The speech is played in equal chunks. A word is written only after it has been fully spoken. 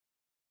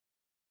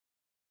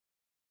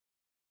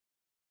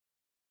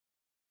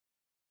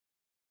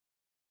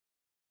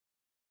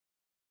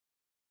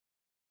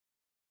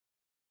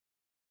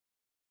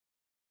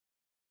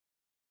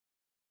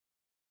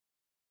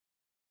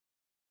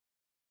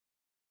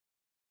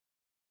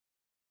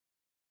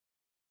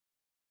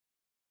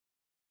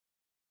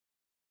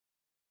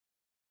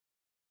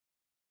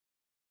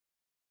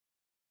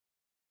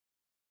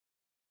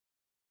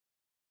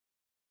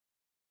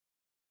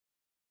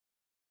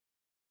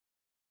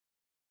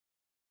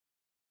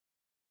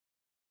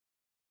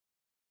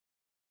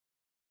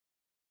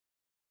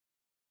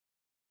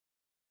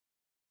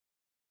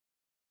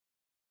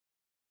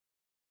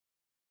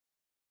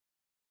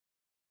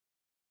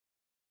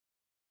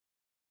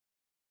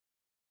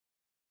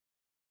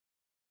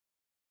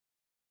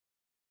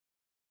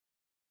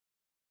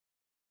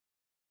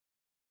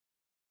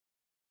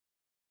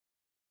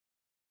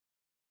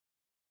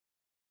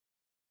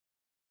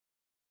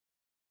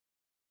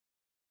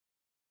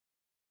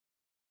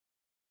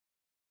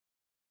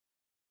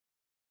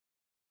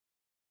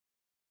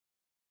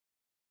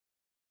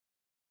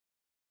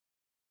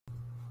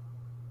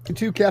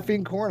To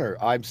Caffeine Corner.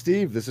 I'm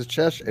Steve. This is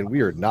Chesh, and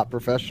we are not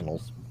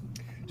professionals.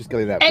 Just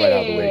getting that right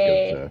out of the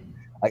way because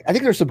Hey. I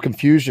think there's some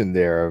confusion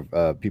there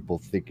of people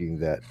thinking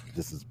that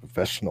this is a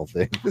professional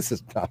thing. This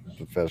is not a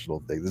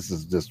professional thing. This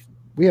is just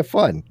we have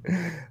fun.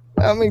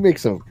 We make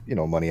some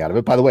money out of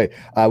it. By the way,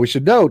 we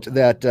should note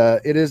that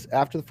it is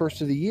after the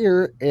first of the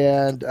year,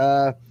 and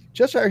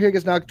Cheshire here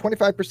gets now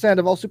 25%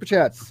 of all super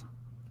chats.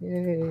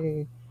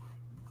 Yay!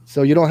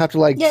 So you don't have to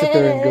like sit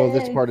there and go,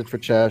 this Yay. part is for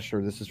Chesh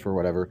or this is for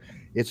whatever.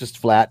 It's just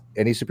flat.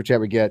 Any super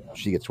chat we get,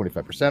 she gets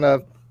 25%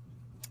 of.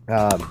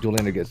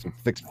 Duelander gets a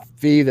fixed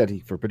fee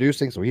for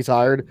producing, so he's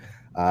hired.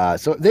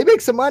 So they make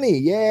some money.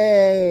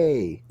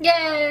 Yay!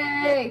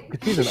 Yay.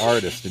 He's an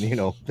artist,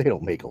 and they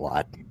don't make a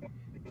lot.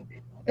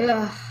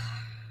 Ugh.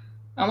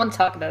 I want to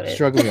talk about it.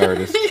 Struggling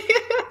artist.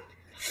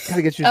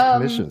 Gotta get you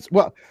some commissions.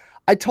 Well,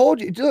 I told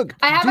you, look.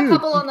 I have dude, a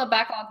couple on the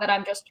backlog that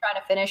I'm just trying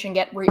to finish and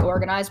get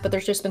reorganized, but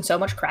there's just been so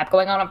much crap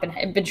going on.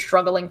 I've been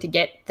struggling to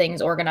get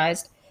things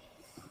organized.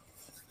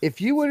 If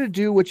you were to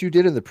do what you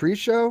did in the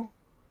pre-show,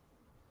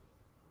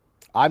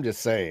 I'm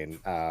just saying,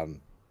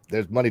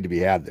 there's money to be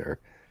had there.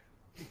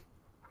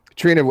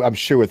 Trina, I'm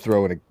sure, would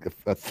throw in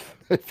a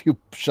few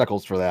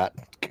shekels for that.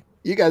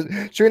 You guys,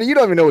 Trina, you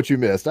don't even know what you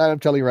missed. I'm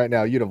telling you right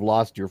now, you'd have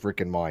lost your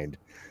freaking mind.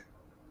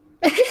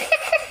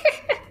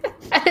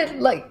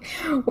 Like,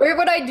 where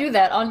would I do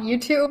that? On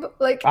YouTube?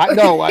 Like,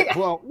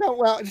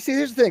 well. See,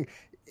 here's the thing.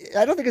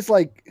 I don't think it's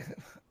like,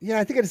 yeah,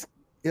 I think it is.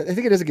 I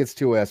think it is against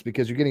 2S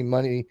because you're getting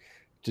money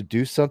to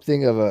do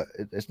something of a.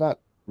 It's not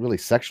really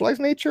sexualized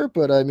nature,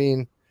 but I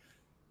mean,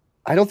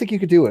 I don't think you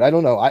could do it. I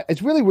don't know.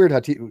 It's really weird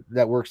how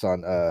that works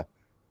on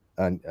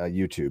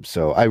YouTube.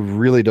 So I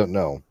really don't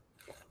know.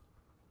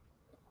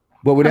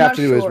 What we'd have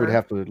to do is we'd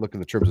have to look in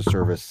the terms of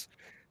service,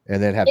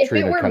 and then have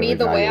Trina if it were kind me, of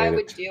the way I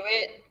evaluate would do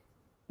it,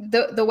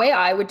 the way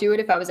I would do it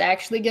if I was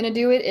actually going to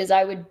do it is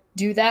I would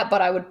do that,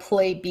 but I would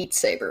play Beat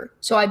Saber.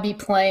 So I'd be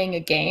playing a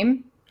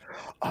game.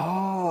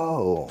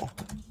 Oh,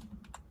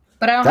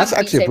 but I don't. That's have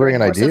actually a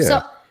brilliant idea.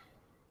 So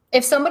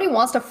if somebody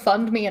wants to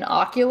fund me an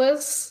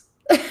Oculus,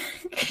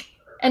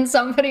 and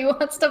somebody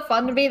wants to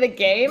fund me the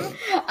game,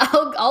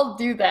 I'll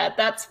do that.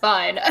 That's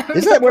fine.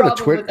 Isn't that more of a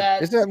Twitch?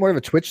 Isn't that more of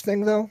a Twitch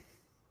thing though?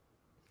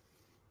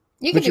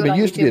 You can do it on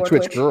used YouTube to be a or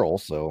Twitch girl,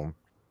 so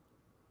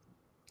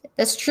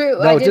that's true.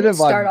 No, I didn't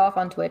start off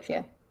on Twitch,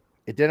 yeah.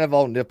 It didn't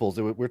involve nipples.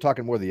 We're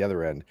talking more the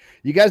other end.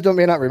 You guys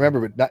may not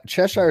remember, but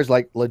Cheshire is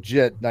like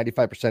legit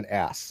 95%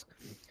 ass.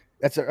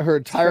 That's her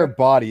entire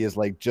body is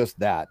like just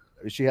that.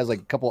 She has like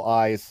a couple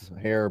eyes,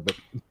 hair, but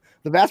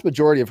the vast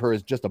majority of her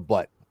is just a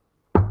butt.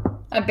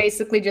 I'm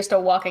basically just a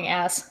walking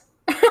ass.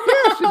 Yeah,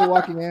 she's a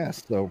walking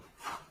ass. So.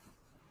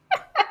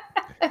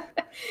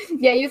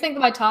 Yeah, you think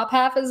my top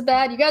half is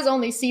bad? You guys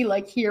only see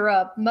like here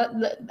up.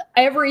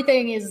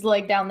 Everything is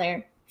like down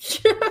there.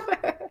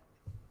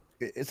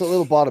 It's a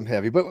little bottom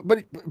heavy,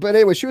 but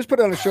anyway, she was put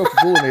on a show for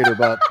Bullinator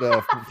about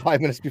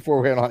 5 minutes before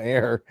we went on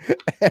air.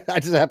 And I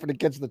just happened to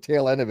catch the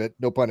tail end of it.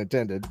 No pun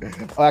intended.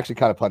 Oh, actually,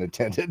 kind of pun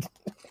intended.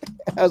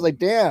 I was like,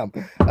 damn,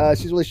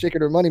 she's really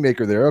shaking her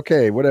moneymaker there.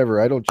 Okay,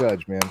 whatever. I don't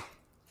judge, man.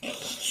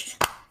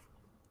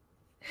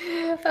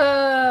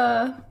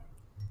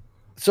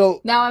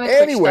 So now I'm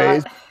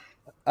anyways.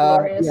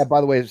 Yeah,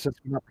 by the way, since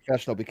we're not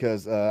professional,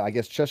 because I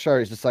guess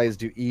Cheshire decides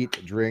to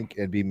eat, drink,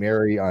 and be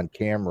merry on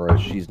camera.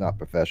 She's not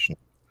professional.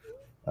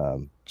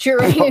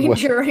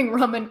 During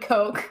rum and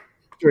coke.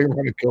 During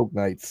rum and coke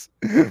nights.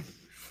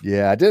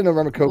 Yeah, I didn't know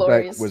rum and coke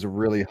night was a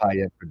really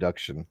high-end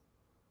production.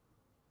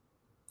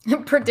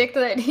 Predict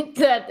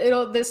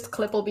that this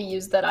clip will be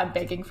used that I'm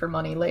begging for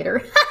money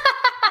later.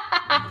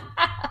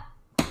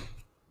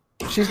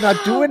 She's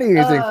not doing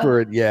anything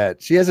for it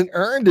yet. She hasn't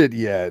earned it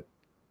yet.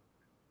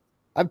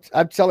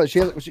 I'm telling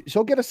her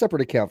she'll get a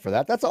separate account for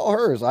that. That's all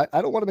hers. I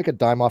don't want to make a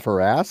dime off her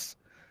ass.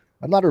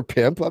 I'm not her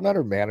pimp. I'm not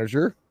her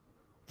manager.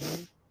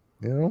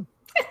 You know.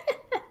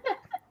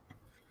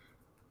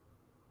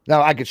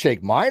 Now I could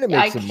shake mine and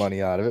make some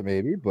money out of it,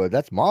 maybe, but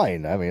that's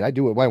mine. I mean, I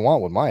do what I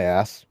want with my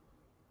ass.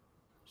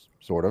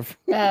 Sort of.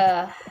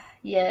 Yeah.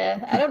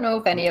 I don't know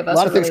if any of us. A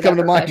lot of things come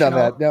to mind on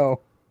that. No.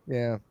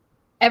 Yeah.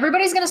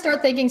 Everybody's gonna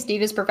start thinking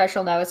Steve is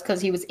professional now. It's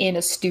because he was in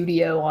a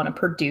studio on a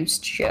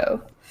produced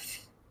show.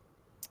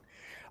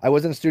 I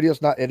was in a studio.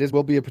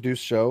 Will be a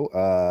produced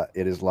show.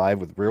 It is live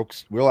with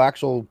real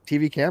actual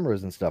TV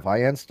cameras and stuff,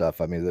 high end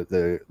stuff. I mean,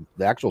 the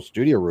actual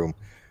studio room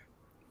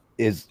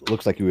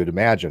looks like you would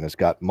imagine. It's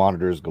got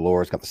monitors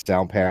galore. It's got the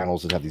sound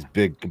panels. It have these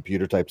big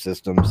computer type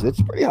systems.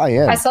 It's pretty high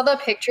end. I saw the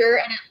picture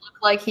and it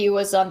looked like he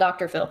was on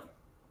Dr. Phil.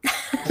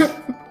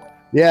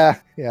 Yeah.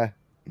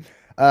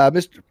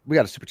 Mr. We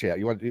got a super chat.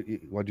 You want to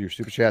do your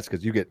super chats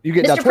because you get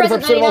now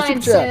 25% of all super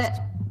chats.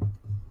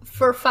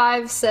 For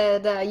 5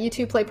 said, you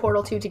two play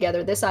Portal 2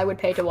 together. This I would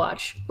pay to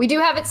watch. We do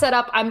have it set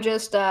up. I'm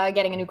just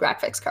getting a new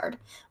graphics card.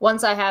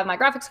 Once I have my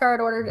graphics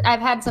card ordered, I've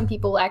had some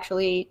people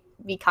actually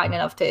be kind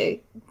enough to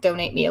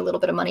donate me a little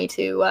bit of money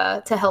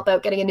to help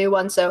out getting a new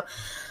one. So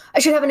I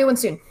should have a new one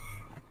soon.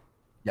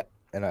 Yeah,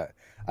 and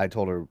I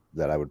told her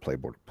that I would play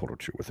Portal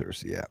 2 with her.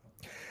 So yeah.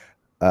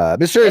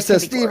 Mysterious It can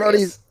says be Steve already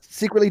glorious.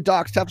 secretly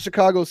doxed half of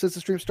Chicago since the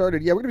stream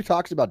started. Yeah, we're going to be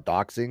talking about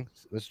doxing,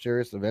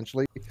 Mysterious,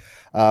 eventually.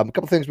 A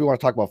couple things we want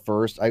to talk about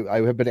first.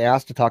 I have been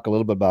asked to talk a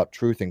little bit about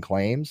truth and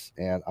claims,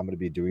 and I'm going to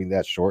be doing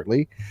that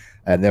shortly.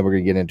 And then we're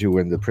going to get into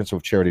when the principle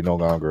of charity no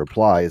longer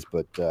applies.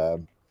 But I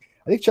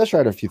think Chester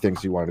had a few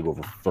things he wanted to go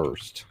over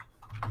first.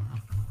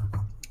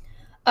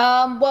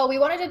 Well, we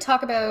wanted to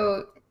talk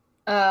about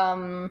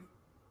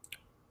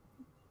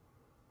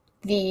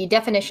the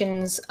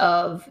definitions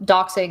of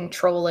doxing,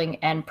 trolling,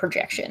 and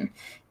projection,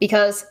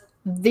 because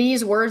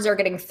these words are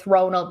getting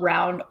thrown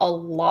around a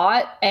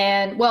lot.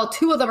 And, well,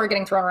 two of them are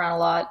getting thrown around a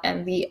lot,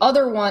 and the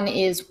other one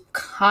is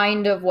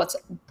kind of what's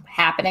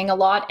happening a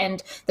lot.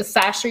 And the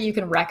faster you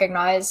can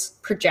recognize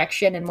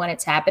projection and when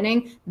it's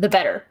happening, the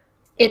better.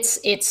 It's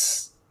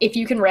if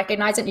you can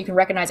recognize it, you can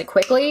recognize it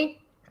quickly.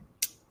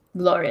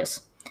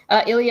 Glorious.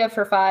 Ilya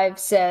for 5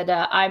 said,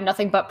 I'm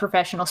nothing but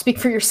professional. Speak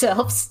for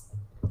yourselves.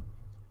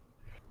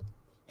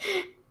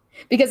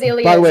 Because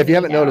Ilya. By the way, if you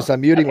haven't noticed,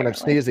 I'm muting apparently when I'm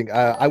sneezing.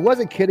 I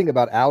wasn't kidding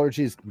about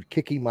allergies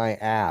kicking my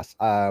ass.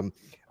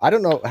 I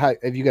don't know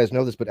if you guys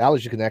know this, but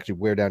allergies can actually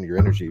wear down your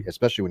energy,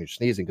 especially when you're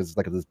sneezing, because it's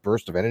like this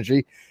burst of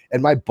energy,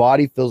 and my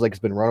body feels like it's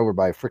been run over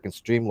by a freaking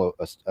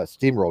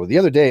steamroller. The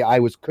other day,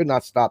 could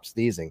not stop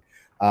sneezing.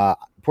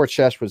 Poor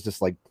Chesh was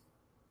just like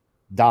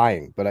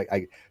dying, but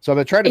so I'm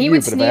gonna try to mute.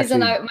 Would but sneeze,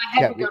 actually, and my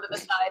head would go to the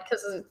side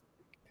because.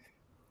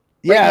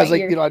 Yeah, I was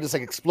like, I'm just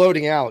like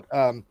exploding out.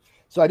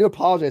 So I do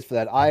apologize for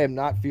that. I am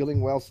not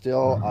feeling well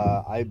still.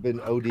 I've been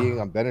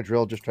ODing on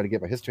Benadryl, just trying to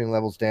get my histamine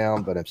levels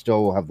down, but I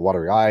still have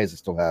watery eyes. I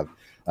still have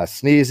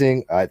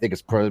sneezing. I think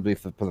it's probably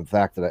from the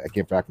fact that I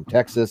came back from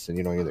Texas and,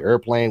 you're in the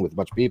airplane with a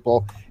bunch of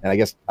people. And I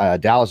guess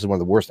Dallas is one of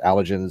the worst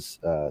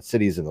allergens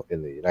cities in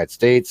the United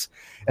States.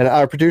 And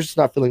our producer's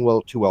not feeling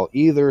too well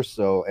either.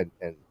 So,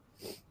 and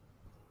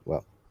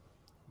well,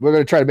 we're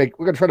going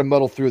to try to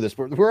muddle through this.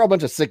 We're all a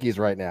bunch of sickies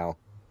right now.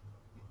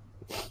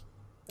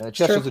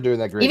 Chester's are doing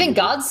that great. Even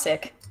God's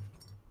sick.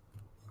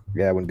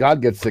 Yeah, when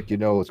God gets sick, it's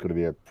going to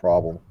be a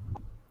problem.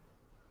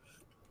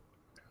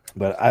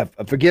 But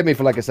forgive me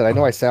for, like I said, I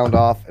know I sound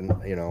off, and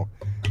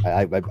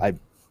I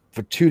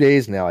for 2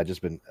 days now I've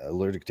just been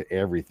allergic to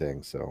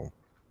everything. So,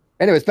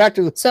 anyways, back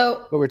to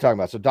what we were talking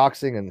about. So,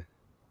 doxing and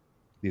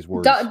these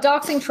words.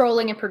 Doxing,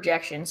 trolling, and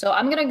projection. So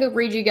I'm going to go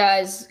read you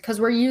guys,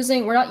 because we're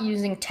not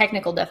using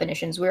technical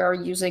definitions. We are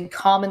using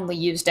commonly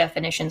used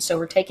definitions. So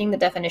we're taking the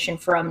definition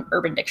from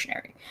Urban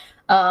Dictionary.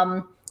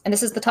 And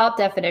this is the top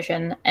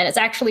definition, and it's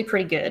actually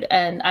pretty good.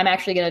 And I'm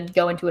actually going to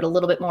go into it a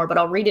little bit more, but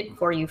I'll read it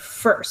for you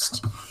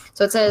first.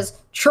 So it says,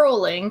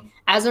 trolling,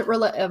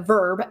 a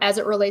verb as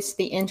it relates to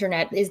the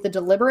internet, is the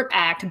deliberate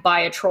act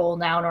by a troll,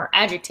 noun or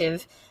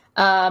adjective,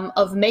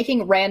 of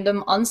making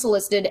random,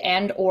 unsolicited,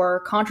 and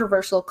or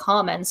controversial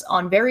comments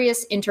on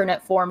various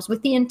internet forums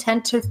with the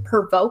intent to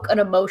provoke an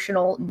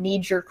emotional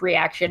knee-jerk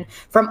reaction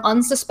from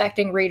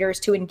unsuspecting readers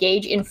to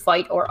engage in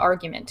fight or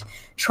argument.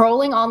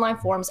 Trolling online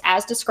forums,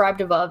 as described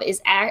above,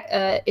 is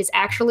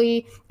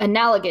actually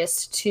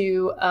analogous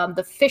to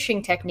the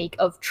fishing technique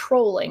of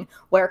trolling,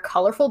 where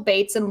colorful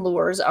baits and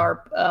lures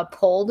are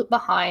pulled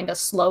behind a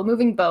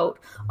slow-moving boat,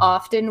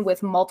 often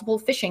with multiple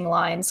fishing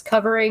lines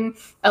covering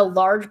a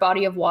large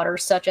body of water,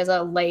 such as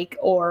a lake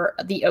or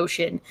the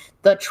ocean.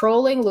 The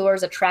trolling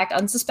lures attract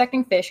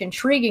unsuspecting fish,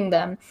 intriguing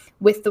them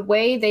with the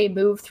way they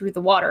move through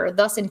the water,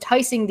 thus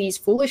enticing these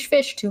foolish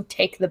fish to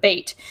take the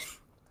bait.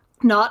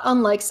 Not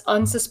unlike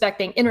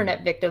unsuspecting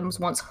internet victims,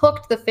 once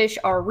hooked, the fish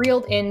are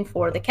reeled in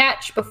for the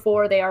catch.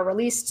 Before they are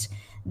released,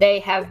 they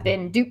have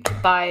been duped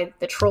by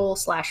the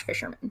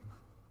troll/fisherman.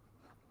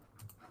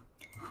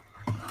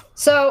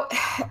 So,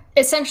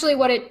 essentially,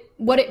 what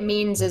it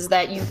means is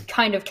that you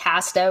kind of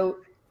cast out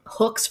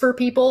hooks for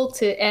people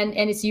and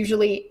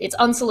it's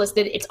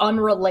unsolicited, it's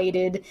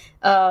unrelated.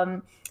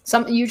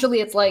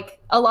 Usually it's like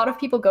a lot of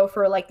people go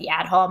for like the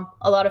ad hom.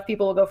 A lot of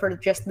people will go for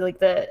just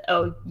like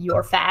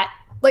you're fat,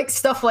 like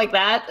stuff like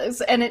that,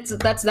 and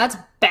that's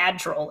bad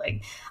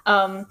trolling.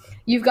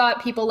 You've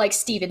got people like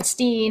Steven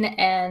Steen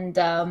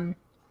and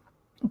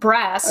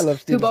Brass,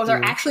 who both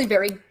are actually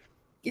very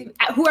good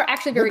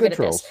at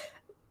this.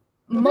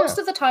 Most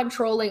of the time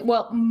trolling,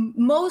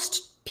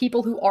 most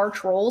people who are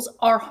trolls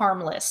are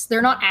harmless.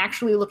 They're not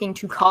actually looking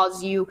to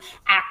cause you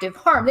active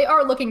harm. They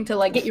are looking to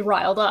like get you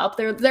riled up.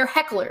 They're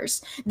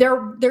hecklers. They're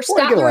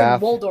Statler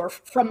and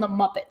Waldorf from the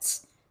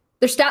Muppets.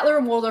 They're Statler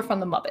and Waldorf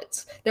from the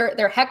Muppets.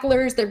 They're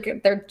hecklers.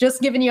 They're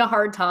just giving you a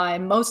hard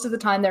time. Most of the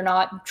time, they're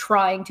not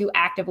trying to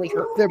actively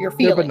hurt your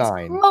feelings. They're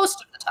benign.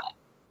 Most of the time.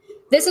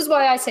 This is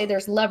why I say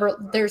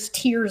there's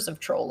tiers of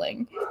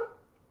trolling.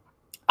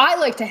 I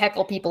like to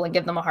heckle people and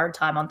give them a hard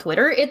time on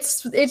Twitter.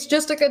 It's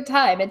just a good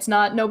time. It's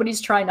not,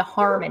 nobody's trying to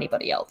harm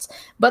anybody else.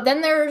 But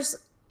then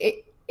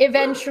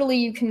eventually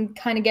you can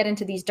kind of get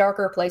into these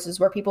darker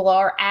places where people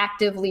are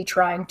actively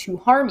trying to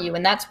harm you.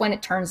 And that's when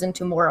it turns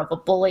into more of a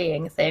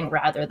bullying thing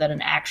rather than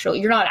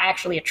you're not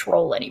actually a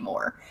troll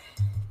anymore.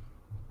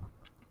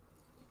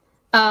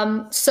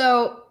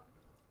 So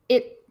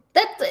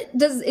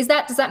does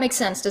that make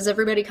sense? Does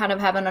everybody kind of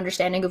have an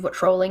understanding of what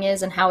trolling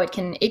is and how it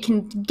can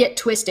get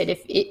twisted?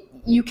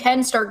 you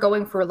can start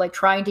going for like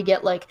trying to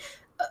get like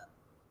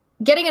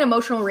getting an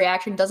emotional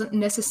reaction doesn't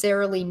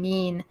necessarily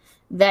mean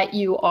that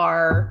you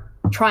are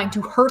trying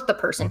to hurt the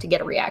person to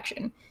get a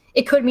reaction.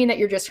 It could mean that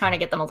you're just trying to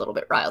get them a little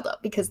bit riled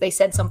up because they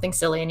said something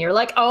silly and you're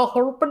like,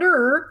 oh,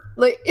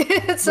 like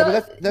it's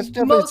that's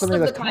definitely most something of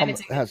the that's time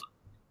it's has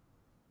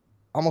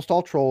almost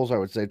all trolls, I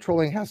would say.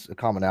 Trolling has a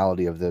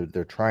commonality of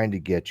they're trying to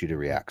get you to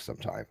react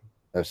sometime,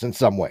 in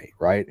some way,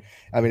 right?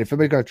 I mean, if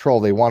somebody's going to troll,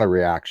 they want a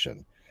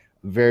reaction.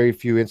 Very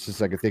few instances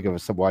I can think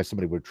of why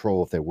somebody would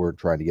troll if they were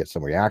trying to get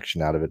some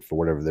reaction out of it for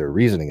whatever their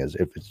reasoning is.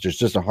 If it's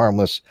just a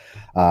harmless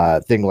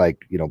thing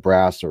like,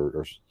 Brass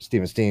or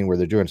Steven Steen, where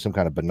they're doing some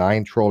kind of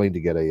benign trolling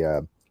to get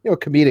a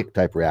comedic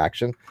type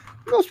reaction,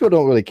 most people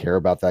don't really care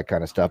about that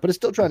kind of stuff, but it's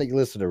still trying to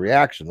elicit a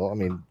reaction. Well, I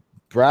mean,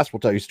 Brass will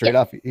tell you straight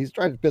up, he's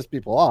trying to piss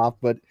people off,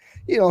 but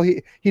he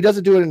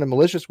doesn't do it in a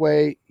malicious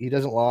way. He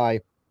doesn't lie.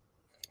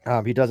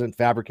 He doesn't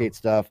fabricate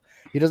stuff.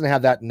 He doesn't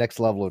have that next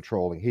level of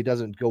trolling. He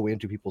doesn't go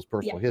into people's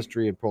personal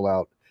history and pull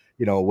out,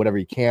 whatever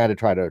he can to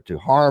try to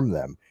harm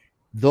them.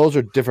 Those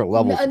are different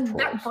levels of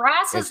trolls.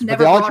 Brass has But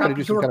never they all brought try to up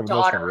do some your kind of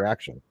emotional daughter,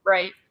 reaction.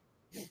 right?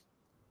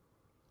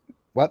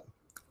 What?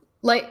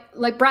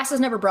 Like Brass has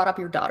never brought up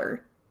your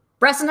daughter.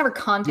 Brass has never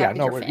contacted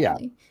your family. Yeah.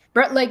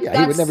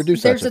 He would never do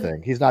such a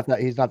thing. He's not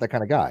that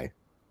kind of guy.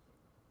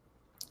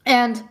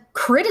 And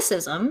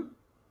criticism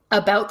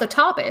about the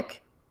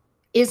topic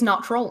is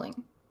not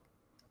trolling.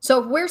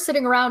 So if we're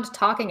sitting around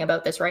talking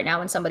about this right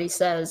now and somebody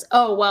says,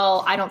 oh,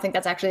 well, I don't think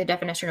that's actually the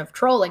definition of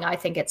trolling, I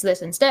think it's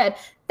this instead,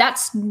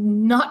 that's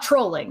not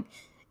trolling.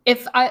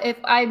 If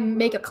I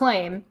make a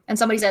claim and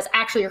somebody says,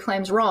 actually, your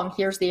claim's wrong,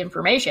 here's the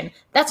information,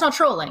 that's not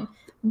trolling.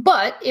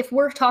 But if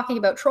we're talking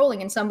about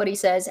trolling and somebody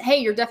says, hey,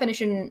 your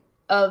definition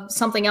of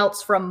something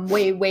else from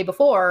way, way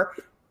before,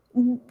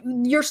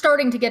 you're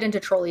starting to get into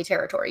trolly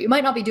territory. You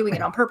might not be doing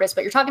it on purpose,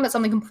 but you're talking about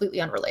something completely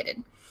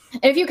unrelated.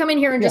 And if you come in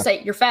here and just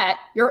say you're fat,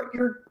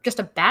 you're just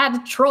a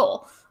bad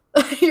troll.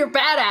 You're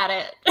bad at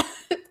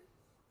it.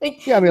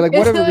 I mean, like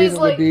whatever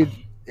reason would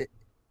be,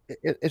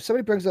 if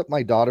somebody brings up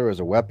my daughter as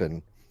a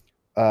weapon,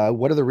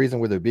 what other reason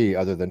would there be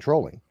other than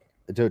trolling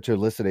to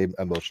elicit an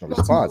emotional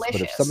response?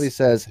 But if somebody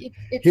says,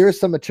 here's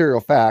some material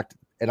fact,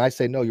 and I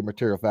say, no, your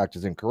material fact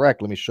is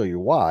incorrect, let me show you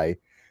why,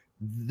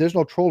 there's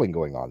no trolling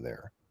going on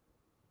there.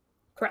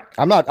 Correct.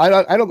 I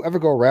don't ever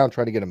go around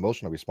trying to get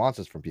emotional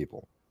responses from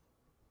people.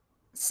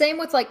 Same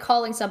with like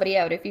calling somebody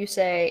out.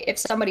 If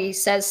somebody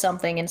says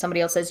something and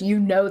somebody else says,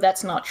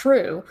 that's not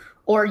true,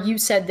 or you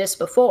said this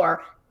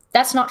before,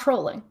 that's not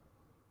trolling.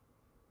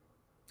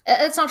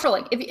 It's not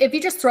trolling. If you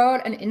just throw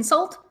out an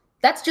insult,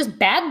 that's just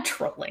bad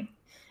trolling.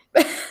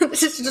 It's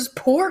just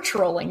poor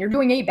trolling. You're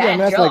doing a bad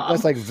job.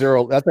 That's like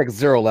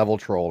zero level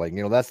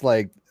trolling. That's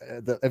like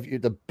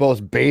the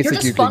most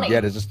basic you can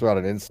get is just throw out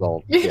an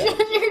insult. We're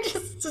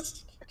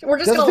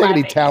just it doesn't take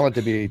any talent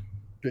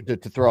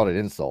to throw out an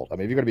insult. I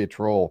mean, if you're going to be a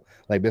troll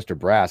like Mr.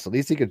 Brass, at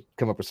least he could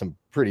come up with some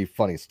pretty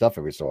funny stuff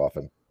every so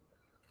often.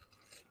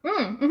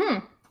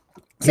 Mm-hmm.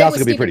 He also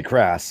could be pretty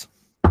crass.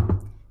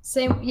 But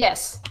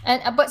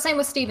same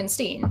with Steven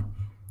Steen.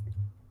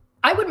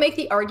 I would make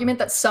the argument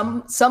that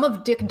some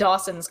of Dick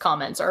Dawson's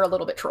comments are a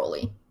little bit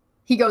trolly.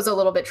 He goes a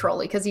little bit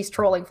trolly because he's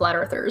trolling flat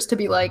earthers to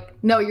be like,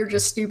 no, you're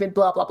just stupid,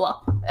 blah blah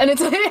blah, and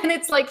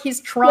it's like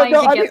he's trying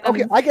to get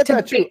them I get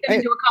that too.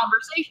 Into a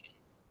conversation.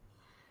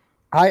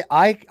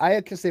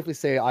 I can safely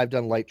say I've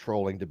done light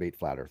trolling debate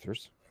flat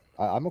earthers.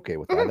 I'm okay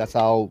with that. Mm-hmm. That's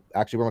how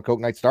actually Roma Coke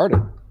Night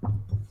started.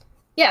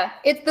 Yeah,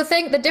 it's the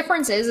thing. The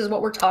difference is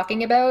what we're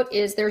talking about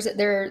is there's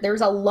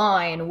a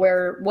line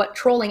where what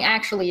trolling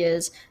actually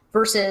is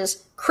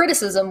versus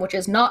criticism, which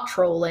is not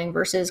trolling,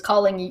 versus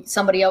calling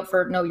somebody out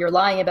for, no, you're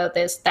lying about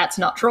this, that's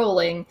not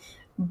trolling.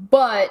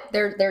 But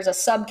there's a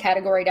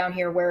subcategory down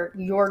here where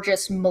you're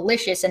just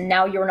malicious and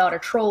now you're not a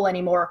troll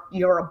anymore,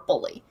 you're a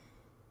bully.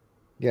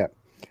 Yeah.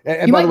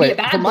 And by the way,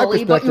 from my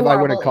perspective, I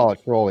wouldn't call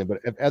it trolling, but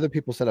if other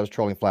people said I was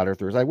trolling flat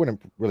earthers, I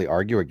wouldn't really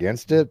argue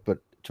against it. But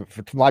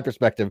to my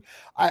perspective,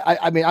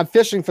 I mean, I'm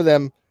fishing for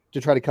them to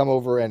try to come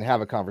over and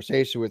have a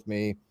conversation with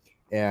me.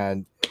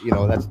 And,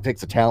 that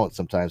takes a talent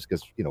sometimes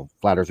because,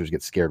 flat earthers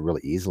get scared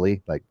really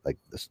easily. Like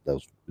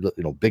those,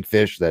 big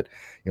fish that,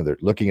 they're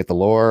looking at the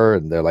lure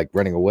and they're like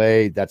running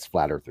away. That's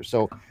flat earthers.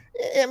 So,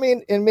 I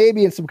mean, and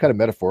maybe in some kind of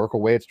metaphorical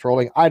way, it's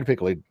trolling. I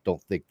particularly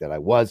don't think that I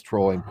was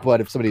trolling,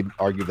 but if somebody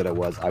argued that I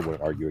was, I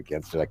wouldn't argue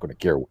against it. I couldn't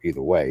care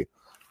either way.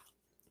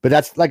 But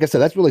that's, like I said,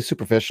 that's really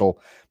superficial,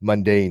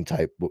 mundane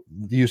type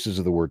uses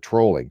of the word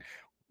trolling.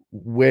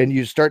 When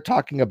you start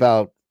talking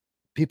about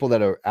people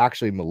that are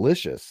actually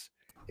malicious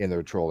in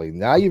their trolling,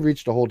 now you've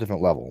reached a whole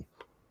different level.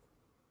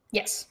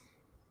 Yes.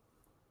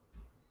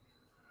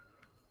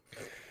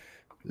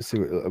 Let's see.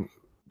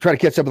 Try to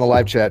catch up in the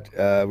live chat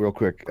real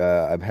quick.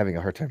 I'm having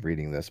a hard time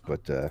reading this, but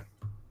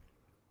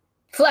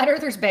flat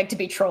earthers beg to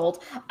be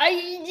trolled.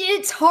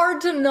 It's hard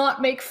to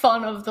not make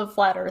fun of the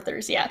flat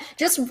earthers. Yeah,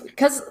 just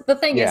because the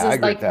thing is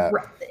like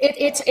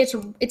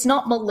it's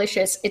not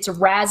malicious. It's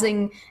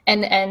razzing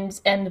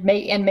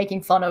and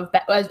making fun of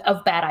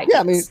bad ideas. Yeah,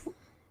 I mean.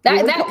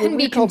 That can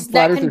be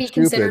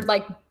considered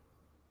like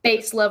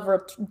base That's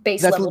level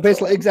basically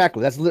trolling.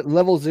 exactly that's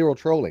level 0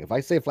 trolling. If I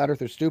say flat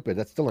earthers stupid,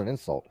 that's still an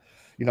insult.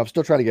 I'm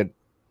still trying to get.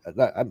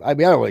 I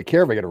mean, I don't really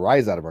care if I get a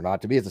rise out of them or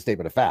not. To me, it's a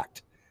statement of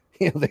fact.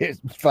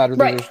 Flat earthers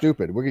Right. are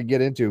stupid. We're gonna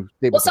get into Well,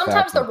 statements of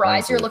sometimes facts the and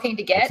rise you're answer looking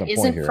to at get some point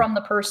isn't here. from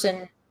the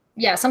person.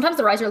 Yeah, sometimes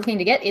the rise you're looking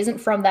to get isn't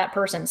from that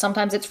person.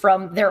 Sometimes it's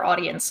from their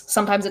audience.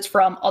 Sometimes it's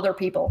from other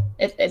people.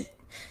 Like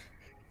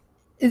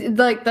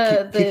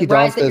the Kiki Dawn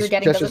rise that you're says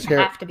getting Chesh's doesn't hair.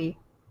 have to be.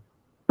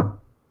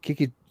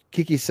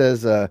 Kiki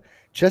says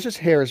Chesh's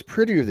hair is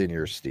prettier than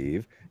yours,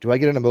 Steve. Do I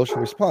get an emotional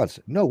response?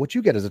 No. What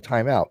you get is a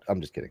timeout.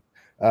 I'm just kidding.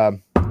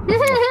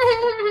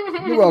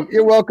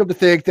 You're welcome to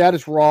think that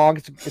is wrong.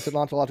 It's an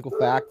ontological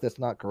fact that's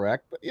not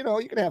correct. But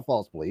you can have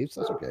false beliefs.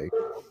 That's okay.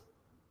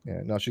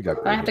 Yeah, no, she got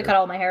great I have to hair. cut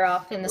all my hair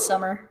off in the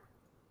summer.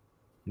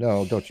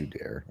 No, don't you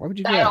dare. Why would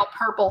you do Dye it that? all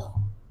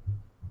purple.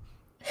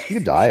 You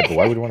can dye it, but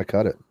why would you want to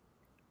cut it?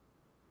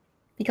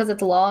 Because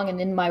it's long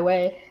and in my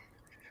way.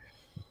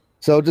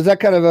 So does that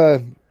kind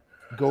of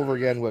go over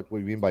again what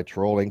we mean by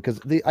trolling? Because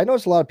I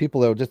notice a lot of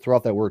people that will just throw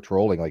out that word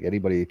trolling, like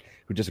anybody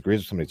who disagrees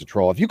with somebody's a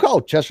troll. If you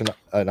call Chesh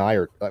and I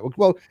are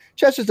well,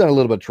 Chesh has done a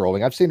little bit of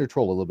trolling. I've seen her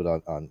troll a little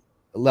bit on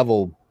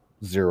level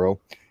 0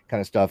 kind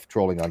of stuff,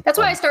 trolling on. That's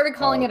why I started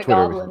calling it a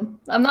Twitter. goblin.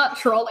 I'm not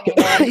trolling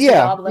anymore. I'm just a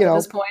goblin at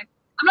this point.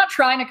 I'm not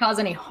trying to cause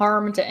any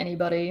harm to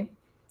anybody.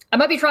 I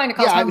might be trying to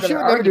cause harm to she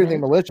their would never do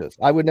anything argument. malicious.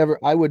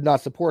 I would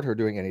not support her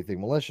doing anything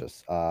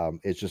malicious.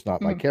 It's just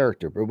not my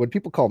character. But when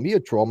people call me a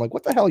troll, I'm like,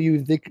 what the hell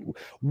you think?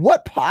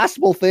 What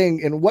possible thing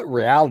in what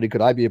reality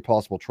could I be a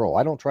possible troll?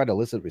 I don't try to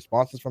elicit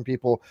responses from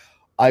people.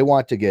 I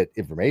want to get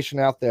information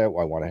out there.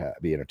 I want to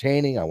be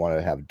entertaining. I want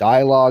to have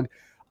dialogue.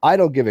 I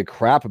don't give a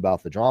crap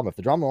about the drama. If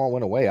the drama all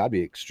went away, I'd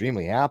be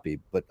extremely happy.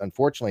 But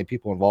unfortunately,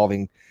 people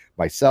involving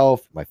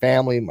myself, my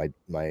family, my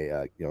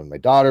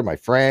daughter, my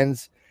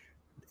friends,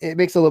 it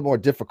makes it a little more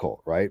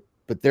difficult, right?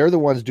 But they're the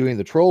ones doing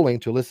the trolling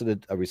to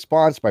elicit a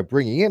response by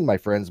bringing in my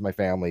friends, my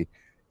family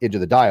into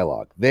the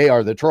dialogue. They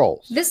are the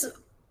trolls.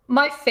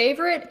 My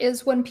favorite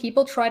is when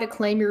people try to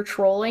claim you're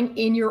trolling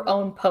in your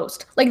own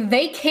post. Like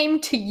they came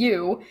to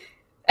you.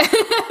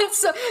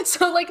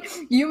 so like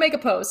you make a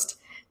post,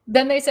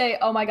 then they say,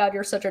 "Oh my god,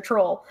 you're such a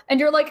troll." And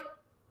you're like,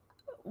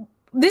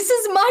 "This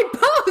is my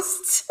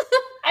post."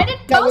 I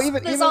didn't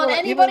post this on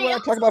anybody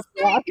else. Talk about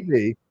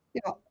philosophy.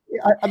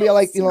 I mean,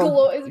 like,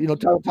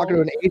 talking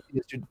to an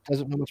atheist who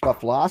doesn't know much about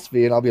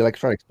philosophy, and I'll be like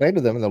trying to explain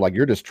to them, and they're like,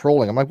 "You're just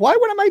trolling." I'm like, "Why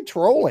would am I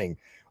trolling?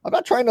 I'm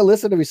not trying to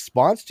listen to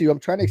response to you. I'm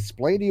trying to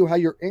explain to you how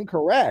you're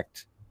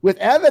incorrect with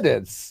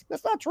evidence.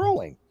 That's not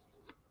trolling."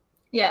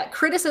 Yeah,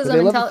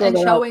 criticism and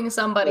showing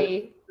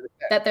somebody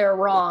that they're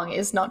wrong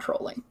is not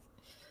trolling.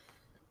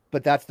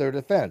 But that's their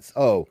defense.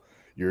 Oh,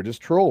 you're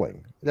just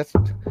trolling. It's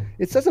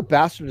such a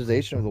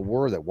bastardization of the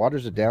word that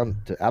waters it down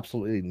to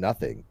absolutely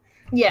nothing.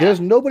 Yeah, there's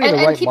nobody in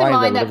the right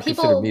mind that would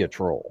people consider me a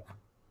troll.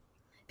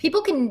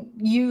 People can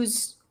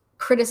use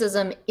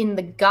criticism in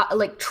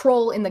the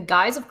troll in the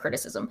guise of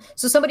criticism.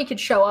 So somebody could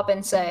show up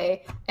and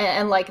say,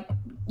 and like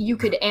you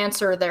could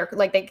answer their,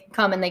 like they could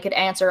come and they could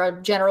answer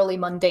a generally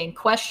mundane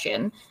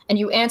question, and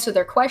you answer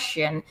their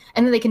question,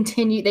 and then they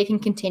can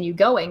continue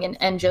going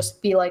and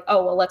just be like,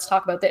 oh well, let's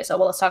talk about this. Oh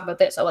well, let's talk about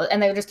this. Oh well,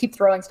 and they just keep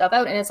throwing stuff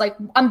out, and it's like,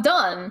 I'm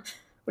done.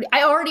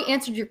 I already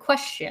answered your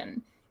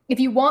question. If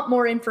you want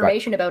more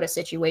information about a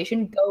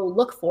situation, go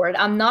look for it.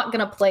 I'm not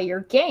gonna play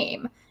your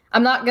game.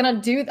 I'm not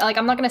going to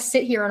I'm not going to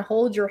sit here and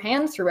hold your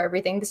hand through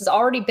everything. This has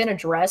already been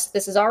addressed.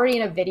 This is already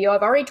in a video.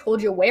 I've already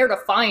told you where to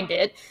find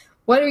it.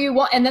 What do you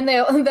want? And then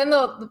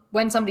they'll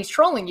when somebody's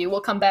trolling you, will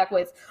come back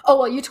with, oh,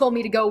 well, you told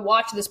me to go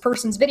watch this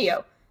person's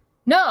video.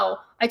 No,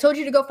 I told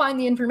you to go find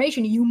the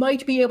information. You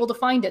might be able to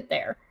find it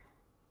there.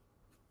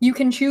 You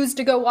can choose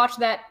to go watch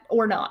that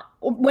or not.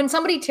 When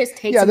somebody just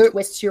takes and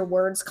twists your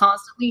words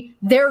constantly,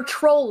 they're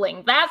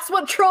trolling. That's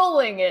what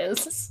trolling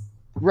is.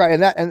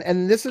 Right,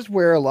 and this is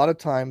where a lot of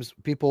times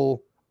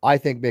people, I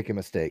think, make a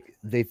mistake.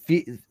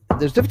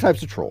 There's different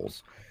types of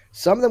trolls.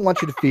 Some of them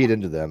want you to feed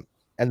into them,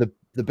 and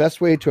the best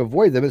way to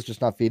avoid them is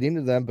just not feed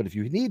into them. But if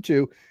you need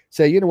to,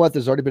 say, you know what,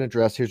 there's already been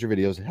addressed. Here's your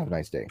videos. Have a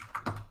nice day.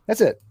 That's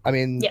it. I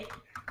mean,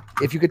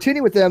 if you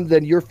continue with them,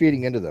 then you're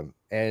feeding into them,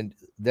 and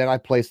then I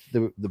place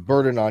the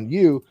burden on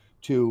you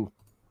to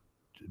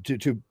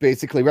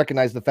basically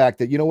recognize the fact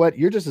that, you know what,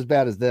 you're just as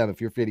bad as them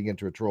if you're feeding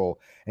into a troll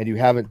and you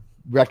haven't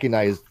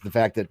recognized the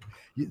fact that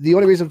the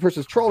only reason the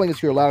person's trolling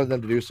is you're allowing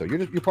them to do so.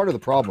 You're part of the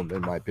problem,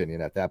 in my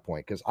opinion, at that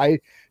point, because I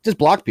just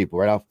block people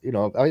right off.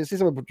 I see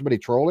somebody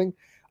trolling,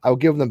 I will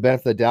give them the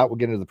benefit of the doubt. We'll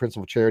get into the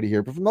principle of charity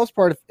here, but for the most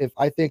part, if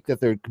I think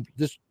that they're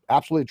just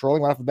absolutely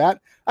trolling right off the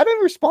bat, I don't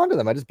even respond to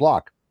them. I just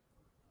block.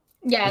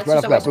 Yeah, it's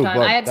just a waste of time.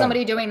 I had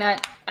somebody doing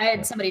that.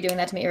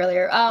 To me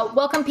earlier.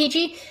 Welcome,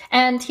 Peachy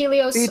and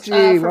Helios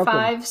for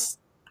fives.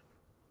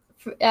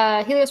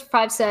 Helios for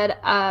 5 said,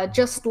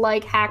 just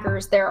like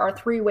hackers, there are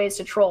 3 ways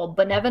to troll: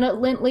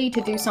 benevolently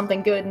to do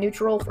something good,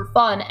 neutral for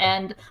fun,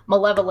 and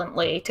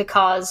malevolently to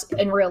cause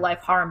in real life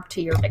harm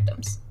to your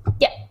victims.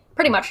 Yeah,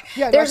 pretty much.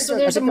 Yeah, there's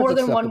more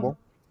than one.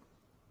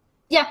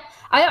 Yeah,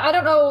 I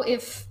don't know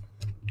if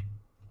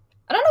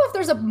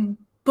there's a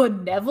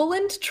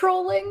benevolent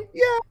trolling?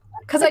 Yeah,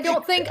 Because I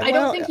don't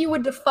think you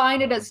would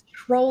define it as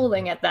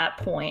trolling at that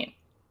point.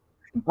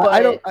 But I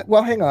don't.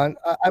 Well, hang on.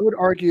 I would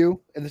argue,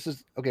 and this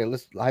is okay.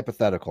 Let's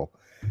hypothetical.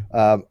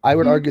 I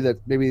would argue that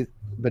maybe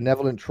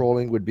benevolent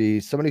trolling would be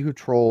somebody who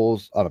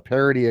trolls on a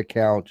parody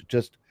account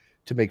just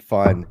to make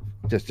fun,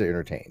 just to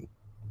entertain.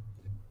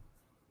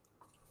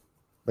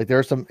 Like there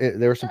are some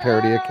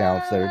parody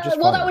accounts that are just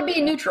well, funny. that would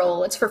be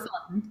neutral. It's for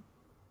fun.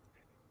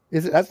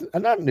 Is it? That's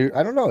not new.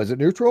 I don't know. Is it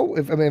neutral?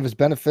 If it's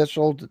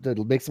beneficial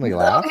to make somebody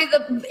laugh. Okay,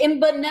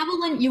 in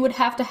benevolent, you would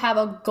have to have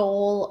a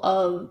goal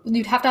of.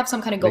 You'd have to have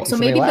some kind of goal. Making So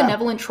maybe somebody laugh.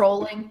 benevolent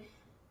trolling,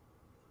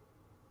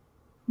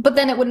 but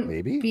then it wouldn't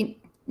Maybe. be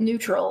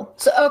neutral.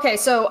 So okay,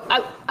 so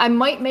I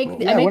might make.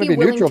 Yeah, I may wouldn't be be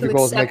willing neutral if to your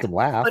goal is to make accept them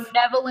laugh.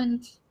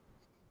 benevolent.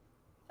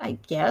 I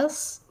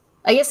guess.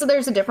 I guess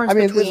there's a difference I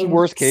mean, between this is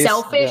worst case.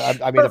 selfish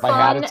I mean, for if I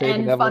had fun to say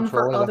and benevolent fun for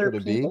trolling, that's other what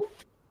it'd be. people.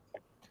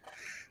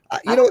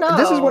 You know,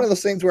 this is one of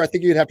those things where I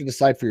think you'd have to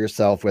decide for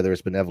yourself whether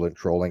it's benevolent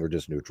trolling or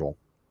just neutral.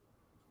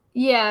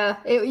 Yeah,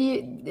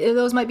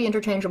 those might be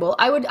interchangeable.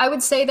 I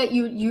would say that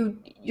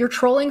you're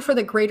trolling for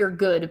the greater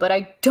good, but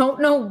I don't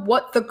know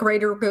what the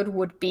greater good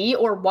would be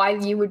or why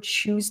you would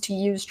choose to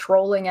use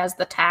trolling as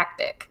the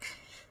tactic.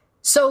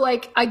 So,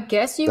 like, I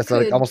guess you That's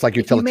could like, almost like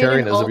if you made an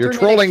utilitarianism. You're alternate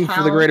trolling for the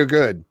account- greater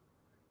good.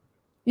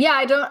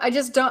 Yeah,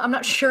 I'm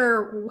not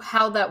sure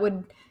how that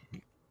would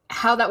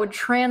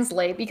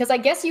translate, because I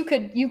guess you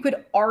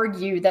could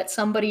argue that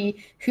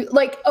somebody who,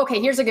 like,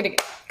 okay, here's a good,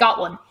 got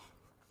one.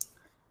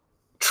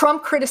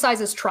 Trump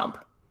criticizes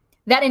Trump.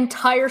 That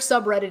entire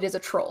subreddit is a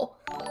troll.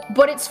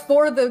 But it's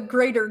for the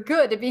greater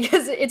good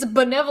because it's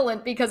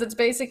benevolent, because it's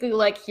basically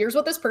like, here's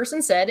what this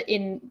person said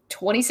in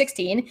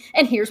 2016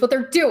 and here's what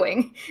they're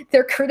doing.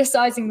 They're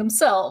criticizing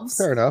themselves.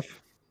 Fair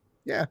enough.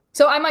 Yeah.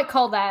 So I might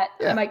call that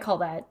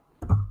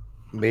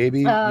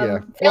Maybe, yeah.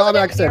 Well, I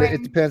mean, like I said,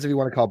 it depends if you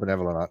want to call it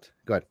benevolent or not.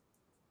 Go ahead.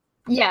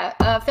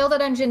 Yeah, failed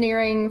at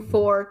engineering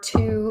for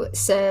 2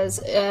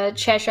 says,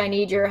 Chesh, I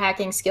need your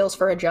hacking skills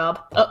for a job.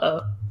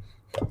 Uh-oh.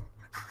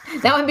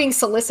 Now I'm being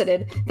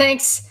solicited.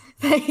 Thanks,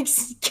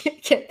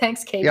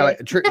 KJ. Yeah,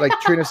 like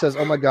Trina says,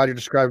 oh my God, you're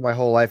describing my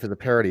whole life as a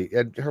parody.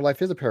 And her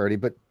life is a parody,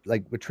 but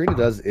like what Trina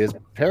does is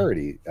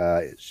parody.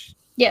 Yes.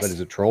 But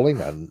is it trolling?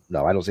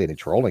 No, I don't see any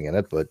trolling in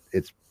it, but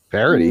it's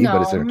parody,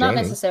 but it's entertaining. Not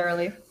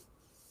necessarily.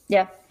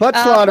 Yeah. Butt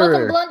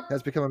Slaughter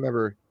has become a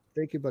member.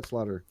 Thank you, Butt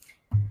Slaughter.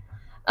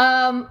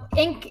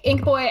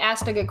 Ink Boy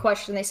asked a good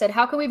question. They said,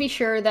 how can we be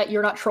sure that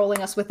you're not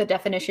trolling us with the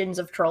definitions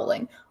of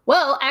trolling?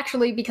 Well,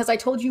 actually, because I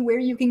told you where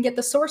you can get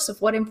the source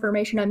of what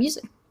information I'm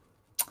using.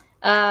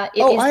 It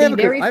is the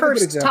very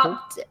first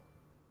top.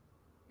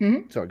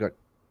 Sorry, go ahead.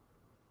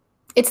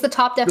 It's the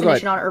top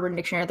definition on Urban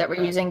Dictionary that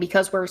we're using,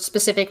 because we're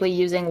specifically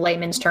using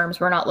layman's terms.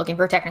 We're not looking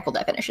for technical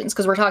definitions,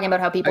 because we're talking about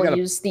how people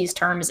use these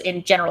terms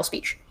in general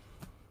speech.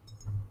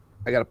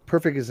 I got a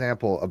perfect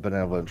example of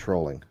benevolent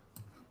trolling.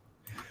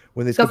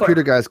 When these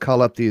computer guys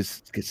call up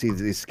these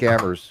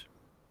scammers,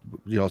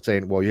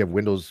 saying, well, you have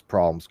Windows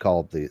problems,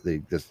 call up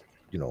this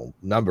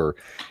number,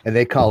 and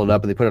they call it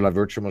up and they put it on a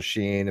virtual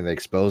machine and they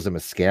expose them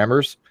as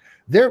scammers.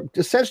 They're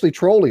essentially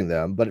trolling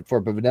them, but for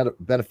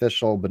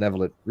beneficial,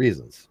 benevolent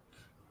reasons.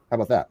 How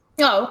about that?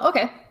 Oh,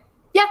 okay.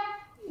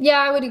 Yeah,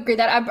 I would agree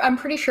that. I'm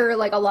pretty sure,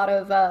 like, a lot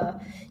of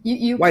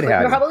you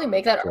probably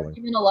make that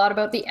argument a lot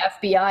about the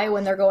FBI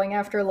when they're going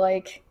after,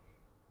 like,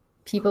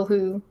 people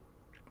who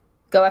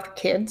go after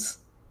kids.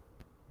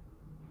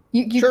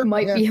 You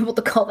might be able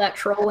to call that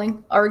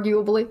trolling,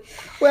 arguably.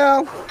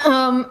 Well,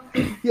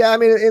 yeah, I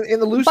mean, in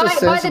the loosest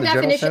sense, by the in the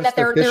definition sense, that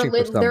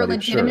they're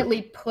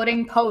legitimately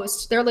putting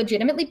posts. They're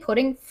legitimately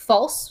putting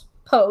false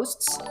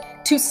posts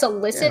to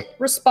solicit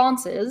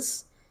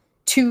responses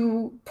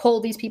to pull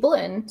these people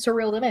in, to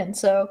reel them in.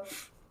 So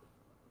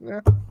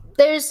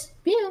there's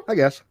I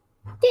guess.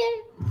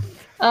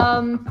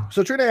 Yeah.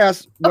 So Trina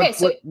asked, what's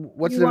the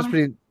difference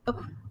between?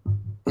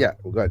 Yeah,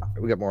 well, go ahead.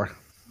 We got more.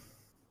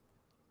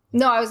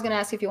 No, I was going to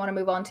ask if you want to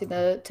move on to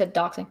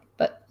doxing,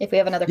 but if we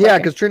have another question. Yeah,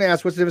 because Trina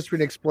asked, what's the difference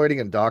between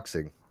exploiting and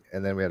doxing?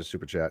 And then we had a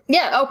super chat.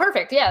 Yeah, oh,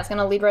 perfect. Yeah, it's going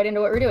to lead right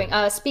into what we're doing.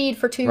 Speed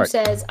for 2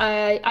 says,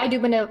 I do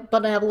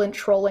benevolent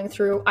trolling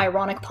through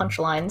ironic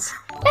punchlines.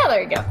 Yeah,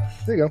 there you go.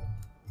 There you go.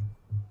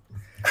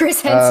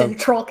 Chris Henson,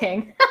 Troll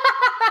King.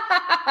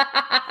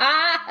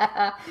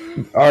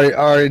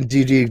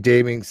 RNDG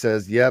Gaming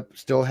says, yep,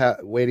 still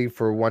waiting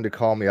for one to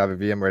call me. I have a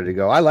VM ready to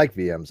go. I like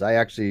VMs. I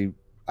actually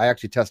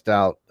test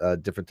out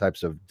different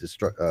types of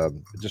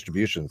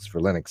distributions for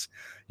Linux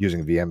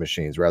using VM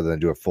machines rather than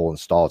do a full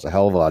install. It's a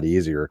hell of a lot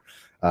easier.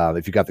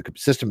 If you got the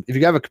system, if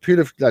you have a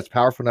computer that's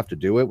powerful enough to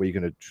do it, where you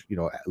can,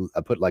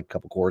 put like a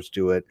couple cores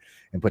to it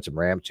and put some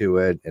RAM to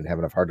it and have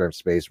enough hard drive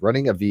space,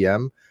 running a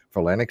VM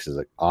for Linux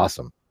is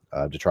awesome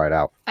to try it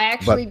out. I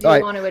actually do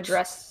want to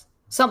address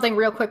something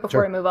real quick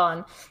before we move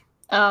on,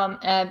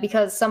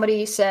 because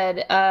somebody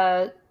said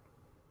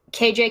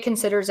KJ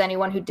considers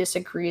anyone who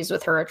disagrees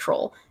with her a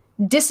troll.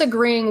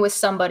 Disagreeing with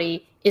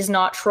somebody is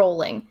not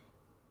trolling.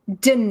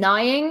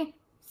 Denying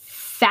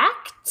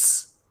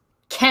facts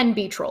can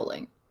be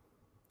trolling.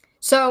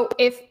 So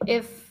if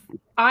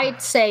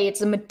I'd say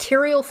it's a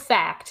material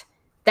fact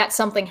that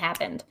something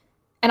happened.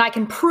 And I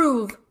can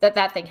prove that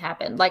that thing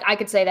happened. Like, I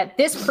could say that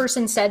this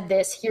person said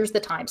this, here's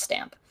the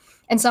timestamp.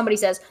 And somebody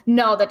says,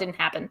 no, that didn't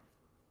happen.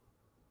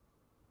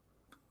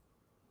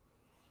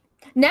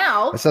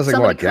 Now, That sounds like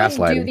more like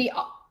gaslighting.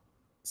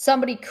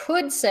 Somebody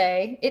could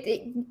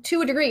say,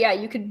 to a degree, yeah,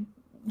 you could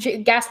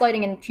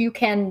gaslighting, and you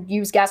can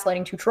use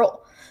gaslighting to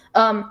troll.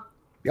 Oh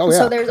yeah,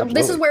 so absolutely.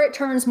 This is where it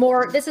turns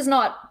more. This is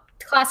not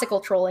classical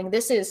trolling.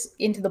 This is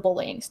into the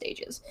bullying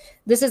stages.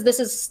 This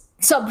is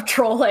sub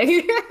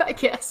trolling, I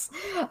guess.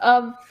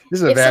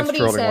 This is advanced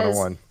trolling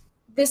 101.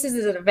 This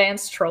is an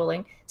advanced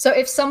trolling. So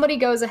if somebody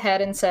goes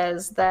ahead and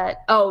says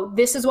that, oh,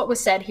 this is what was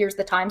said, here's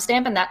the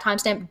timestamp, and that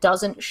timestamp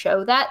doesn't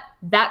show that,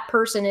 that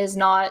person is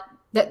not,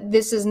 that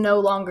this is no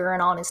longer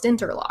an honest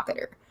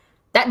interlocutor.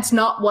 That's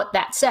not what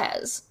that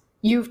says.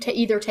 You've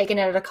either taken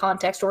it out of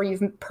context, or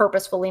you've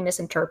purposefully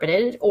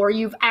misinterpreted it, or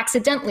you've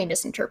accidentally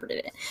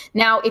misinterpreted it.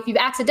 Now, if you've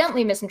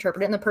accidentally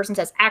misinterpreted it and the person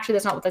says, actually,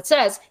 that's not what that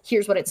says,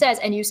 here's what it says,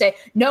 and you say,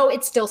 no,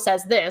 it still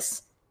says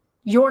this,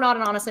 you're not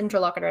an honest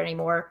interlocutor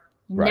anymore.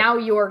 Right. Now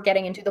you're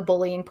getting into the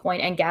bullying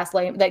point and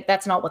gaslighting. Like,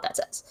 that's not what that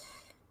says.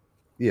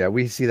 Yeah,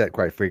 we see that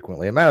quite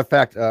frequently. As a matter of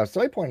fact,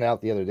 somebody pointed out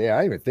the other day,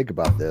 I didn't even think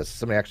about this.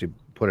 Somebody actually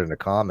put it in a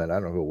comment. I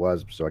don't know who it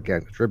was, so I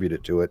can't attribute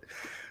it to it.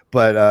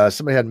 But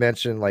somebody had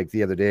mentioned, like,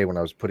 the other day when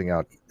I was putting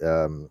out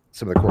some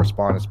of the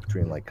correspondence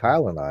between, like,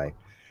 Kyle and I,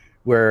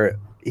 where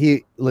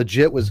he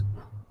legit was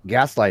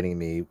gaslighting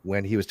me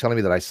when he was telling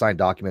me that I signed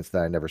documents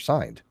that I never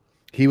signed.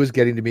 He was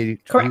getting to me.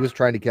 Correct. He was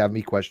trying to have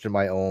me question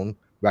my own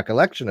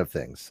recollection of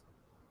things.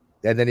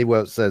 And then he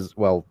says,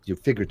 well, you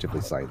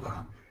figuratively signed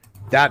them.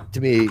 That,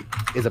 to me,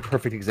 is a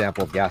perfect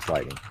example of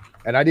gaslighting.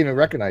 And I didn't even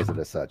recognize it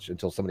as such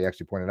until somebody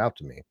actually pointed it out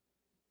to me.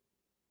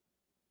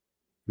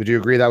 Would you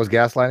agree that was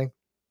gaslighting?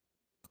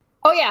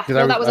 Oh, yeah.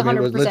 No, that was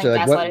 100%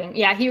 gaslighting.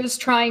 Yeah, he was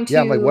trying to...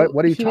 Yeah, I'm like,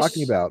 what are you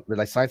talking about?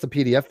 Did I sign some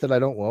PDF that I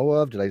don't know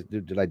of?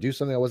 Did I do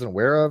something I wasn't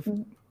aware of?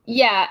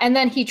 Yeah, and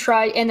then he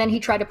tried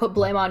to put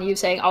blame on you,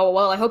 saying, oh,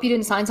 well, I hope you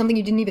didn't sign something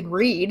you didn't even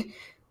read.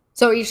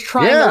 So he's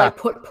trying to, like,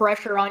 put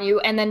pressure on you,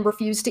 and then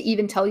refuse to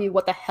even tell you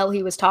what the hell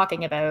he was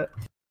talking about.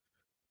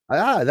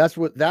 That's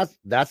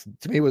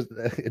to me was,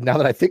 now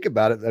that I think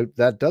about it,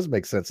 that does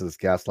make sense of this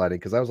gaslighting,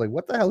 because I was like,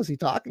 what the hell is he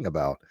talking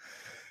about?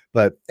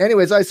 But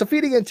anyways, so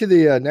feeding into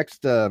the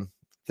next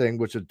thing,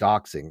 which is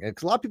doxing. And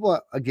because a lot of people,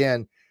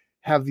 again,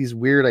 have these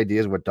weird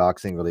ideas of what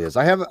doxing really is.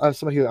 I have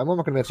somebody who, I'm not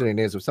going to mention any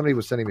names, but somebody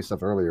was sending me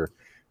stuff earlier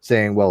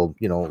saying, well,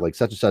 you know, like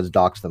such and such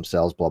dox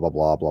themselves, blah, blah,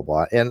 blah, blah,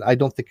 blah. And I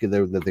don't think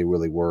that they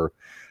really were.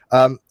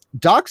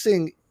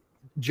 Doxing,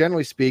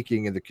 generally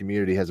speaking, in the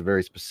community has a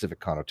very specific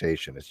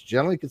connotation. It's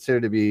generally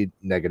considered to be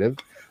negative,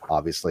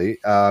 obviously.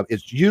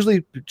 It's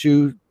usually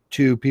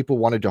to people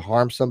wanting to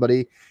harm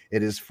somebody.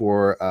 It is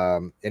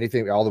for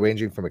anything, all the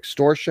ranging from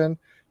extortion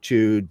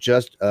to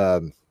just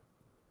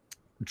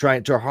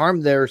trying to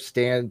harm their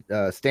standing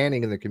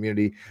in the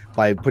community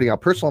by putting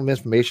out personal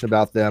information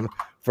about them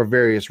for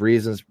various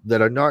reasons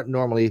that are not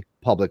normally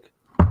public,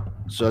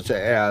 such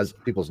as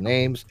people's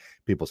names,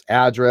 people's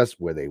address,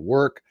 where they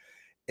work.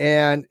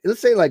 And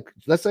let's say like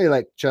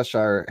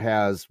Cheshire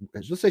has,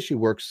 let's say she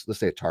works, let's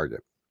say at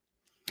Target,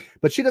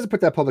 but she doesn't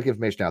put that public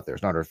information out there.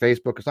 It's not on her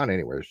Facebook. It's not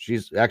anywhere.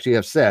 She's actually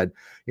have said,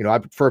 you know, I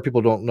prefer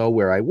people don't know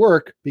where I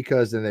work,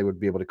 because then they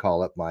would be able to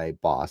call up my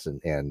boss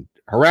and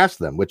harass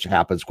them, which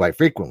happens quite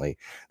frequently.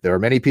 There are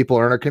many people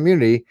in our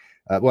community.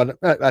 Well,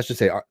 I should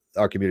say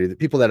our community, the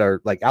people that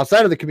are like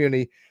outside of the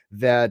community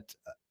that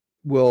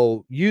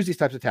will use these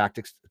types of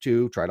tactics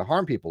to try to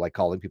harm people, like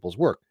calling people's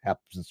work.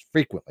 Happens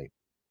frequently.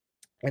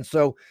 And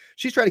so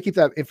she's trying to keep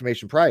that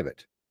information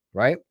private,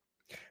 right?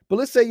 But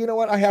let's say, you know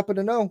what, I happen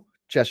to know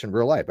Chesh in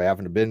real life. I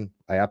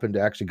happen to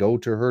actually go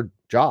to her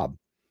job,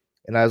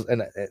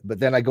 but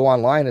then I go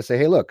online and say,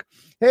 hey,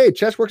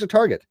 Chesh works at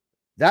Target.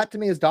 That to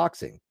me is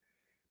doxing,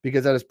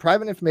 because that is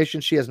private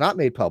information she has not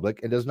made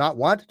public and does not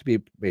want it to be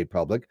made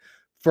public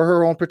for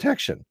her own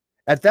protection.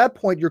 At that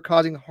point, you're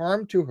causing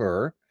harm to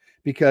her,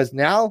 because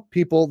now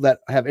people that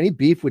have any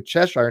beef with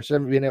Cheshire,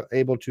 instead of being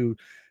able to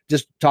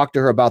just talk to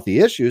her about the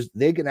issues,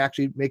 they can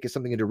actually make it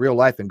something into real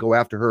life and go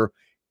after her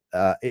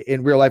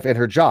in real life at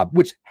her job,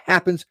 which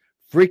happens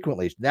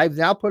frequently. They've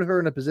now put her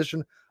in a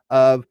position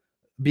of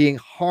being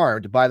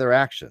harmed by their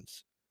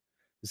actions.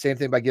 The same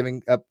thing by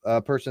giving up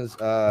a person's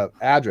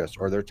address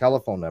or their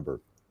telephone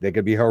number. They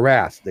could be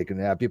harassed. They can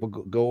have people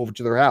go over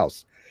to their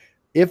house.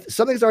 If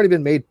something's already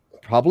been made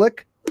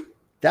public,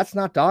 that's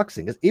not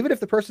doxing. Even if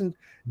the person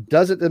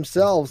does it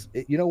themselves,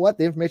 you know what?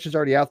 The information's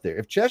already out there.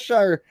 If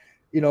Cheshire,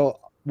 you know,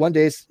 one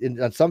day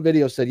on some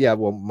video said, yeah,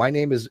 well, my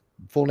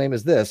full name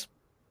is this.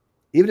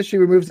 Even if she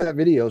removes that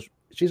video,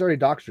 she's already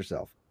doxed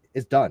herself.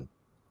 It's done.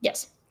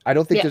 Yes. I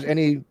don't think there's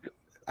any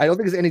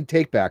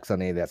takebacks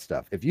on any of that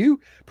stuff. If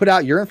you put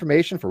out your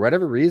information for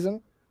whatever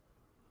reason,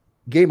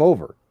 game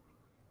over.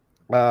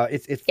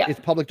 It's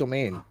public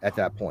domain at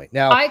that point.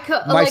 Now, I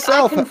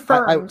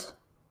confirmed.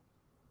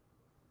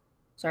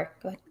 Sorry,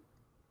 go ahead.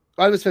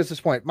 I was at this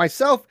point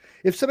myself.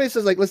 If somebody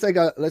says like, let's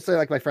say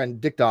like my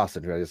friend Dick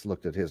Dawson, who I just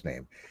looked at his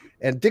name,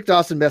 and Dick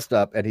Dawson messed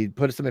up and he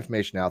put some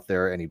information out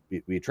there and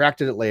we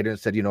retracted it later and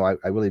said,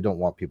 I really don't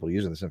want people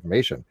using this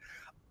information.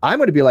 I'm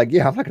going to be like,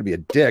 yeah, I'm not going to be a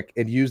dick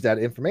and use that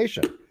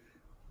information.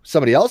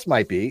 Somebody else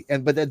might be,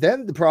 but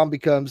then the problem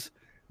becomes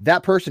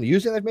that person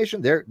using the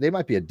information. They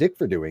might be a dick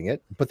for doing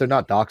it, but they're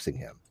not doxing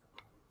him.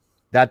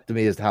 That to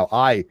me is how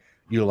I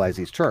utilize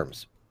these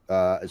terms.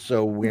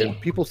 So when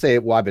people say,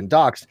 well, I've been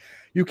doxed,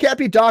 you can't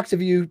be doxed if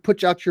you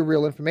put out your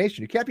real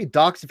information. You can't be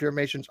doxed if your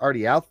information's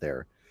already out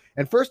there.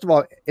 And first of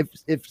all,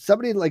 if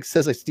somebody like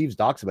says like Steve's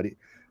doxed somebody,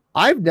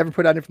 I've never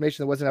put out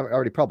information that wasn't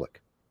already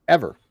public,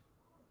 ever.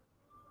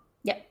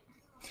 Yeah.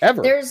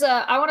 Ever.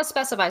 I want to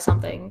specify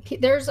something.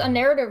 There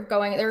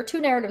are two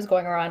narratives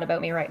going around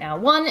about me right now.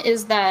 One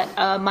is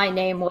that my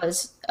name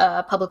was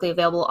publicly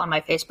available on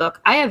my Facebook.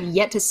 I have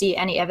yet to see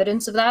any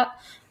evidence of that.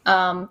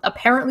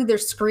 Apparently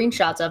there's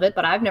screenshots of it,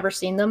 but I've never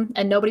seen them,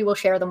 and nobody will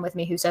share them with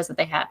me who says that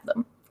they have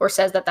them or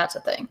says that that's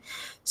a thing.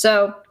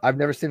 So I've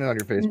never seen it on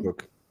your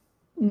Facebook.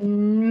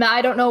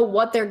 I don't know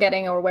what they're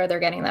getting or where they're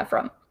getting that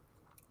from.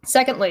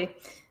 Secondly,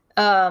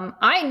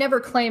 I never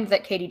claimed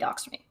that Katie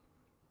doxed me.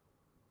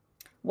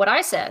 What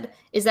I said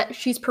is that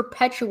she's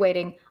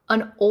perpetuating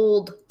an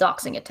old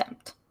doxing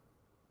attempt.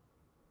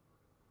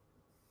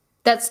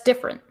 That's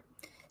different.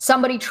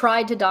 Somebody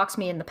tried to dox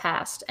me in the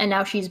past, and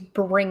now she's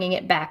bringing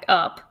it back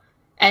up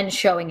and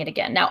showing it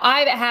again. Now,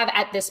 I have,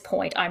 at this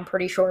point, I'm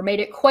pretty sure, made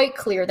it quite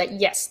clear that,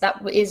 yes,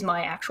 that is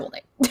my actual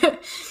name.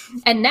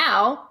 And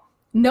now,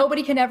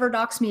 nobody can ever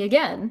dox me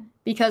again,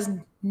 because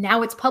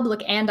now it's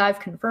public and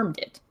I've confirmed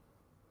it.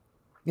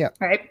 Yeah.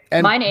 Right?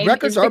 And my name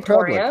is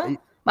Victoria. Public.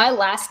 My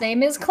last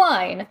name is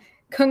Klein.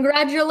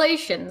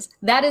 Congratulations.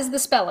 That is the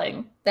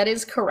spelling. That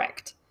is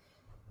correct.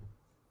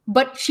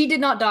 But she did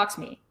not dox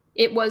me.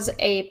 It was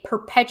she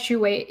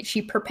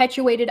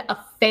perpetuated a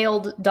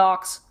failed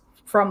dox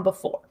from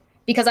before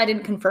because I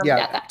didn't confirm it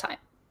at that time.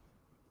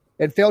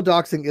 And failed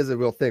doxing is a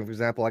real thing. For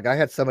example, like I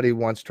had somebody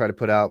once try to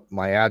put out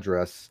my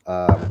address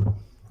on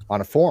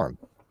a forum,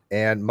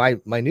 and my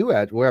new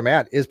ad where I'm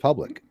at is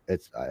public.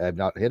 I've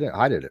not hidden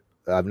it.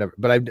 I've never,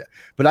 but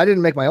I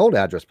didn't make my old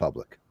address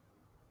public,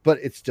 but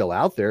it's still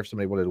out there if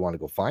somebody would want to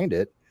go find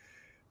it.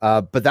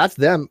 But that's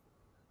them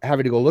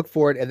having to go look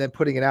for it and then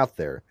putting it out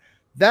there.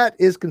 That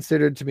is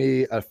considered to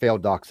me a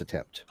failed dox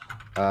attempt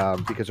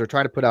because they're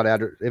trying to put out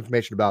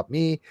information about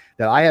me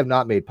that I have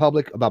not made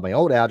public about my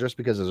old address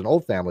because there's an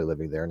old family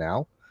living there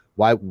now.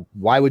 Why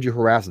would you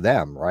harass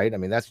them, right? I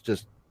mean, that's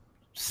just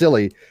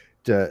silly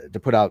to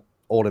put out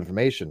old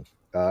information.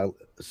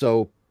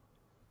 So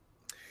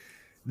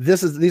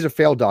these are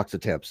failed dox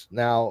attempts.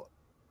 Now,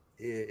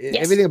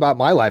 everything about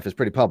my life is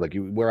pretty public.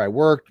 Where I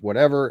worked,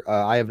 whatever.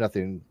 I have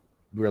nothing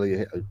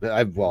really.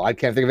 I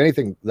can't think of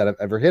anything that I've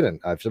ever hidden.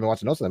 If someone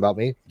wants to know something about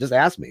me, just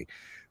ask me,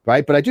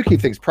 right? But I do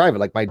keep things private,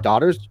 like my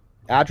daughter's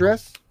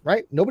address,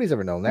 right? Nobody's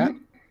ever known that.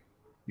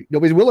 Mm-hmm.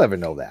 Nobody will ever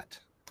know that.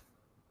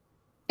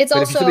 It's but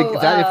also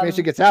if that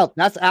information gets out,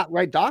 that's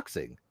outright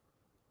doxing.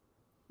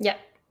 Yeah,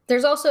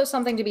 there's also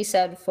something to be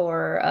said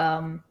for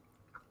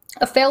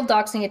a failed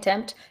doxing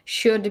attempt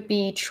should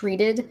be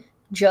treated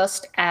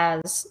just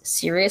as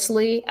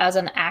seriously as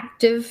an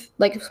active,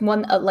 like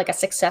a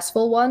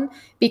successful one,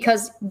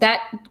 because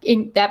that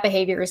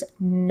behavior is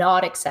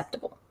not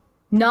acceptable.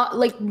 Not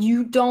like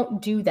you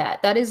don't do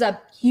that. That is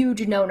a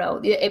huge no-no.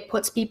 It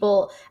puts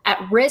people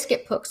at risk.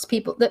 It puts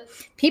people that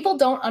people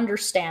don't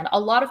understand. A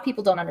lot of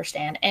people don't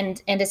understand,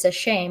 and it's a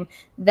shame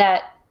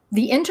that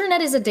the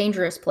internet is a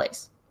dangerous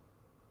place.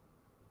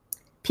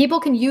 People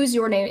can use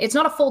your name. It's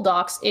not a full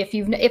dox.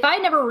 If I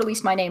never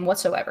released my name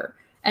whatsoever,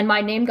 and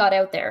my name got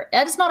out there,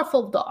 that is not a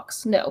full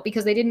dox. No,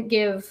 because they didn't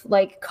give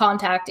like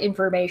contact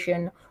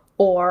information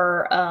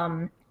or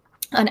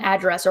an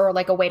address or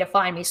like a way to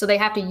find me. So they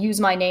have to use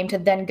my name to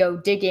then go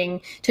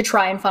digging to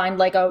try and find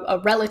like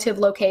a relative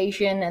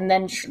location, and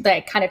then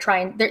they kind of try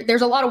and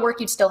there's a lot of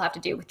work you'd still have to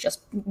do with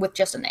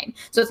just a name.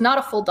 So it's not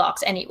a full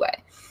dox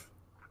anyway.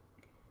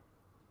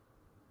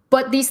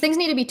 But these things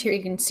need to be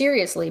taken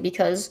seriously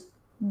because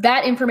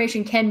that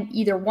information can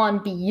either one,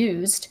 be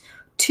used.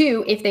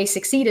 Two, if they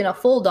succeed in a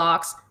full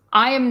dox,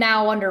 I am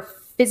now under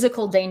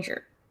physical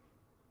danger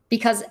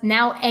because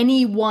now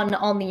anyone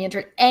on the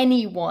internet,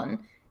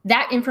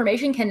 that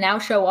information can now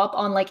show up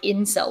on like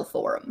incel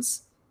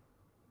forums.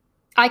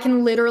 I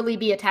can literally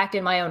be attacked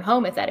in my own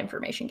home if that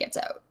information gets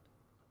out.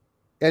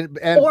 But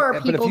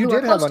if you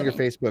did have on your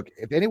Facebook,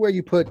 if anywhere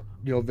you put,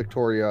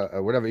 Victoria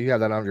or whatever, you have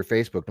that on your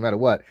Facebook, no matter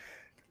what,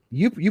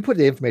 you put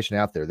the information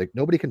out there. Like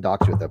nobody can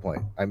dox you at that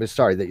point. I'm just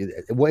sorry that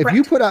if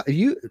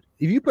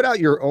you put out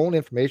your own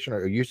information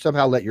or you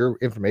somehow let your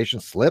information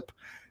slip,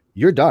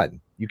 you're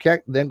done. You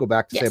can't then go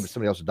back to say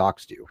somebody else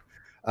doxed you.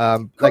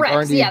 Correct. Like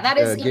R&D, that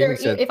is either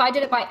if I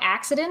did it by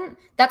accident,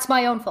 that's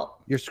my own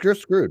fault. You're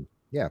screwed.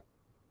 Yeah.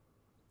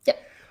 Yep.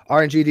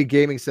 RNGD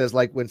Gaming says,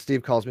 like when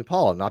Steve calls me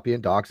Paul, I'm not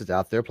being doxed. It's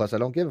out there. Plus, I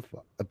don't give a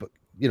fuck.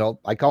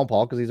 I call him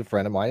Paul because he's a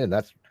friend of mine, and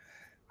that's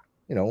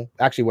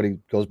actually what he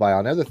goes by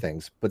on other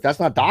things, but that's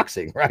not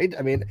doxing, right?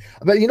 I mean,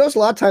 but a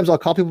lot of times I'll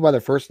call people by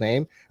their first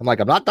name. I'm like,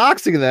 I'm not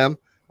doxing them,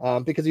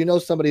 because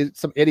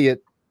some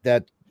idiot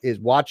that is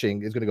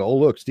watching is going to go, oh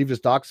look, Steve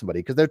just doxed somebody,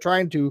 because they're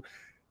trying to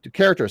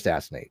character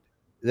assassinate.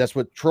 That's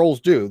what trolls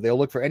do. They'll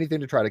look for anything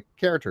to try to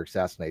character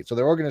assassinate. So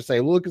they're all going to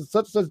say, look,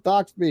 such and such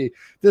doxed me,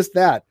 this,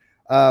 that.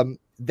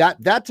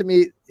 That to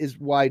me is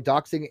why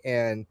doxing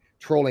and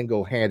trolling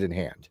go hand in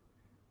hand.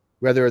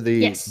 Whether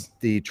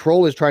the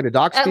troll is trying to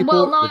dox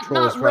people, the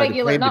troll is trying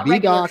to claim to be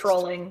doxed.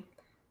 Trolling.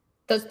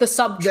 The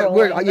sub trolling.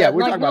 We're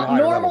talking about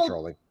higher level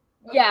trolling.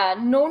 Yeah,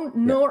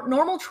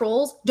 normal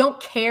trolls don't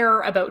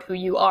care about who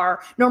you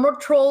are. Normal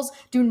trolls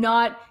do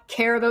not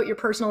care about your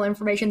personal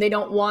information. They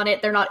don't want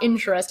it. They're not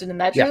interested in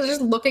that. They're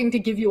just looking to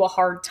give you a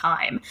hard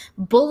time.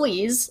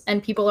 Bullies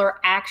and people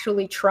are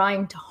actually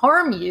trying to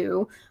harm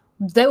you.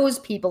 Those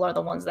people are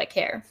the ones that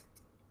care.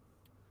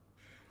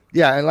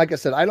 Yeah, and like I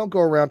said, I don't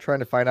go around trying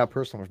to find out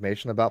personal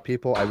information about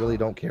people. I really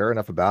don't care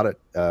enough about it.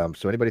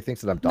 So anybody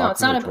thinks that I'm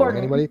doxing or trolling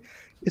anybody,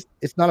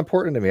 it's not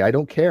important to me. I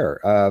don't care.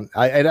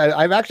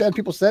 I've actually had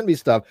people send me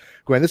stuff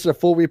going, this is a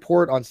full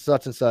report on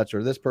such and such,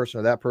 or this person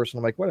or that person.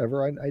 I'm like,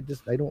 whatever. I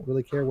don't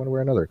really care one way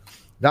or another.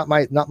 Not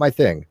my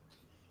thing.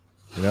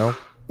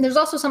 There's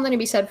also something to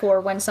be said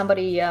for when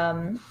somebody.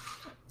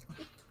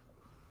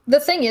 The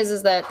thing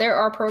is that there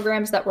are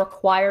programs that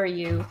require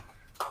you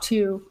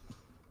to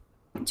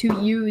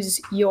use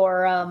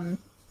your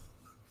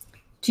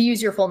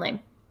full name.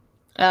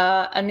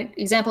 An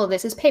example of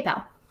this is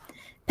PayPal.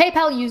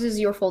 PayPal uses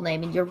your full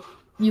name, and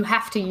you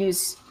have to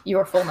use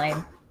your full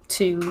name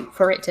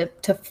for it to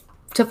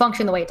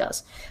function the way it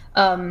does.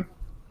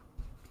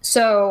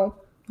 So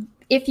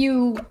if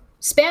you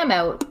spam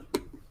out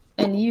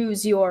and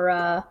use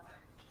your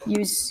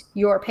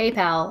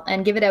PayPal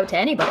and give it out to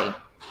anybody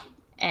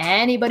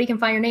can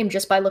find your name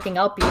just by looking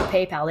up your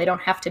PayPal. They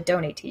don't have to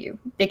donate to you.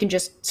 They can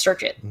just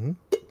search it. Mm-hmm.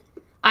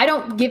 I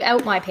don't give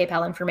out my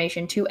PayPal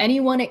information to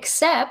anyone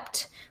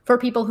except for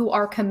people who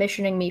are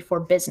commissioning me for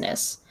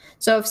business.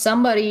 So if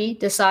somebody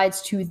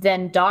decides to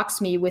then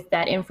dox me with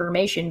that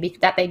information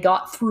that they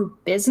got through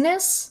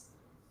business,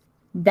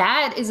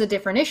 that is a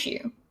different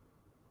issue.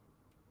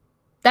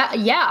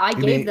 I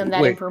gave them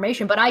that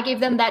information, but I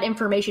gave them that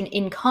information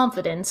in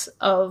confidence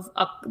of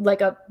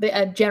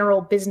a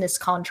general business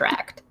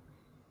contract.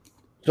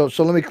 So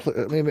let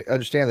me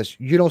understand this.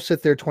 You don't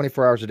sit there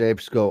 24 hours a day and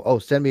just go, oh,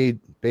 send me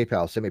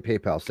PayPal, send me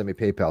PayPal, send me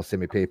PayPal,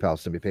 send me PayPal,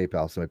 send me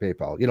PayPal, send me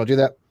PayPal. You don't do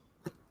that?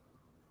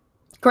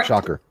 Correct.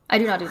 Shocker. I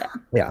do not do that.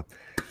 Yeah.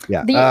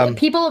 The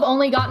people have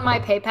only gotten my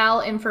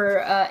PayPal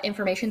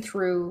information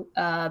through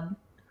DMs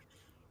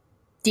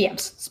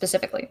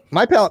specifically.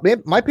 My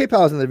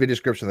PayPal is in the video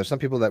description. There's some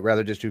people that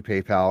rather just do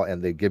PayPal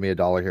and they give me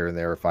 $1 here and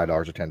there, or $5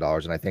 or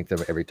 $10, and I thank them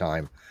every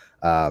time.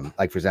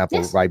 Like for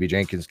example, Ryby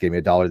Jenkins gave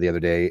me $1 the other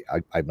day.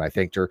 I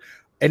thanked her.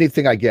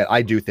 Anything I get,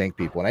 I do thank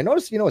people. And I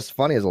notice, what's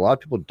funny is a lot of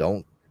people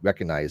don't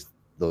recognize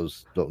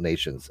those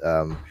donations.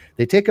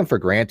 They take them for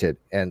granted.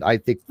 And I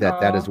think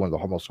that is one of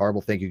the most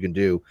horrible things you can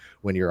do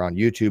when you're on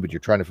YouTube and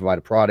you're trying to provide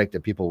a product,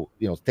 and people,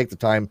 take the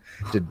time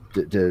to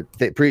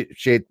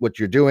appreciate what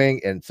you're doing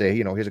and say,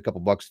 here's a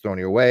couple bucks thrown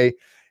your way,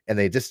 and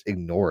they just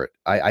ignore it.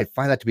 I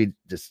find that to be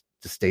just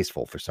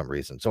distasteful for some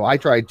reason. So I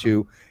try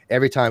to,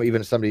 every time,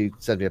 even if somebody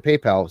sends me a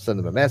PayPal, send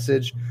them a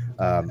message,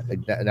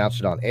 announce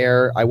it on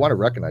air. I want to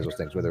recognize those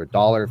things, whether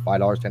 $1, $5,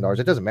 $10,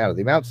 it doesn't matter.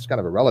 The amount is kind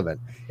of irrelevant.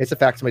 It's the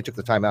fact somebody took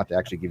the time out to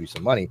actually give you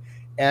some money,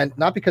 and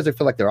not because they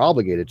feel like they're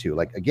obligated to.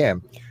 Like,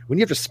 again, when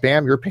you have to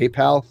spam your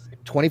PayPal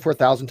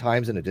 24,000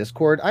 times in a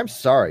Discord, I'm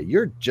sorry,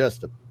 you're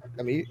just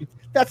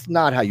that's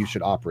not how you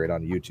should operate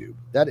on YouTube.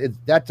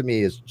 That to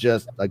me is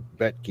just like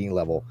Brett King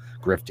level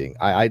grifting.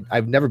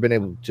 I've never been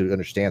able to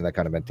understand that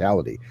kind of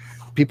mentality.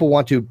 People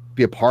want to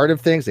be a part of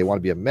things. They want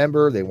to be a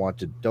member. They want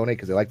to donate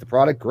because they like the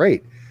product.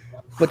 Great.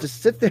 But to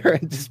sit there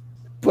and just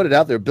put it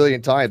out there a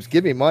billion times,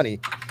 give me money,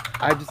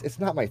 it's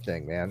not my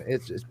thing, man.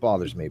 It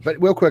bothers me.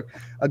 But real quick,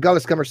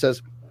 Gullis Scummer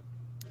says,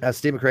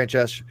 Steve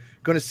McCranchess,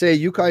 going to say,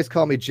 you guys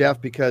call me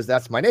Jeff because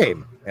that's my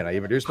name, and I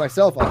introduce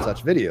myself on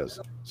such videos,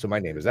 so my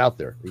name is out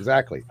there.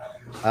 Exactly.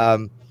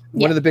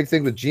 One of the big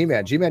things with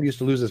G-Man used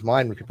to lose his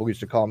mind when people used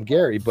to call him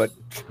Gary, but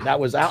that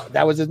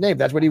was his name.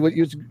 That's what he would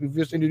use to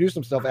just introduce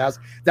himself as.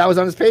 That was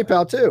on his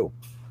PayPal too,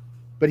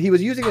 but he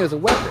was using it as a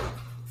weapon,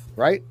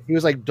 right? He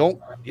was like,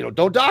 don't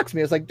dox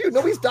me. It's like, dude,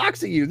 nobody's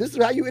doxing you. This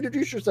is how you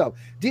introduce yourself.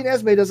 Dean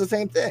Esme does the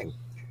same thing,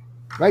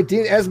 right?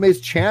 Dean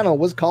Esme's channel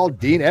was called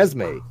Dean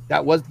Esme.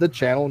 That was the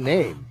channel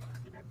name,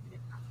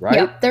 right?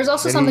 Yeah, there's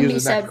also something to be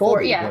said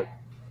for, Yeah,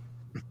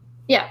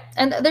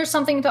 and there's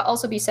something to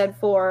also be said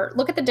for,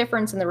 look at the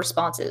difference in the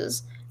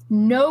responses.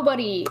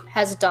 Nobody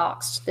has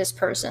doxed this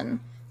person,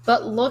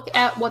 but look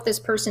at what this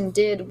person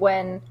did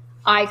when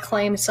I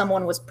claimed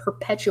someone was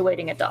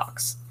perpetuating a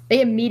dox. They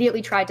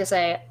immediately tried to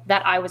say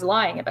that I was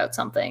lying about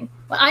something.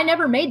 But I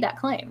never made that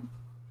claim.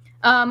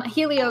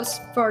 Helios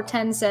for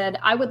 10 said,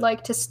 I would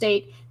like to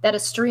state that a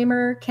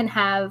streamer can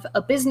have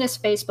a business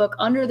Facebook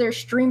under their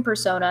stream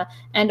persona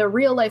and a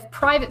real life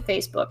private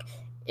Facebook.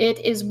 It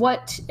is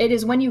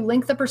when you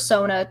link the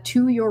persona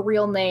to your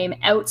real name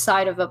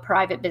outside of a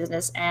private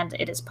business and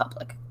it is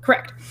public.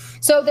 Correct.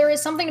 So there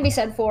is something to be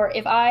said for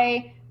if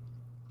I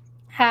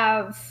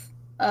have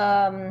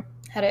how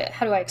do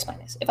I explain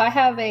this? If I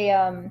have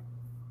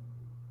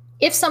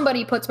if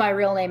somebody puts my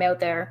real name out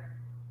there,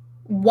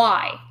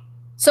 why?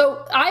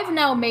 So I've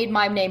now made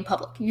my name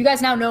public. You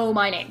guys now know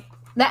my name.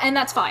 And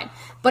that's fine.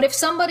 But if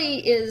somebody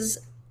is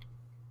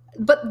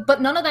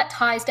but none of that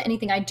ties to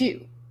anything I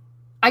do.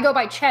 I go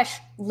by Chesh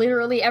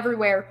literally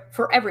everywhere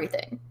for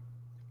everything.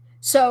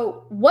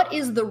 So what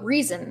is the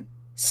reason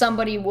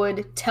somebody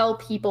would tell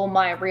people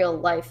my real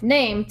life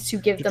name to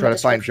give them a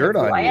description of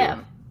who I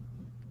am?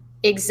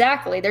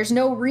 Exactly. There's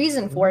no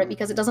reason for it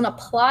because it doesn't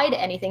apply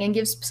to anything and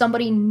gives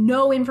somebody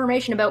no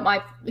information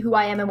about who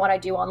I am and what I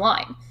do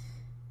online,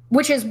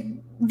 which is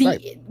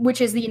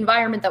the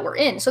environment that we're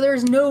in. So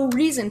there's no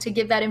reason to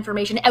give that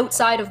information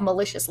outside of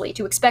maliciously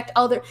to expect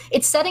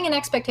it's setting an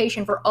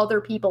expectation for other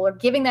people or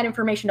giving that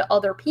information to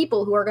other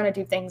people who are going to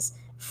do things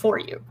for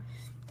you.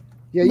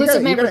 Yeah, you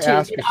gotta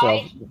ask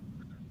yourself.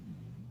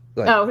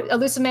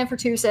 Elusive Man for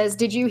Two says,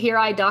 "Did you hear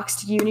I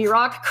doxed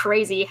Unirock?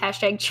 Crazy.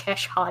 Hashtag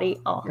Chesh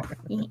Hottie." Oh,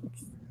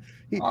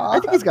 I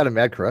think he's got a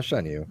mad crush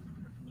on you.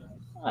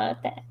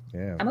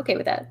 Yeah, I'm okay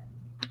with that.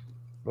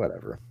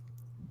 Whatever.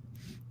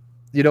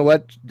 You know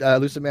what,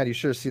 Elusive Man, you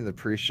should have seen the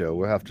pre-show.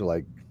 We'll have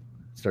to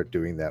start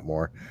doing that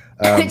more.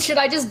 Should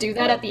I just do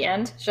that at the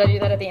end? Should I do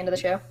that at the end of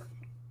the show?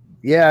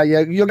 Yeah.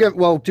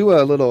 You'll do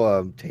a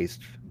little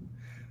taste.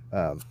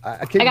 Can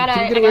you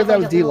get away with that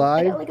with D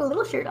Live? I got a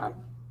little shirt on.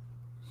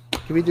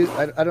 Can we do?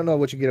 I don't know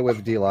what you get away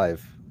with D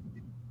Live.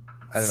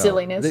 I don't know.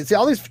 Silliness. See,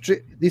 all these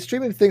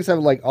streaming things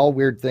have all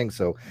weird things.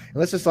 So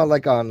unless it's on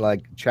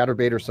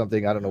Chatterbait or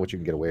something, I don't know what you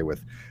can get away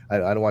with. I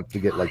don't want to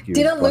get you.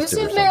 Did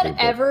Elusive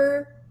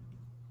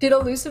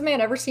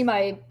Man ever see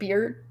my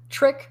beer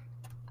trick?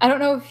 I don't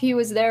know if he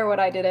was there when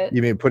I did it.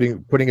 You mean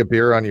putting a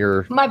beer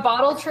on my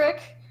bottle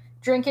trick,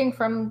 drinking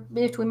from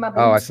between my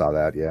boobs? Oh, I saw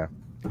that. Yeah.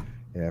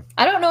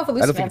 I don't know if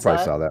Elusive Man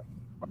probably saw that.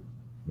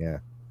 Yeah.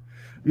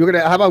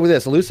 How about with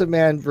this? Elusive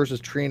Man versus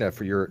Trina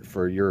for you.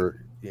 For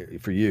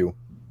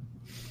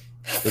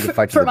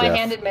my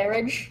hand in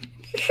marriage.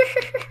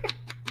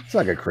 It's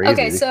like a crazy.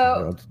 Okay,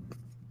 so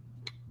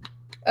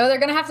they're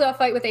gonna have to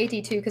fight with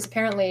AT2 because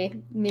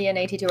apparently me and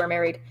AT2 are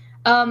married.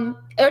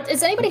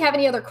 Does anybody have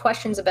any other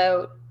questions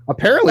about?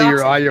 Apparently,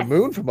 you're on your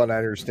moon, from what I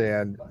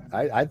understand.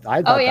 I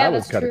thought that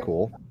was kind of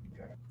cool.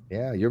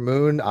 Yeah, your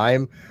moon.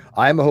 I'm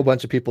a whole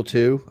bunch of people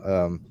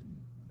too.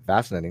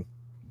 Fascinating.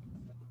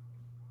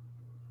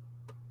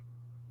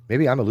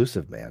 Maybe I'm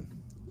Elusive Man.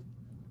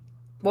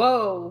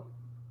 Whoa.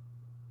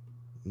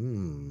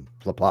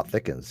 The plot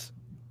thickens.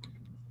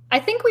 I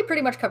think we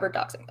pretty much covered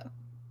doxing though.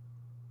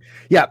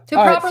 Yeah. To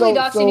properly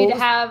dox, you need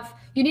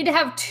to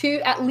have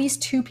at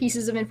least two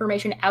pieces of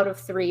information out of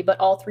three, but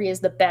all three is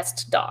the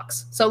best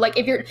dox. So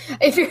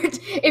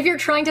if you're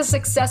trying to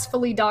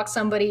successfully dox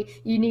somebody,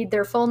 you need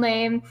their full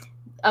name,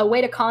 a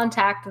way to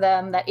contact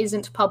them that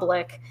isn't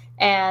public,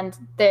 and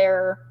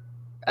their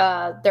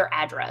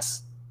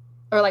address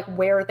or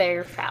where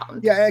they're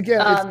found. Yeah,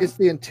 again, it's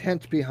the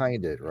intent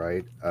behind it,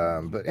 right?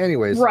 But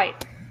anyways,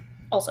 right.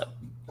 Also,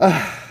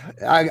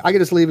 I can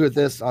just leave it with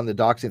this on the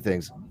doxing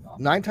things.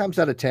 9 times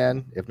out of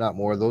 10, if not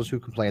more, those who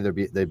complain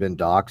they've been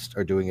doxed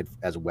are doing it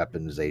as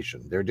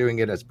weaponization. They're doing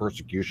it as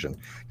persecution.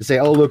 To say,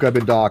 "Oh, look, I've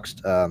been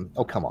doxed."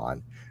 Oh, come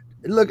on.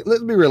 Look,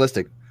 let's be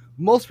realistic.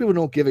 Most people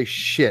don't give a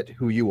shit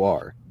who you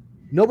are.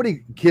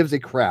 Nobody gives a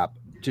crap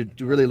to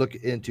really look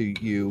into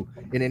you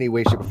in any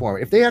way, shape, or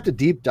form. If they have to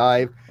deep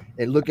dive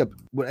and look up,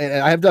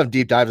 and I have done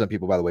deep dives on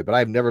people, by the way, but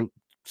I've never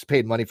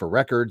paid money for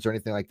records or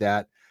anything like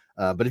that.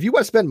 But if you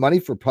want to spend money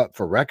for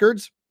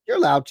records, you're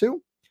allowed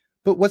to.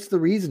 But what's the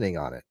reasoning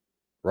on it,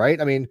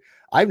 right? I mean,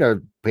 I've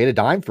never paid a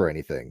dime for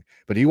anything.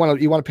 But do you want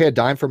to pay a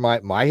dime for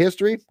my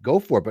history? Go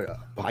for it.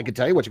 But I can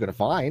tell you what you're going to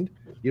find.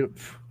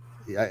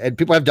 And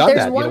people have done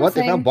that. You know what?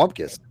 They found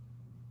Bumpkus.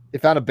 They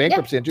found a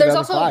bankruptcy in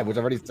 2005, which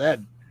I've already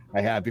said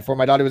I had before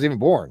my daughter was even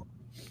born.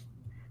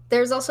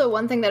 There's also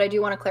one thing that I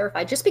do want to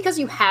clarify. Just because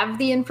you have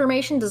the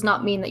information does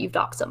not mean that you've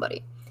doxed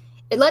somebody.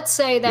 Let's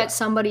say that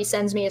somebody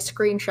sends me a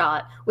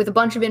screenshot with a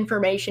bunch of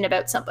information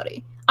about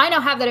somebody. I now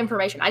have that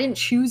information. I didn't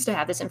choose to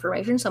have this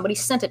information. Somebody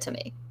sent it to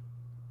me.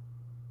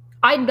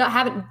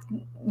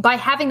 By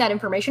having that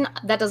information,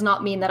 that does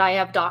not mean that I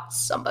have doxed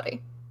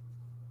somebody.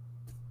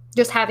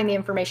 Just having the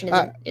information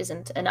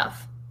isn't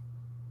enough.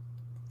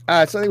 So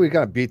I think we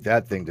kind of beat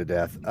that thing to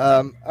death.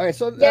 All right,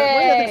 so one thing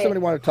I think somebody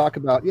wanted to talk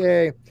about,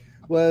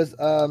 was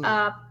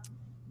an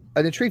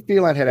intrigued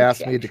feline had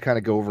asked me to kind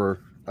of go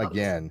over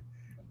again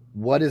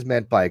what is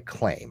meant by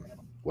claim,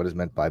 what is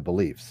meant by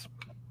beliefs.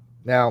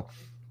 Now,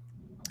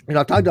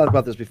 I've talked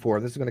about this before,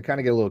 and this is going to kind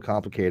of get a little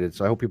complicated,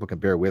 so I hope people can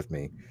bear with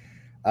me.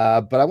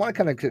 But I want to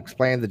kind of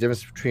explain the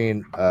difference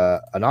between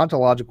an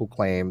ontological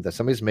claim that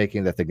somebody's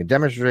making that they can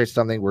demonstrate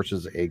something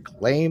versus a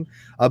claim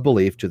of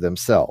belief to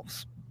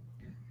themselves.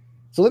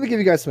 So let me give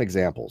you guys some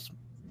examples.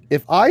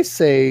 If I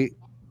say,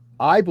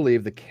 I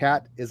believe the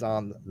cat is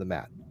on the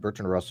mat,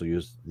 Bertrand Russell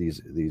used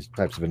these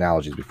types of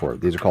analogies before.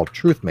 These are called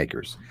truth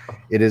makers.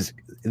 It is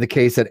in the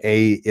case that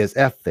A is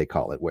F, they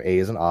call it, where A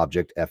is an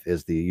object, F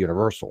is the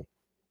universal.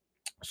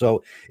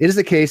 So it is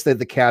the case that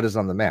the cat is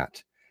on the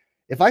mat.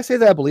 If I say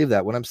that I believe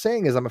that, what I'm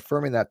saying is I'm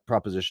affirming that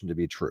proposition to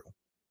be true.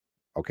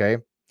 Okay.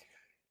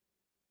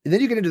 And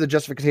then you get into the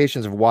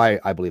justifications of why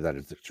I believe that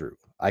is true.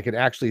 I can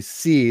actually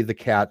see the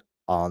cat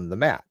on the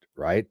mat,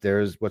 right?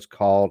 There's what's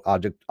called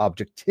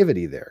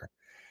objectivity there.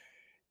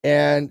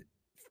 And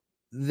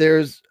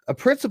there's a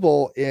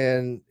principle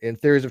in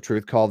theories of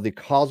truth called the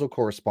causal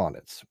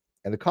correspondence.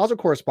 And the causal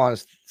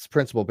correspondence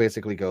principle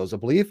basically goes, a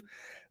belief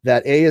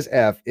that A is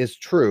F is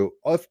true,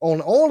 if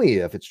only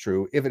if it's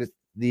true, if it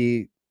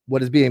is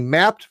what is being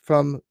mapped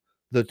from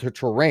the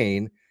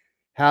terrain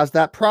has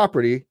that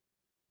property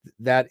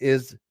that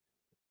is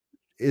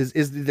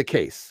the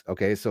case.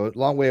 Okay, so a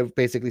long way of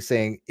basically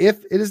saying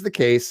if it is the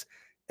case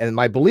and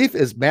my belief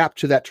is mapped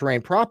to that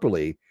terrain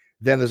properly,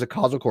 then there's a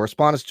causal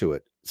correspondence to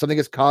it. Something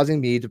is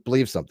causing me to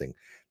believe something.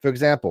 For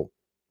example,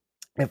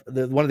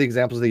 one of the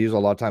examples they use a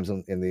lot of times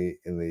in the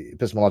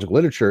epistemological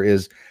literature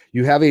is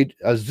you have a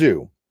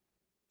zoo,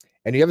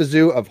 and you have a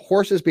zoo of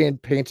horses being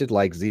painted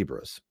like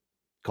zebras,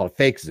 called a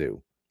fake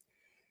zoo.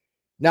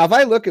 Now, if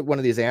I look at one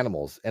of these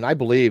animals and I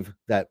believe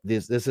that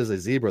this is a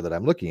zebra that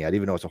I'm looking at,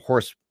 even though it's a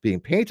horse being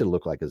painted to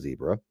look like a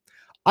zebra,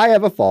 I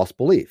have a false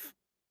belief.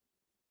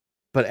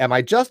 But am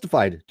I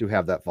justified to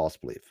have that false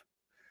belief?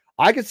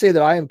 I could say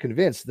that I am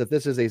convinced that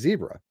this is a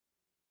zebra.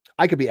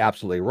 I could be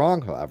absolutely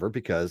wrong, however,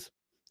 because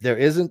there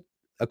isn't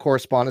a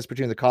correspondence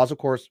between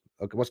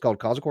what's called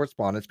causal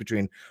correspondence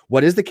between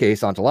what is the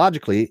case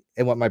ontologically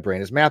and what my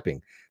brain is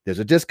mapping. There's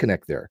a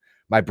disconnect there.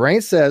 My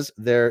brain says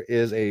there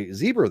is a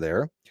zebra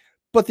there,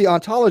 but the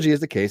ontology is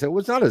the case that it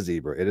was not a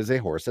zebra. It is a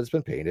horse that's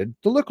been painted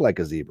to look like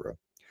a zebra.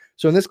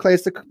 So in this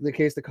case,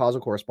 the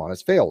causal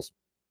correspondence fails.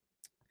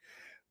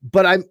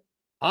 But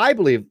I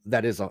believe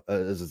that is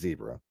a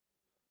zebra.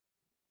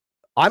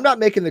 I'm not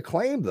making the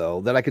claim,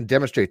 though, that I can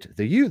demonstrate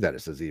to you that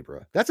it's a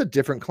zebra. That's a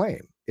different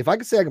claim. If I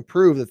can say I can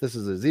prove that this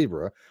is a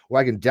zebra, or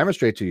I can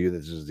demonstrate to you that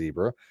this is a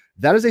zebra,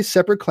 that is a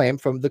separate claim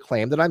from the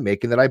claim that I'm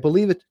making that I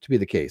believe it to be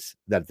the case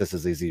that this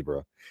is a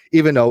zebra,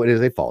 even though it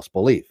is a false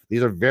belief.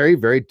 These are very,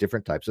 very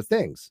different types of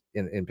things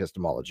in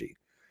epistemology.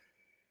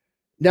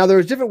 Now,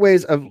 there's different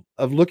ways of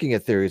looking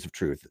at theories of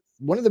truth.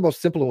 One of the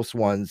most simplest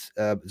ones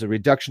is a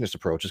reductionist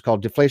approach. It's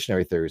called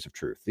deflationary theories of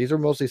truth. These are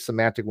mostly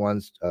semantic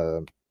ones.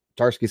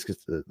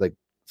 Tarski's like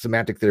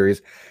semantic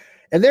theories,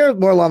 and they're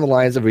more along the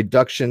lines of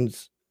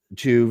reductions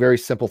to very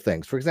simple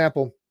things. For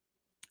example,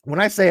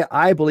 when I say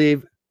I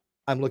believe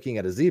I'm looking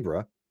at a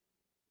zebra,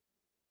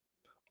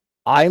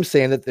 I'm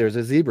saying that there's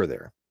a zebra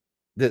there.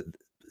 That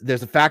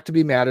there's a fact to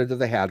be mattered that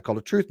they had called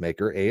a truth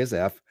maker, A is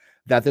F,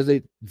 that there's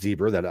a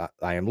zebra that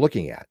I am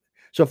looking at.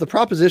 So if the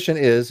proposition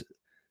is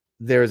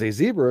there is a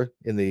zebra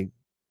in the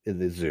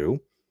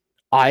zoo,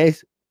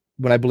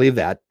 when I believe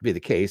that to be the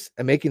case,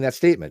 I'm making that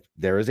statement.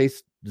 There is a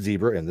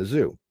zebra in the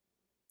zoo.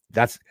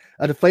 That's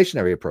a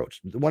deflationary approach.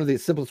 One of the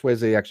simplest ways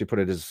they actually put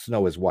it is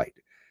snow is white,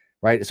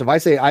 right? So if I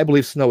say I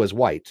believe snow is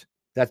white,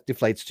 that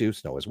deflates to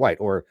snow is white,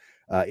 or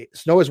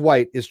snow is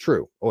white is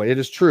true, or it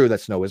is true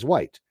that snow is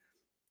white.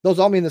 Those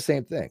all mean the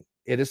same thing.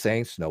 It is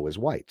saying snow is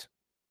white.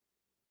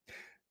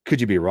 Could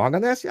you be wrong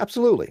on this?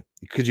 Absolutely.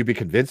 Could you be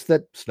convinced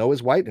that snow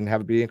is white and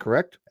have it be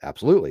incorrect?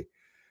 Absolutely.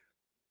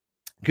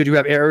 Could you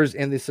have errors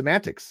in the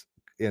semantics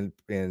in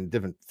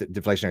different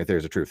deflationary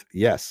theories of truth?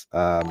 Yes.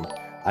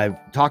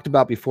 I've talked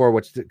about before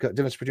what's the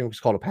difference between what's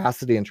called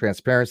opacity and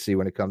transparency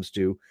when it comes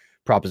to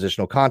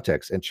propositional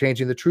context and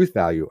changing the truth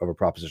value of a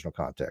propositional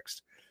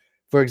context.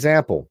 For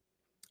example,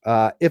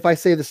 if I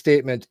say the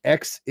statement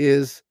X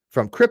is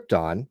from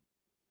Krypton,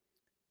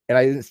 and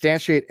I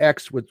instantiate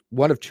X with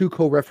one of two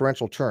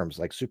co-referential terms,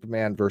 like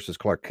Superman versus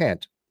Clark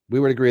Kent,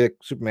 we would agree that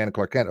Superman and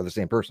Clark Kent are the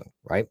same person,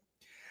 right?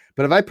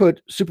 But if I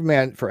put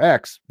Superman for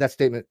X, that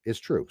statement is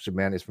true.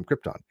 Superman is from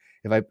Krypton.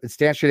 If I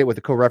instantiate it with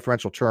the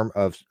co-referential term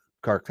of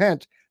Clark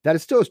Kent, that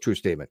is still a true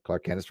statement.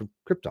 Clark Kent is from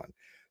Krypton.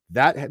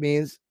 That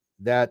means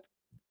that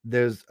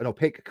there's an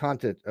opaque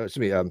content. Excuse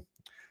me.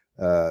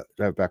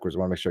 Drive backwards. I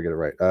want to make sure I get it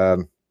right.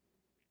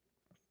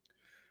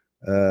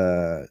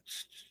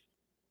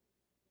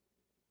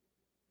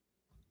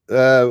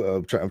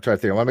 I'm trying to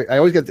think. I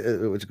always get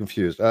it's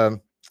confused.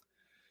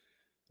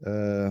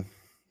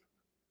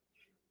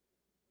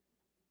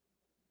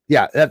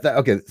 Yeah.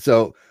 Okay.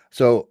 So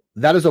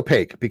that is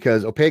opaque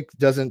because opaque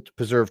doesn't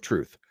preserve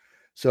truth.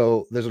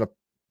 So there's an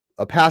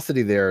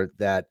opacity there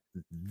that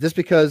just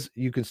because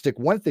you can stick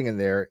one thing in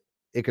there,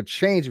 it could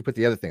change and put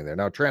the other thing there.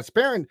 Now, a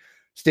transparent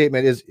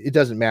statement is it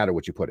doesn't matter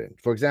what you put in.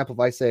 For example, if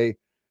I say,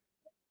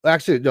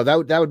 actually, no, that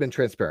would have been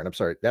transparent. I'm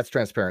sorry, that's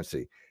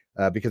transparency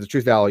because the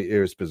truth value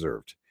is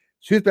preserved.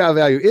 Truth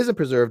value isn't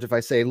preserved if I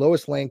say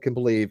Lois Lane can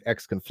believe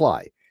X can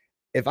fly.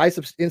 If I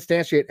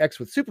instantiate X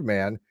with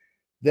Superman,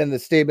 then the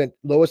statement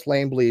Lois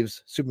Lane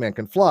believes Superman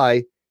can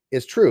fly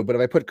is true. But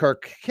if I put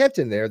Clark Kent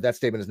in there, that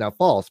statement is now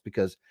false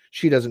because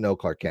she doesn't know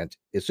Clark Kent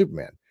is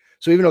Superman.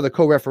 So even though they're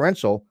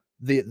co-referential,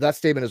 that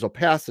statement is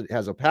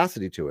has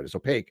opacity to it. It's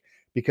opaque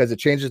because it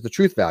changes the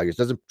truth values.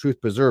 Doesn't truth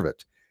preserve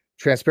it?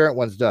 Transparent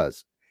ones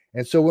does.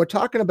 And so we're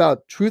talking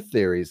about truth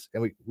theories,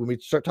 and when we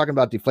start talking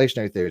about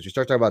deflationary theories, we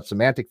start talking about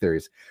semantic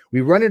theories,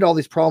 we run into all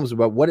these problems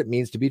about what it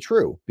means to be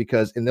true,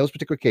 because in those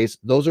particular cases,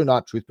 those are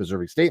not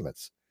truth-preserving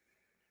statements.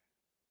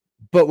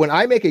 But when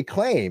I make a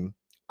claim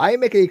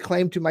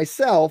to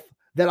myself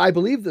that I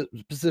believe the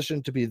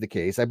position to be the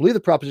case, I believe the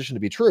proposition to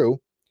be true.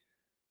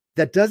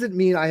 That doesn't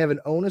mean I have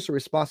an onus or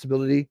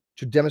responsibility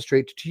to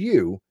demonstrate to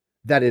you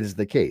that it is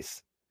the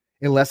case,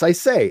 unless I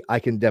say I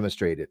can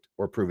demonstrate it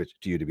or prove it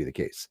to you to be the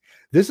case.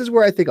 This is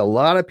where I think a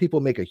lot of people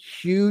make a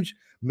huge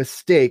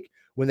mistake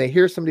when they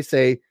hear somebody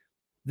say,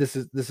 this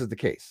is the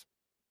case.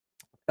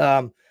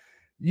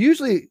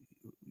 Usually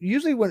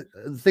when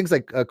things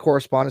like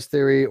correspondence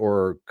theory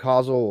or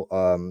causal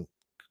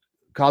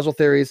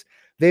theories,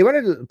 they run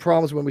into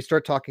problems when we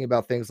start talking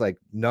about things like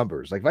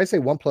numbers. Like if I say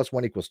 1 +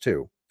 1 =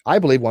 2, I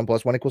believe 1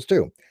 + 1 =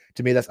 2.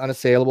 To me, that's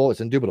unassailable.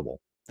 It's indubitable.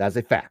 That's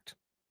a fact.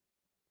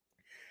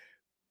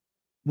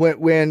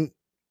 When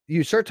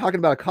you start talking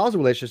about a causal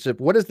relationship,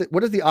 what is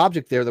the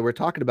object there that we're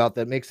talking about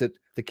that makes it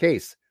the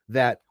case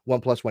that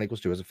 1 + 1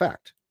 = 2 is a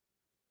fact?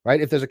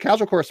 Right? If there's a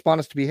causal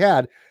correspondence to be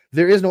had,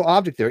 there is no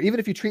object there. Even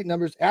if you treat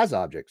numbers as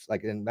objects,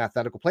 like in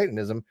mathematical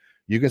Platonism,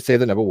 you can say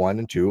the number 1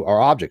 and 2 are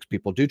objects.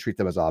 People do treat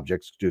them as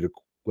objects due to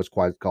what's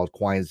called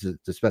Quine's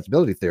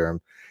dispensability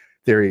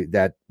theory,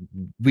 that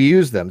we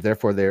use them.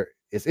 Therefore,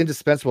 it's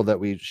indispensable that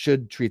we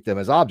should treat them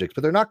as objects,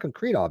 but they're not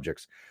concrete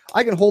objects.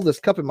 I can hold this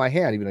cup in my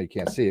hand, even though you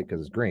can't see it because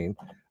it's green.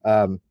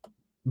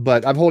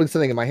 But I'm holding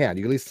something in my hand.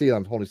 You can at least see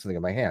I'm holding something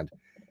in my hand.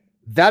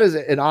 That is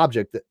an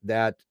object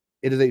that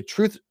it is a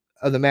truth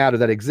of the matter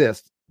that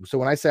exists. So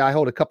when I say I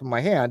hold a cup in my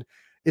hand,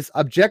 it's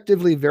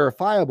objectively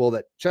verifiable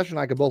that Chester and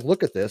I can both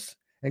look at this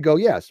and go,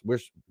 yes,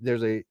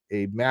 there's a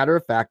matter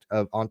of fact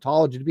of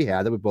ontology to be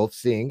had that we're both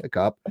seeing a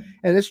cup,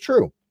 and it's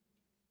true.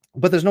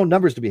 But there's no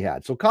numbers to be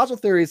had. So causal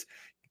theories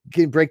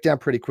can break down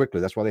pretty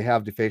quickly. That's why they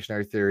have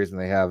deflationary theories and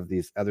they have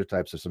these other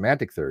types of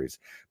semantic theories.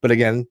 But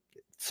again,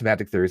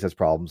 semantic theories has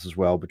problems as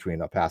well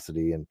between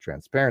opacity and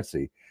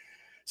transparency.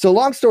 So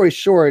long story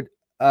short,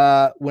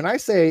 when I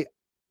say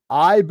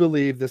I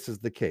believe this is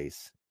the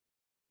case,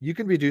 you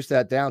can reduce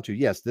that down to,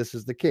 yes, this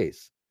is the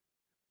case.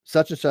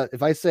 Such and such.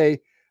 If I say,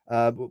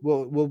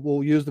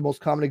 we'll use the most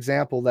common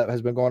example that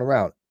has been going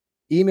around.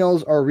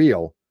 Emails are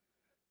real.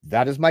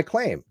 That is my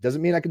claim.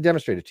 Doesn't mean I can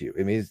demonstrate it to you.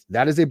 It means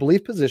that is a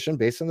belief position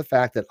based on the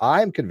fact that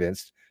I'm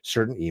convinced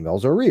certain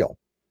emails are real.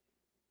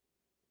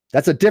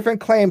 That's a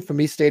different claim from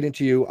me stating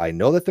to you, I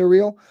know that they're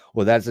real.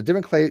 Well, that's a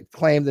different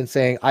claim than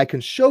saying I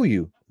can show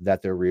you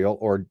that they're real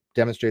or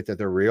demonstrate that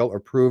they're real or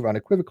prove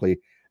unequivocally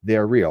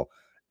they're real.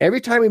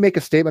 Every time we make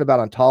a statement about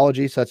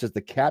ontology, such as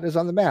the cat is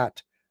on the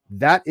mat,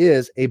 that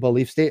is a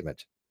belief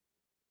statement.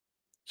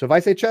 So if I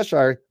say,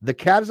 Cheshire, the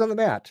cat is on the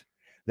mat,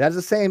 that is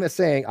the same as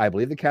saying, I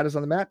believe the cat is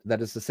on the mat.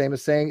 That is the same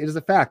as saying it is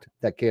a fact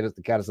that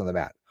the cat is on the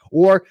mat.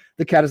 Or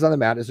the cat is on the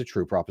mat is a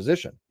true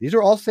proposition. These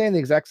are all saying the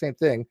exact same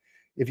thing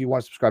if you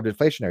want to subscribe to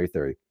deflationary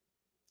theory.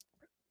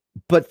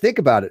 But think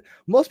about it.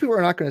 Most people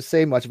are not going to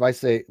say much if I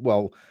say,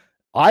 well,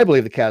 I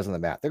believe the cat is on the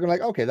mat. They're going to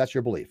be like, okay, that's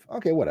your belief.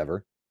 Okay,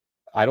 whatever.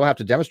 I don't have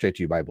to demonstrate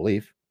to you my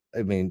belief.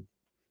 I mean,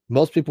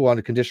 most people on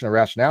the condition of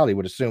rationality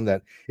would assume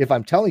that if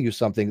I'm telling you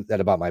something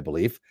about my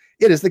belief,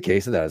 it is the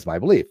case that is my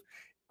belief.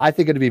 I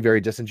think it'd be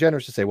very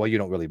disingenuous to say, well, you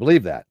don't really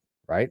believe that,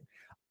 right?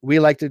 We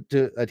like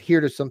to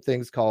adhere to some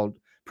things called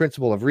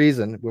principle of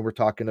reason when we're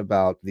talking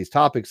about these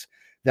topics,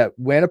 that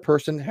when a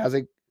person has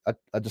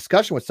a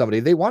discussion with somebody,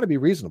 they want to be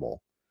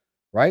reasonable,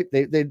 right?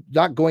 They're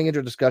not going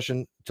into a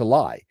discussion to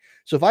lie.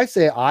 So if I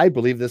say, I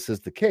believe this is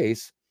the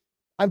case,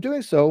 I'm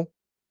doing so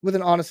with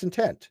an honest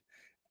intent.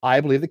 I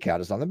believe the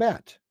cat is on the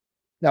mat.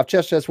 Now, if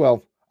Chess says,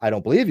 well, I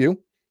don't believe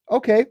you.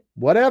 Okay,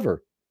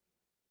 whatever.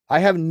 I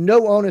have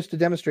no onus to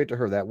demonstrate to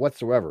her that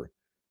whatsoever.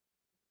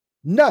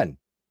 None.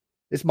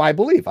 It's my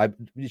belief.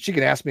 She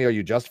can ask me, are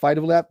you justified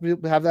to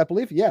have that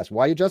belief? Yes.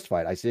 Why are you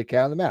justified? I see a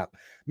cat on the map.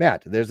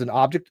 Matt, there's an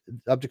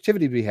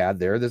objectivity to be had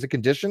there. There's a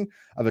condition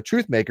of a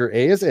truth maker,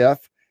 A is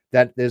if,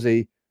 that there's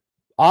a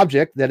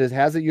object that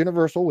has a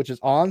universal, which is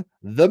on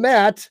the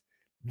mat,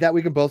 that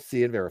we can both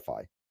see and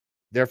verify.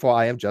 Therefore,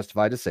 I am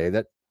justified to say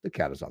that the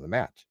cat is on the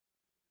mat.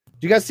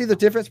 Do you guys see the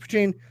difference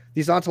between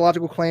these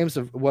ontological claims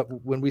of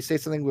when we say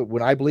something,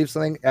 when I believe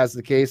something as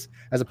the case,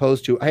 as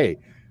opposed to, hey,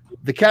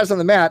 the cat is on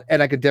the mat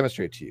and I could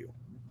demonstrate to you?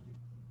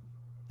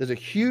 There's a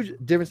huge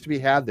difference to be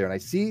had there. And I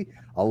see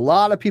a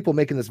lot of people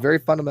making this very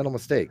fundamental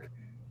mistake,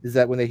 is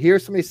that when they hear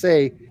somebody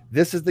say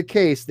this is the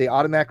case, they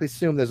automatically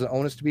assume there's an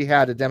onus to be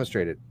had to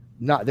demonstrate it.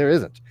 Not, there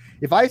isn't.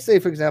 If I say,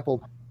 for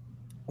example,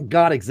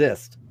 God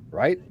exists,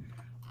 right?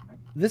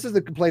 This is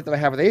the complaint that I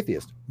have with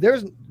atheists.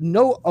 There's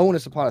no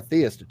onus upon a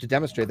theist to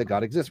demonstrate that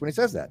God exists when he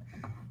says that.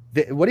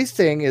 What he's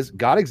saying is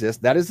God exists.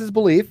 That is his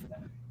belief.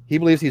 He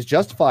believes he's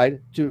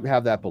justified to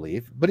have that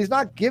belief, but he's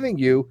not giving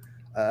you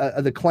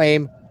the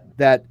claim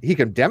that he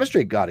can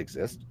demonstrate God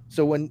exists.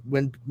 So when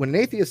an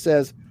atheist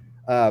says,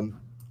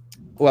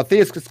 well,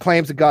 theist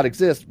claims that God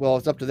exists, well,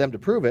 it's up to them to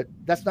prove it.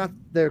 That's not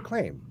their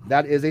claim.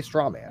 That is a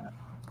straw man.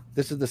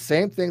 This is the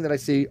same thing that I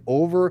see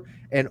over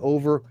and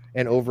over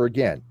and over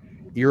again.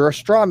 You're a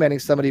straw manning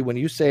somebody when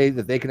you say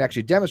that they can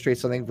actually demonstrate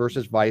something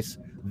versus vice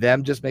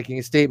them just making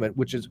a statement,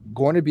 which is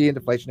going to be in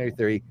deflationary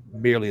theory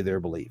merely their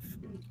belief.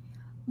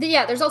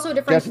 Yeah, there's also a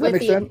difference with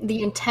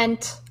the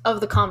intent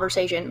of the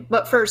conversation.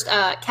 But first,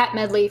 Cat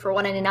Medley for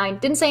 199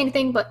 didn't say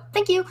anything, but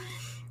thank you.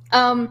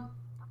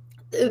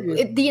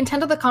 The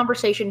intent of the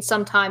conversation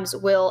sometimes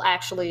will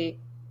actually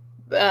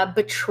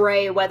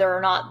betray whether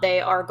or not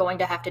they are going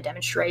to have to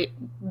demonstrate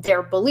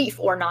their belief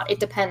or not. It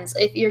depends.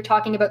 If you're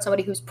talking about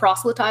somebody who's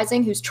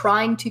proselytizing, who's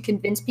trying to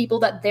convince people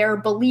that their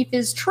belief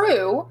is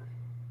true,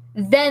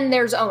 then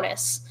there's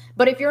onus.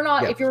 But if you're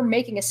not, if you're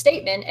making a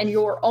statement and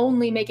you're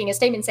only making a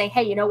statement saying,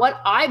 hey, you know what,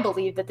 I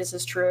believe that this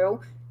is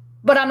true,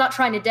 but I'm not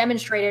trying to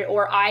demonstrate it,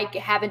 or I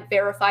haven't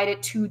verified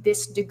it to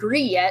this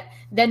degree yet,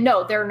 then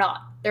no, they're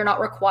not. They're not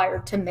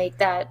required to make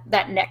that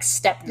next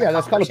step. Yeah,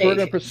 that's called a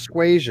burden of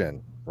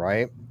persuasion,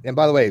 right? And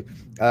by the way,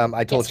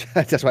 I told you,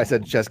 that's why I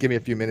said, just give me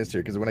a few minutes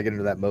here, because when I get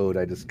into that mode,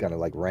 I just kind of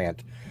like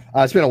rant.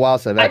 It's been a while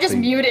since I've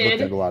actually looked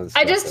into a lot of this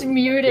stuff. I just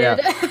muted.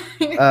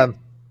 Yeah.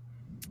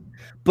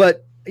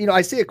 But you know,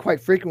 I see it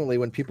quite frequently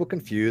when people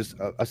confuse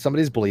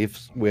somebody's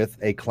beliefs with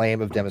a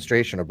claim of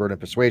demonstration or burden of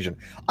persuasion.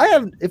 I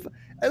have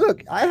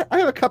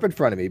a cup in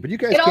front of me, but you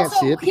guys can't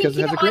see it because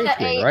it has a green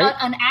screen, right?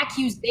 An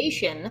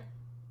accusation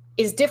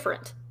is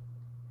different.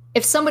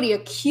 If somebody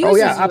accuses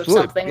you of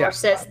something or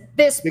says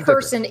this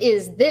person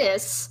is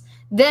this,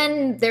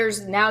 then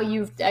there's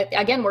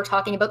we're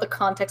talking about the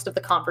context of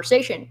the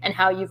conversation and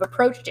how you've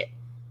approached it.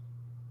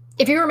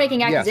 If you were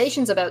making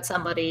accusations about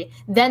somebody,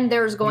 then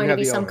there's going to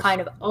be some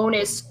kind of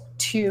onus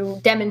to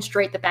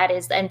demonstrate that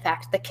is in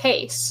fact the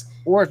case.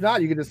 Or if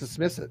not, you can just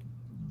dismiss it,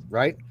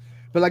 right?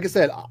 But like I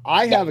said,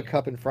 I have a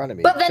cup in front of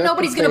me. But then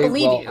nobody's going to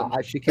believe you.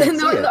 She can't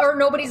see it. Or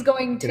nobody's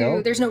going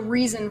to, there's no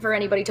reason for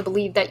anybody to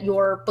believe that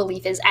your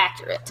belief is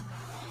accurate.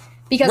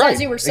 Because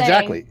as you were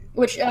saying,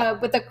 which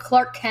with the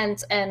Clark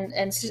Kent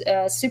and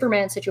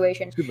Superman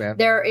situation,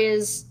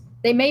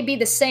 they may be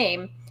the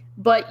same,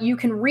 but you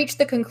can reach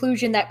the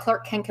conclusion that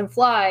Clark Kent can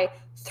fly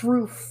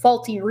through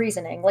faulty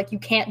reasoning. Like, you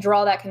can't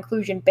draw that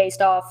conclusion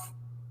based off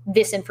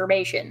this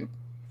information.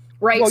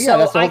 Right. Well,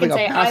 so I can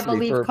say I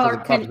believe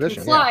Clark Kent can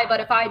fly, but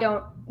if I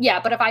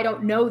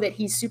don't know that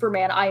he's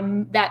Superman, I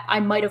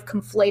might have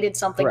conflated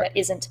something that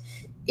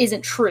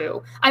isn't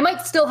true. I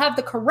might still have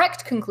the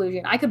correct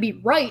conclusion. I could be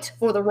right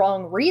for the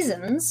wrong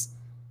reasons.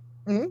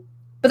 Mm-hmm.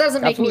 But that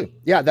doesn't make me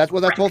that's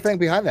the whole thing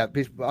behind that.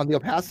 On the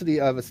opacity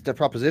of a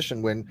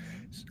proposition, when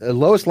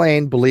Lois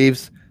Lane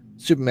believes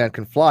Superman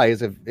can fly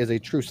is a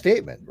true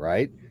statement,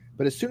 right?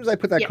 But as soon as I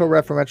put that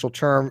co-referential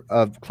term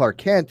of Clark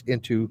Kent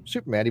into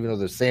Superman, even though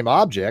they're the same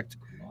object,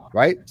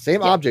 right?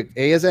 Same object,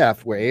 A is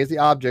F, where A is the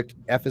object,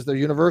 F is the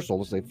universal,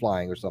 let's say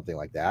flying or something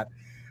like that.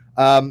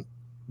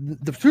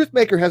 The truth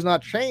maker has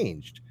not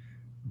changed,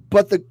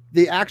 but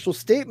the actual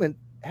statement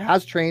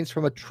has changed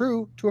from a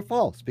true to a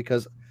false,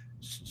 because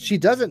she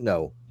doesn't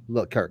know.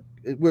 Look,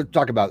 we're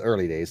talking about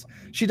early days.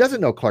 She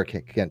doesn't know Clark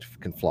Kent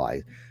can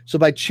fly. So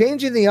by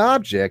changing the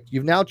object,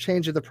 you've now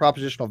changed the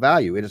propositional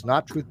value. It is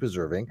not truth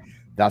preserving.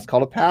 That's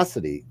called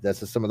opacity.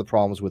 That's some of the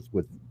problems with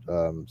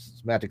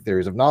semantic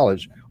theories of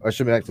knowledge or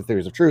semantic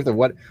theories of truth, and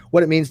what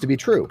it means to be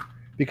true.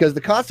 Because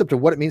the concept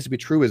of what it means to be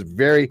true is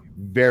very,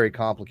 very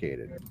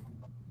complicated.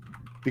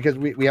 Because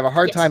we have a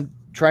hard time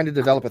trying to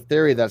develop a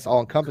theory that's all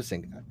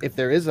encompassing. If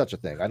there is such a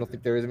thing, I don't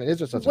think there is. I mean, is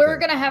there such a thing? We're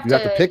gonna have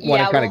to pick one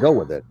and kind of go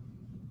with it.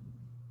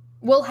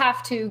 We'll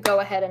have to go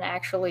ahead and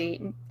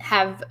actually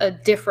have a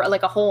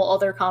whole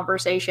other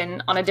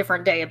conversation on a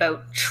different day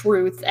about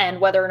truth and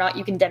whether or not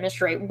you can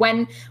demonstrate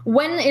when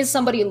is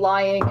somebody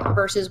lying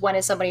versus when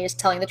is somebody is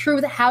telling the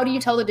truth. How do you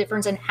tell the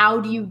difference and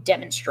how do you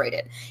demonstrate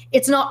it?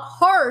 It's not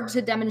hard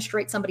to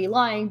demonstrate somebody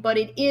lying, but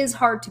it is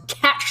hard to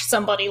catch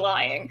somebody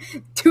lying.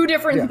 Two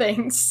different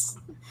things.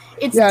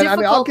 It's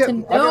difficult to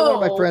know. I'll get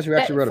one of my friends who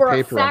actually wrote a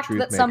paper on truth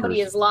that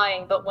somebody is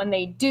lying, but when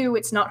they do,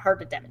 it's not hard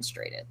to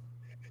demonstrate it.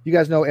 You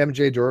guys know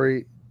M.J.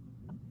 Dory?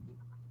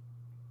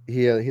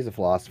 He's a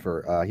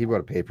philosopher. He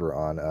wrote a paper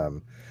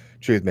on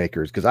truth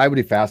makers, because I would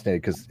be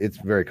fascinated, because it's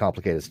very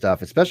complicated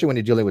stuff, especially when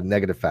you're dealing with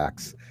negative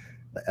facts.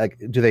 Like,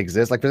 do they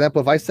exist? Like, for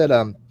example, if I said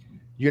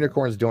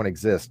unicorns don't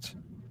exist,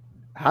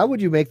 how would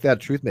you make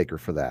that truth maker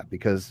for that?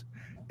 Because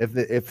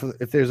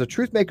if there's a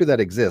truth maker that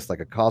exists,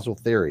 like a causal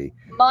theory,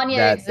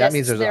 that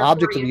means there's an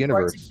object of the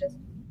universe. Exist.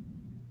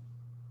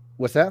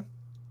 What's that?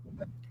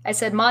 I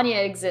said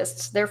Mania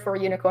exists, therefore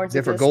unicorns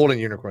exist. Therefore golden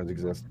unicorns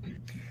exist.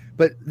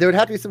 But there would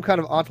have to be some kind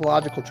of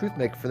ontological truth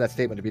maker for that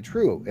statement to be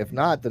true. If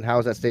not, then how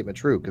is that statement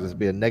true? Because it'd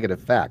be a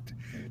negative fact.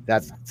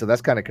 That's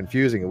kind of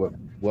confusing.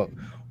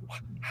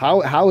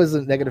 How is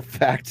a negative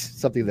fact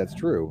something that's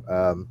true?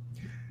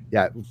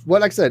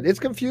 Like I said, it's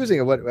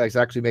confusing of what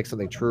actually makes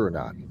something true or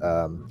not.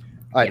 All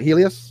right,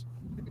 Helios?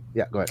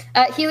 Yeah, go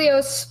ahead.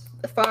 Helios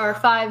Far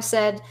 5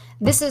 said,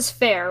 "This is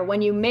fair.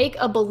 When you make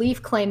a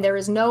belief claim, there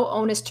is no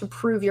onus to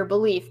prove your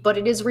belief, but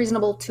it is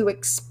reasonable to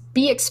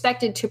be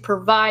expected to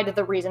provide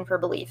the reason for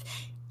belief."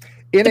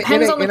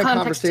 Depends on the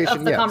context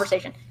of the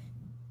conversation.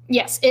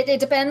 Yes, it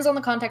depends on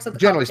the context of the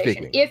Generally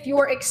conversation. speaking. If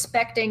you're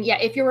expecting,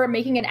 if you're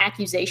making an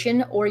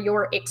accusation or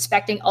you're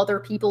expecting other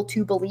people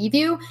to believe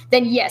you,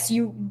 then yes,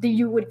 you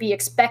would be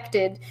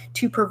expected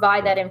to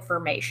provide that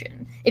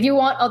information. If you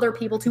want other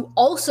people to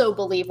also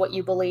believe what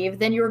you believe,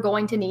 then you're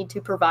going to need to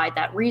provide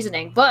that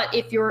reasoning. But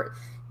if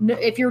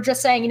you're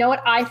just saying, you know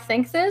what, I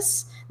think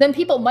this, then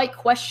people might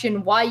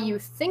question why you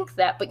think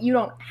that, but you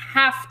don't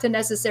have to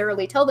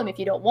necessarily tell them if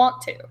you don't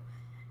want to.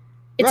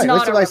 It's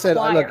not a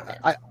requirement.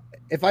 Look,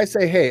 if I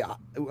say, hey,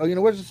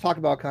 we're just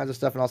talking about all kinds of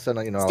stuff, and all of a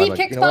sudden, Steve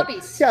kicks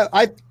puppies. Yeah,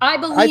 I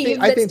believe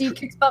that Steve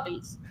kicks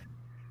puppies.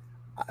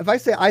 If I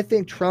say I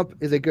think Trump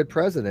is a good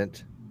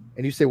president,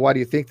 and you say, why do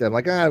you think that? I'm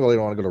like, I really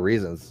don't want to go to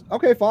reasons.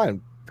 Okay,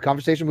 fine. The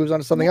conversation moves on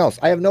to something else.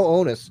 I have no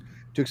onus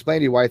to explain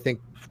to you why I think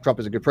Trump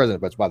is a good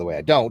president, but by the way,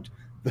 I don't.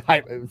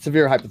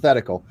 Severe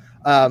hypothetical.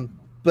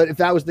 But if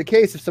that was the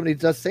case, if somebody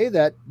does say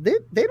that, they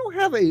don't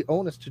have a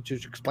onus to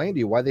explain to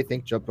you why they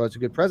think Trump is a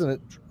good president,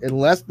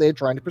 unless they're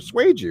trying to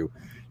persuade you.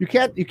 You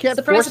can't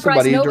surprise, force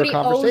somebody into a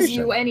conversation. Nobody owes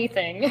you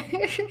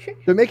anything.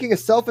 They're making a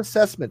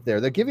self-assessment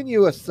there. They're giving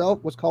you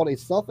what's called a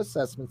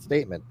self-assessment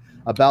statement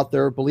about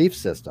their belief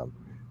system.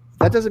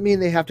 That doesn't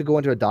mean they have to go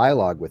into a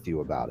dialogue with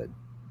you about it.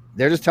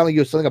 They're just telling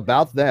you something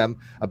about them,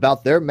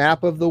 about their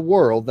map of the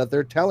world that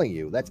they're telling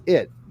you. That's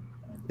it.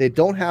 They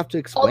don't have to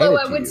explain it to you.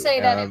 Although I would say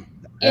that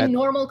in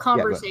normal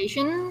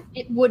conversation,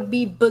 it would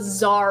be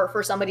bizarre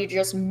for somebody to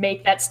just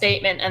make that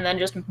statement and then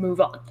just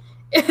move on.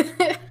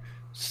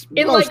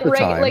 In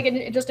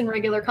just in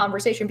regular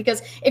conversation,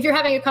 because if you're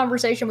having a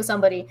conversation with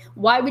somebody,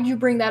 why would you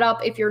bring that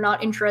up if you're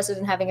not interested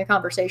in having a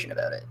conversation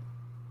about it?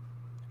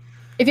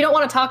 If you don't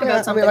want to talk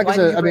about something, why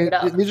would you bring it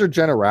up? These are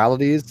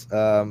generalities,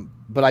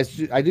 but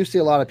I do see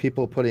a lot of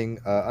people putting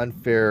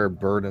unfair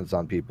burdens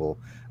on people.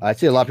 I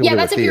see a lot of people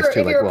do with theists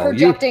too. Like, well,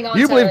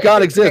 you believe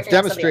God exists,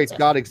 demonstrates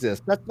God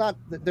exists. That's not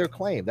their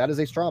claim. That is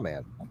a straw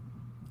man.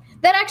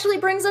 That actually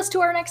brings us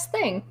to our next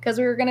thing, because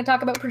we were going to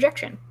talk about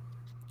projection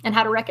and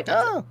how to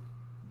recognize it.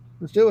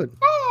 Let's do it.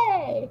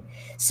 Hey!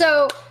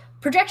 So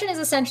projection is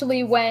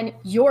essentially when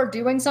you're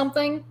doing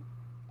something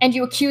and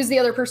you accuse the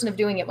other person of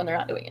doing it when they're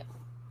not doing it.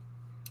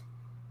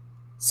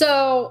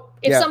 So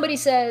if somebody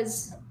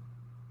says,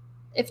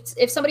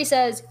 if somebody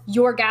says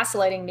you're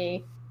gaslighting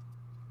me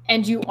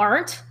and you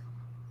aren't,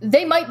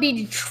 they might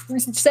be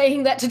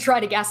saying that to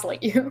try to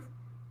gaslight you.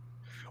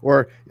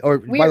 Or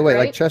Weird, by the way,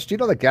 right? like, Chess, do you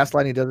know that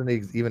gaslighting doesn't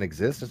even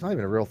exist? It's not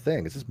even a real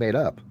thing. It's just made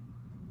up.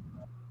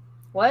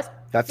 What?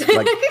 That's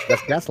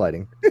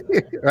gaslighting,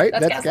 right?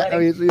 That's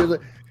gaslighting.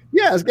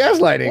 It's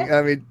gaslighting. Yeah.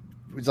 I mean,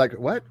 it's like,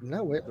 what?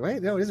 No,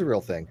 wait, no, it is a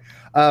real thing.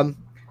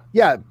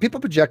 People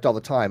project all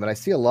the time, and I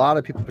see a lot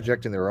of people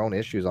projecting their own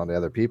issues onto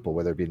other people,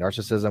 whether it be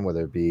narcissism,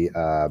 whether it be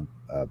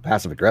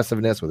passive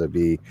aggressiveness, whether it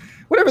be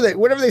whatever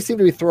they seem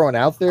to be throwing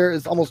out there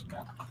is almost,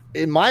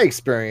 in my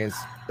experience,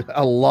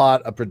 a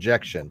lot of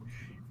projection.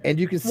 And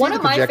you can see the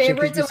projection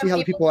because you see how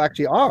the people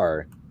actually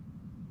are.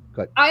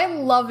 I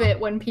love it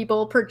when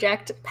people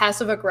project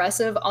passive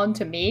aggressive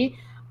onto me.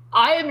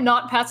 I am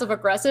not passive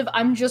aggressive.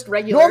 I'm just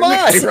regular. Nor am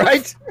I,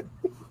 right?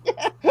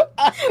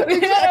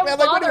 Exactly. Don't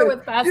bother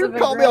with passive aggressive. You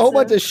call me a whole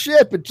bunch of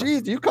shit, but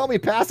geez, you call me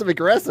passive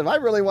aggressive. I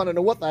really want to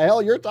know what the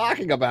hell you're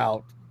talking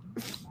about.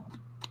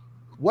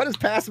 What is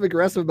passive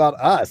aggressive about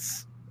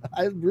us?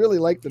 I'd really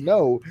like to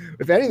know.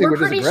 If anything, we're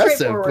just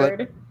aggressive.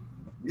 But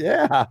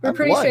yeah, we're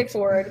pretty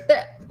straightforward.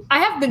 I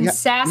have been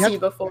sassy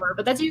before,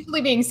 but that's usually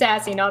being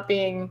sassy, not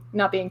being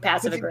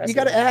passive aggressive. You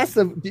got to ask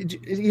them.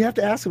 You have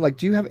to ask them, like,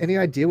 do you have any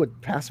idea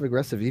what passive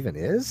aggressive even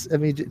is? I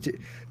mean,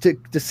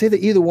 to say that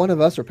either one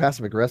of us are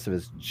passive aggressive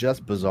is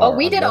just bizarre. Oh,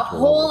 we did a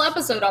whole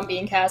episode on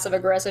being passive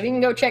aggressive. You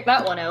can go check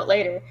that one out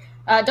later.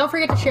 Don't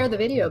forget to share the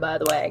video, by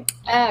the way,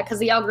 because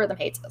the algorithm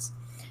hates us.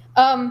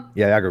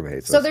 The algorithm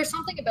hates us. So there's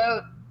something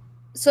about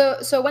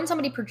so when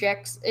somebody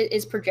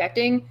is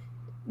projecting,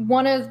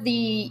 one of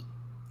the,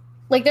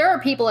 like, there are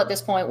people at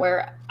this point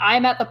where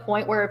I'm at the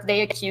point where if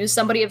they accuse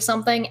somebody of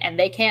something and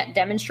they can't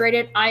demonstrate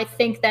it, I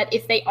think that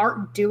if they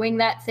aren't doing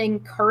that thing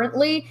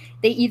currently,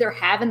 they either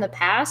have in the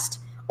past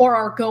or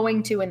are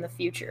going to in the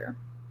future.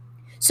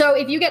 So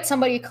if you get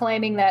somebody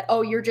claiming that,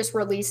 oh, you're just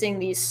releasing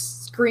these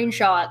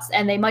screenshots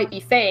and they might be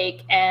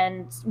fake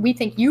and we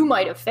think you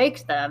might have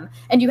faked them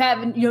and you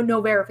have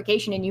no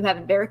verification and you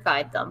haven't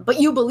verified them, but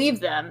you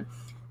believe them,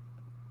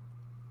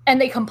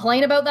 and they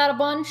complain about that a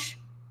bunch,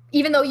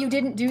 even though you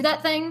didn't do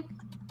that thing,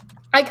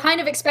 I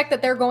kind of expect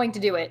that they're going to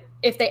do it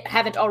if they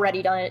haven't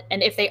already done it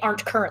and if they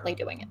aren't currently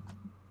doing it.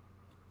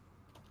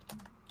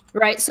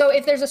 Right? So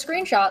if there's a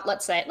screenshot,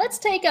 let's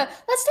take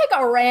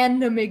a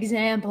random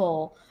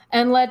example,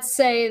 and let's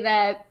say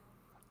that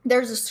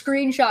there's a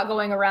screenshot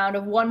going around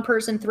of one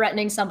person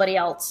threatening somebody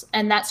else,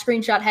 and that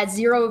screenshot has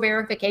zero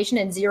verification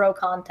and zero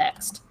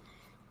context.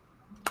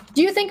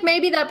 Do you think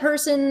maybe that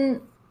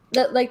person,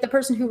 the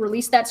person who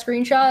released that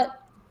screenshot,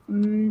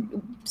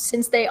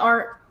 since they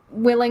aren't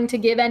willing to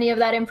give any of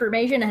that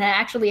information and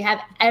actually have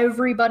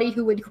everybody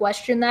who would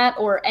question that,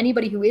 or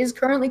anybody who is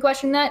currently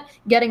questioning that,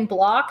 getting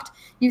blocked,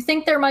 you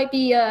think there might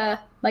be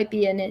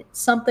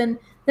something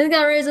This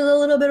guy raises a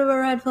little bit of a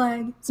red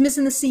flag. It's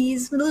missing the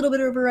C's, a little bit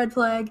of a red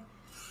flag.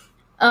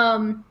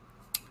 And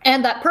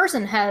that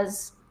person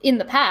has, in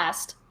the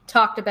past,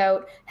 talked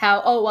about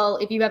how, oh, well,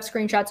 if you have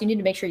screenshots, you need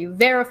to make sure you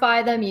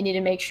verify them. You need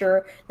to make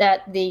sure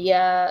that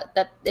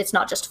that it's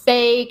not just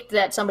fake,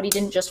 that somebody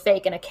didn't just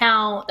fake an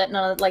account, that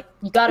none of, like,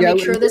 you got to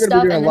make sure this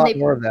stuff. And then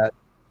more of that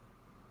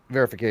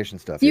verification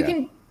stuff.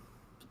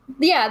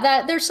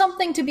 That there's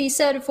something to be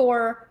said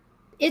for.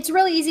 It's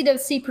really easy to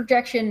see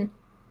projection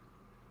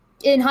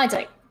in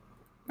hindsight.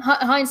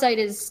 Hindsight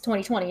is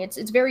 2020.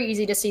 It's very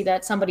easy to see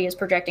that somebody is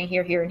projecting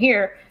here, here, and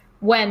here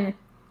when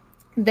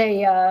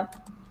they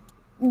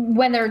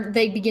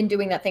begin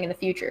doing that thing in the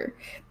future.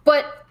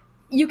 But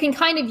you can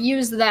kind of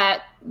use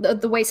that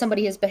the way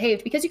somebody has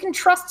behaved, because you can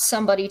trust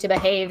somebody to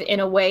behave in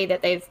a way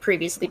that they've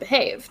previously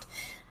behaved,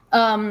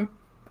 at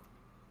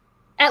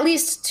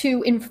least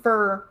to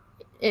infer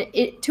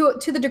it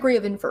to the degree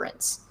of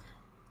inference,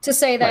 to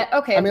say that,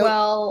 okay,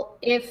 well,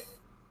 if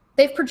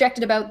they've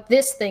projected about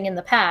this thing in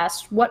the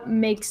past,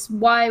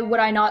 why would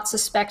I not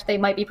suspect they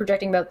might be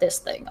projecting about this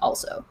thing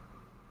also?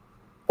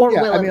 Or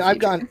will in the I've future?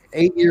 gone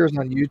 8 years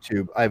on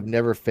YouTube. I've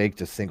never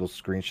faked a single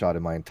screenshot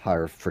in my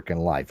entire freaking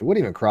life. It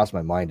wouldn't even cross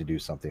my mind to do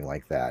something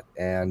like that.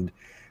 And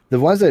the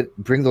ones that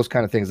bring those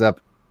kind of things up,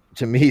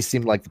 to me,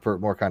 seem like the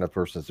more kind of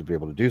persons to be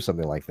able to do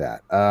something like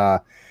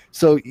that.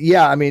 So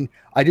yeah, I mean,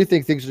 I do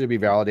think things should be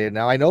validated.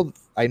 Now, I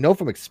know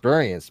from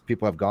experience,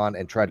 people have gone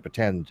and tried to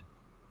pretend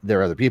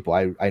they're other people.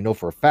 I know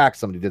for a fact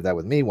somebody did that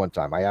with me one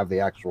time. I have the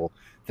actual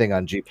thing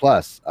on G+,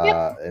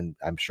 and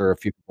I'm sure a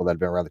few people that have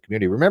been around the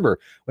community remember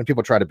when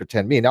people try to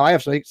pretend me. Now, I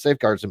have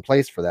safeguards in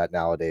place for that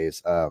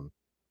nowadays.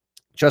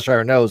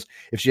 Cheshire knows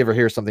if she ever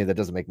hears something that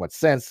doesn't make much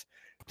sense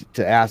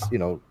to ask,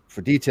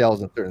 for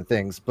details and certain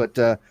things. But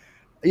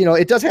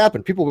it does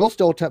happen. People will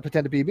still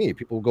pretend to be me.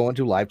 People will go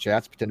into live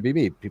chats, pretend to be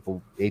me.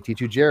 People,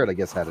 AT2 Jared, I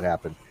guess, had it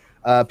happen.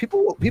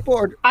 People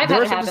are.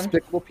 There are some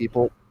despicable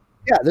people.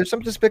 Yeah, there's some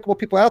despicable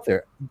people out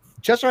there.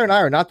 Cheshire and I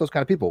are not those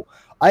kind of people.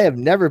 I have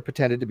never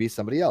pretended to be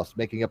somebody else,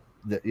 making up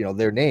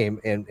their name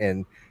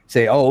and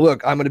say, oh,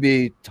 look, I'm going to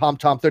be Tom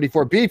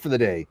 34B for the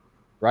day,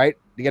 right?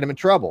 To get him in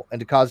trouble and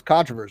to cause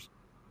controversy.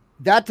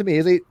 That to me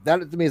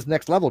is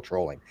next level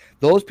trolling.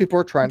 Those people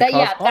are trying to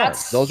cause harm.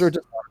 Those are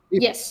just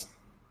people. Yes.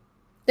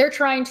 They're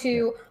trying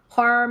to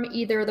harm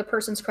either the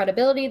person's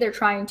credibility. They're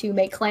trying to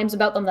make claims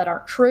about them that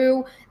aren't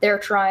true. There's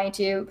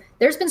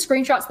been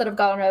screenshots that have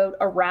gone out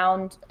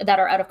around that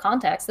are out of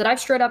context that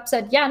I've straight up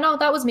said, yeah, no,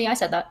 that was me. I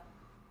said that.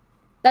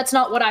 That's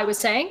not what I was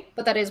saying,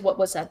 but that is what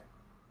was said.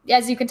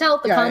 As you can tell,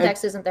 the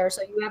context isn't there,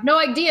 so you have no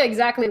idea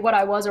exactly what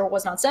I was or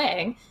was not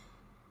saying.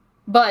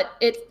 But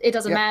it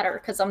doesn't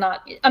matter, because I'm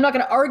not going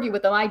to argue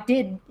with them. I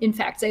did, in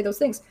fact, say those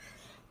things.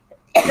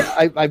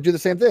 Yeah, I do the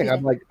same thing.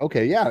 I'm like,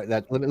 okay, yeah,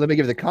 let me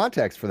give you the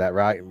context for that,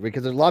 right?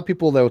 Because there's a lot of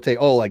people that will say,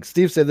 oh, like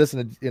Steve said this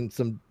in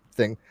some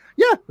thing.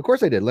 Yeah, of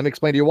course I did. Let me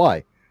explain to you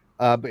why.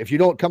 But if you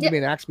don't come to me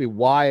and ask me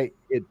why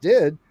I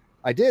did,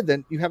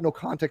 then you have no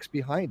context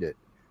behind it.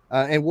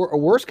 And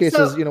worst case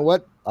is, you know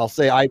what? I'll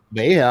say I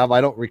may have.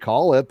 I don't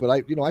recall it, but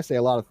I say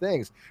a lot of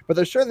things. But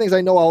there's certain things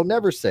I know I'll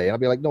never say. And I'll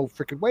be like, no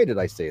freaking way did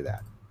I say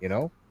that?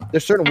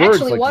 There's certain words,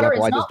 for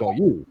example, I just don't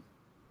use.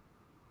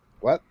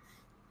 What?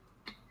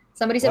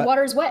 Somebody said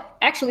water is wet.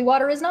 Actually,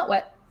 water is not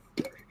wet.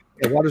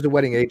 Yeah, water's a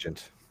wetting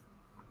agent.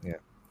 Yeah.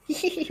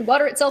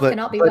 Water itself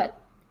cannot be wet.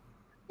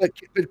 But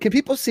can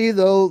people see,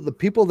 though, the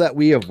people that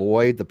we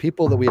avoid, the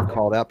people that we have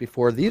called out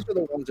before, these are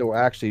the ones that will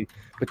actually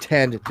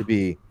pretend to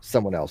be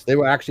someone else. They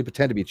will actually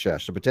pretend to be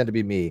Chesh, or pretend to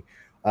be me.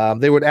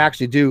 They would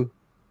actually do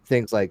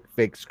things like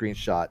fake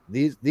screenshot.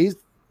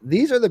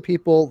 These are the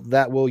people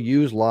that will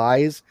use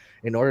lies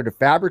in order to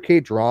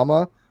fabricate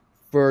drama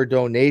for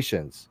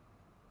donations.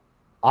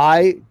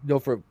 I know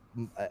for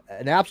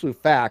an absolute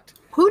fact.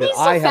 Who needs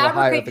to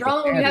fabricate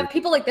drama when you have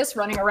people like this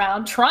running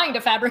around trying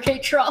to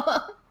fabricate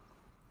drama?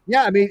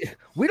 Yeah, I mean,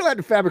 we don't have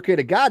to fabricate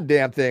a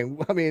goddamn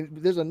thing. I mean,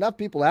 there's enough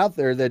people out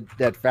there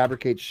that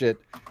fabricate shit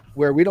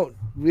where we don't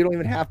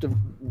even have to.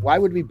 Why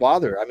would we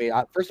bother? I mean,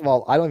 first of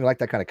all, I don't even like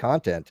that kind of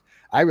content.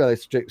 I really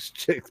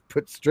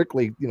put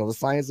strictly, the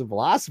science and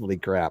philosophy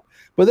crap.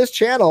 But this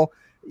channel,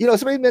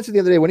 somebody mentioned the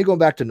other day, when you go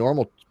back to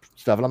normal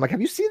stuff, and I'm like,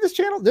 have you seen this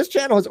channel? This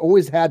channel has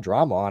always had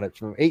drama on it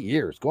for 8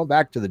 years, going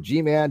back to the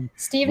G-Man.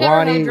 Steve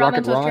never had drama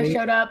until Chris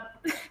showed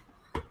up.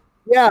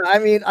 Yeah, I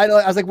mean, I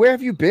was like, where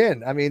have you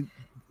been? I mean,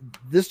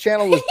 this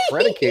channel was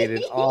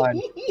predicated on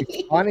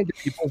responding to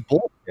people's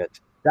bullshit.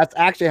 That's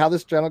actually how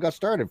this channel got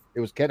started. It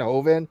was Ken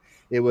Hovind.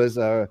 It was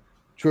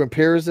True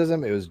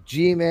Empiricism. It was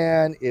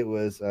G-Man. It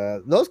was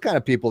those kind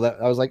of people that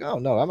I was like, oh,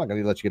 no, I'm not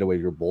going to let you get away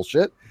with your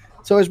bullshit.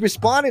 So I was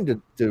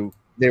responding to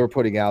they were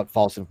putting out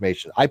false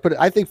information. I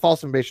think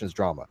false information is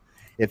drama.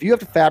 If you have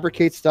to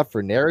fabricate stuff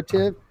for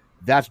narrative,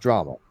 that's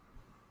drama.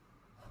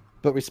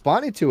 But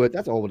responding to it,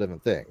 that's a whole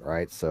different thing,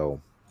 right?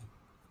 So,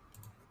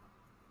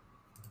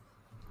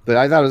 but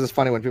I thought it was just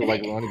funny when people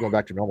like want to go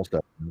back to normal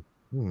stuff.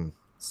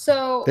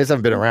 So these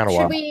haven't been around a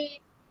while.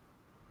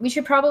 We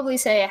should probably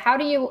say, how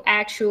do you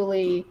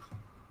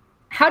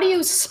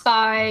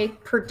spy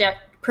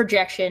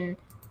projection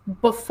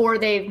before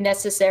they've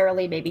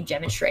necessarily maybe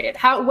demonstrated.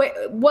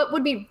 What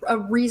would be a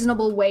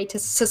reasonable way to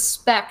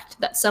suspect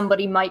that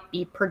somebody might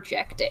be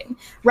projecting?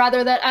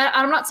 Rather that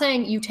I'm not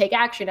saying you take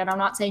action, and I'm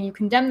not saying you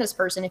condemn this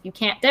person if you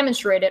can't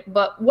demonstrate it,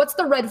 but what's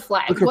the red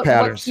flag? Look for What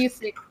patterns. do you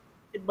think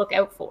you should look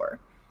out for?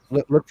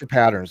 Look for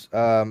patterns.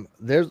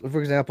 There's, for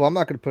example, I'm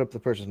not going to put up the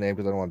person's name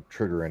because I don't want to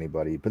trigger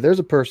anybody, but there's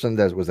a person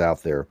that was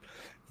out there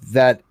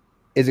that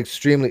is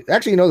extremely,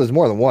 actually, there's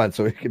more than one,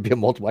 so it could be a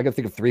multiple. I can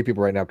think of 3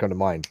 people right now come to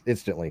mind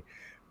instantly,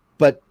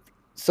 but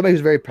somebody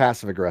who's very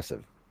passive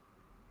aggressive.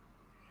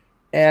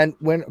 And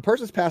when a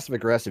person's passive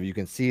aggressive, you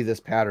can see this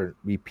pattern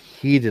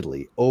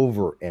repeatedly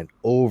over and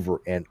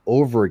over and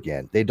over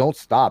again. They don't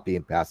stop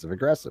being passive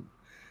aggressive.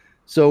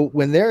 So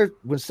when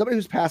somebody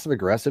who's passive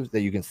aggressive,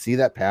 that you can see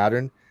that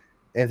pattern,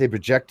 and they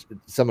project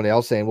somebody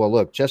else saying, well,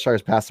 look, Cheshire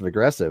is passive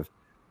aggressive,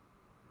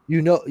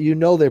 you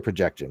know they're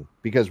projecting,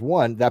 because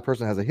 1, that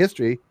person has a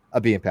history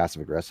of being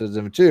passive aggressive,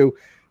 and 2,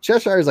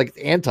 Cheshire is like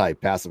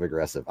anti-passive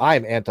aggressive.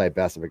 I'm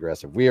anti-passive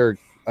aggressive. We are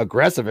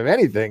aggressive, if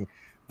anything.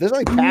 There's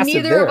nothing passive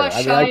Neither there. of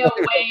us shy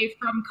away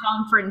from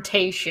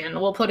confrontation.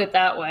 We'll put it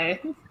that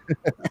way.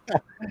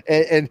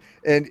 and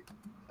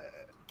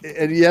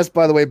yes,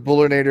 by the way,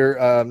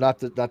 Bullernator, not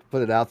to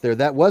put it out there,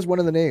 that was one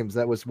of the names.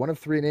 That was one of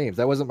 3 names.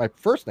 That wasn't my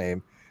first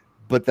name,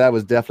 but that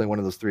was definitely one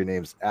of those 3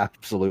 names.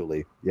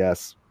 Absolutely,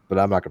 yes. But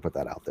I'm not gonna put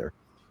that out there.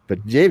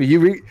 But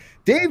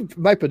Dave,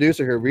 my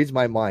producer here, reads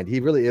my mind. He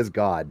really is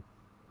God.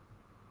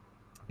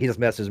 He just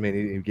messaged me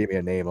and he gave me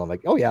a name. I'm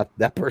like, oh yeah,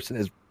 that person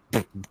is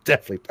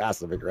definitely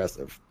passive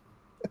aggressive.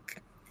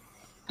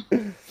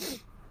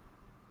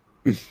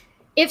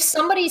 If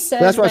somebody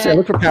says that's why I say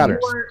look for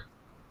patterns.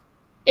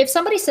 If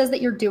somebody says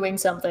that you're doing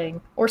something,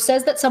 or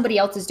says that somebody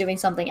else is doing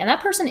something, and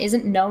that person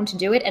isn't known to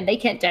do it, and they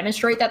can't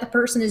demonstrate that the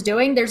person is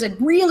doing, there's a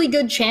really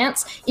good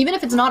chance, even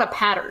if it's not a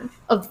pattern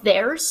of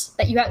theirs,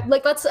 that you have,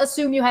 like, let's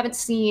assume you haven't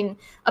seen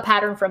a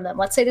pattern from them.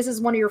 Let's say this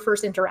is one of your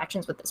first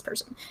interactions with this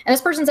person, and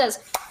this person says,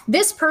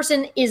 this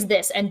person is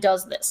this and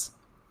does this.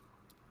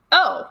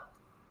 Oh,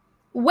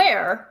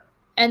 where?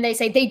 And they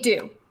say they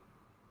do.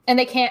 And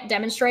they can't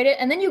demonstrate it.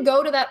 And then you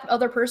go to that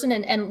other person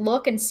and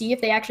look and see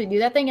if they actually do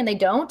that thing, and they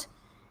don't.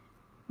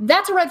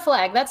 That's a red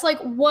flag. That's like,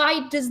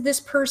 why does this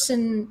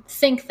person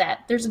think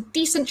that? There's a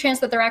decent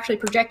chance that they're actually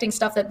projecting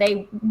stuff that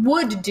they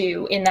would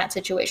do in that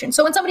situation.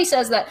 So when somebody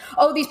says that,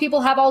 oh, these people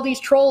have all these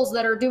trolls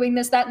that are doing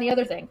this, that, and the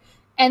other thing,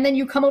 and then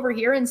you come over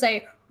here and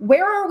say,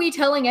 where are we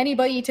telling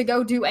anybody to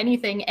go do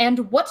anything,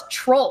 and what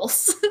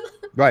trolls?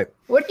 Right.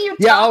 What are you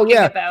talking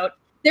about?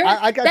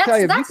 I gotta tell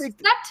you, that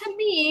to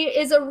me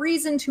is a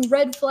reason to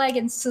red flag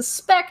and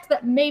suspect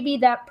that maybe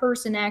that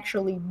person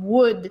actually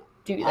would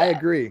do that. I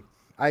agree.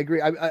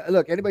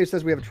 Look, anybody who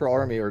says we have a troll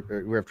army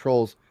or we have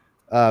trolls,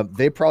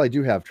 they probably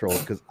do have trolls,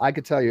 because I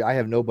could tell you I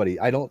have nobody.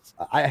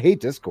 I hate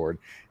Discord.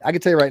 I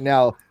can tell you right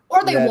now.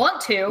 Or they want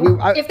to,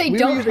 if they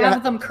don't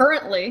have them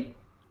currently.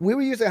 We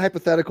were using a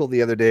hypothetical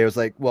the other day. It was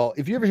like, well,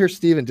 if you ever hear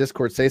Steve in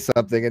Discord say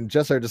something, and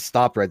Jessica just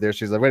stopped right there.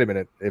 She's like, wait a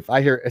minute. If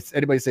I hear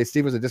anybody say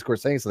Steve was in Discord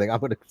saying something, I'm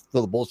going to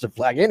throw the bullshit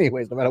flag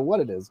anyways, no matter what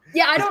it is.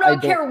 Yeah, I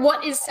don't care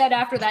what is said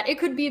after that. It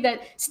could be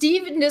that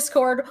Steve in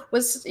Discord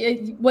was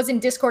in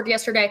Discord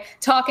yesterday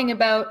talking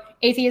about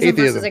atheism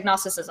versus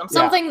agnosticism.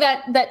 Something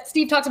that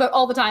Steve talks about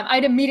all the time.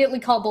 I'd immediately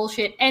call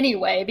bullshit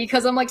anyway,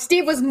 because I'm like,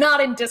 Steve was not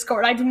in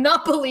Discord. I do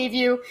not believe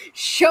you.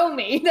 Show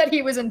me that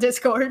he was in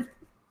Discord.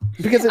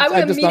 Because I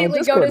would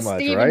immediately go to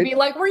Steve and be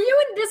like, were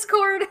you in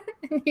Discord?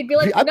 And he'd be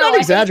like, I'm not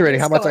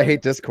exaggerating how much I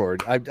hate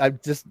Discord. I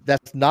just,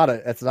 that's not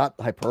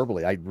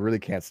hyperbole. I really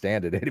can't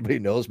stand it. Anybody who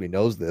knows me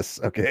knows this.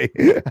 Okay.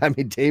 I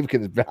mean, Dave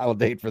can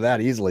validate for that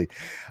easily.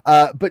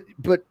 But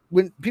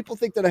when people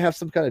think that I have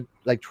some kind of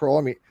like troll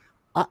army,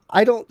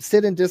 I don't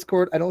sit in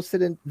Discord.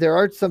 There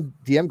are some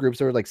DM groups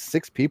that are like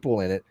 6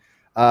 people in it.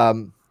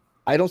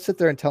 I don't sit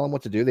there and tell them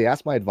what to do. They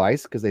ask my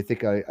advice because they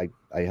think I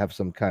have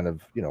some kind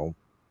of,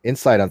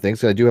 insight on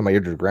things. So I do have my ear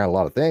to the ground a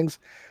lot of things,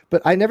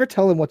 but I never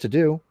tell them what to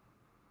do.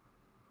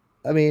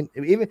 I mean,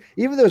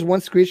 even there's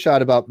one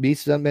screenshot about me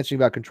mentioning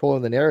about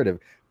controlling the narrative.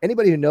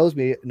 Anybody who knows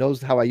me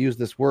knows how I use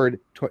this word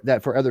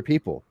that for other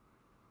people.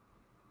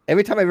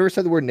 Every time I've ever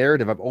said the word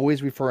narrative, I'm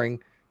always referring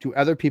to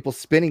other people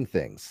spinning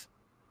things.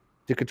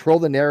 To control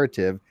the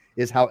narrative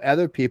is how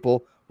other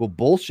people will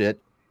bullshit,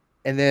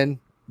 and then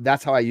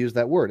that's how I use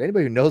that word.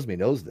 Anybody who knows me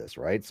knows this,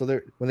 right? So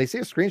when they see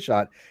a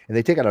screenshot and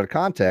they take it out of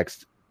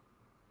context,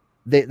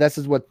 this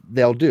is what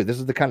they'll do. This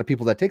is the kind of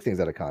people that take things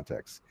out of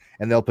context,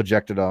 and they'll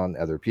project it on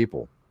other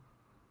people.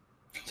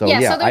 So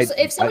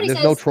if somebody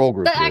says, no troll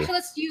group. Actually,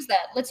 let's use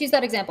that. Let's use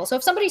that example. So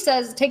if somebody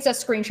takes a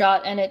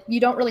screenshot and you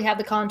don't really have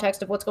the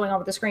context of what's going on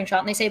with the screenshot,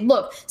 and they say,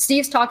 "Look,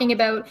 Steve's talking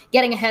about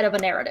getting ahead of a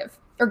narrative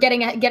or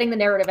getting the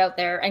narrative out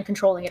there and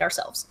controlling it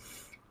ourselves."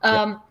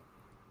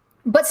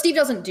 But Steve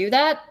doesn't do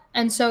that,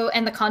 and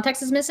the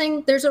context is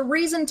missing. There's a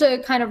reason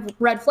to kind of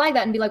red flag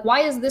that and be like,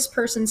 "Why is this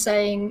person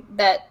saying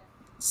that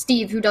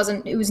Steve,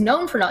 who's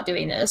known for not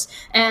doing this,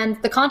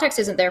 and the context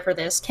isn't there for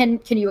this?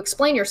 Can you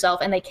explain yourself?"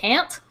 And they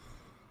can't.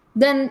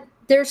 Then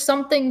there's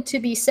something to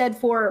be said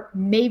for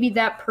maybe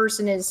that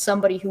person is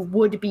somebody who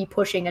would be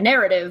pushing a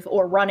narrative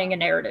or running a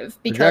narrative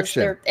because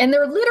they're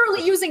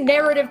literally using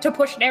narrative to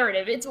push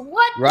narrative. It's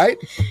what? Right?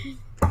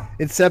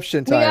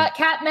 Inception time. We got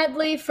Cat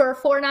Medley for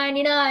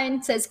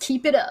 $4.99. Says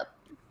keep it up.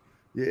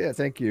 Yeah,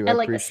 thank you. I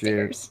like the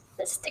stickers.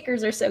 The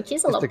stickers are so cute.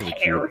 He's a little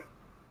pear.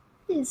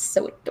 He's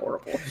so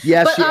adorable.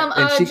 Yeah, but,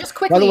 just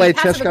quickly. By the way,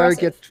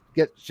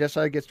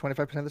 Cheshire gets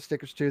 25% of the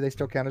stickers too. They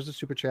still count as a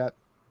super chat.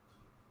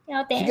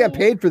 Oh, she got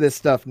paid for this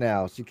stuff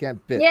now, so you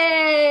can't bitch.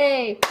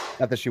 Yay!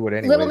 Not that she would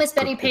anyway. Little Miss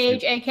Betty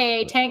Page,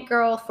 aka Tank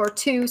Girl, for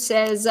 2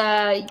 says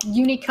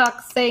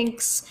Unicuck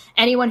thinks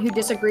anyone who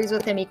disagrees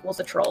with him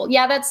equals a troll.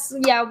 Yeah,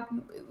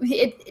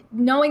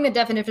 knowing the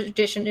definitions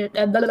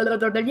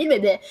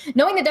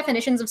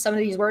of some of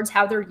these words,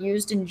 how they're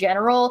used in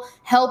general,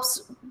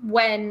 helps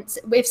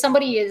if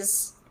somebody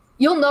is.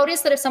 You'll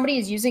notice that if somebody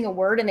is using a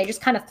word and they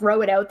just kind of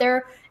throw it out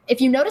there, if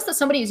you notice that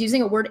somebody is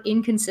using a word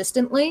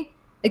inconsistently.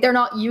 Like they're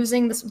not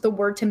using the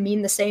word to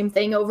mean the same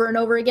thing over and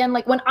over again.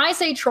 Like when I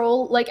say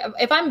troll, like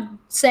if I'm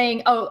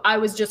saying, "Oh, I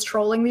was just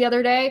trolling the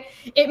other day,"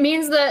 it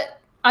means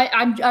that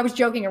I was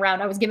joking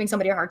around. I was giving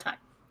somebody a hard time.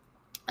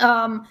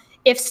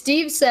 If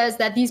Steve says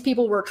that these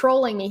people were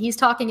trolling me, he's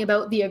talking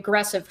about the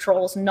aggressive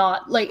trolls,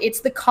 not like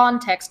it's the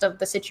context of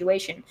the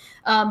situation.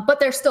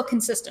 But they're still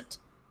consistent.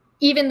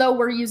 Even though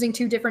we're using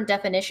 2 different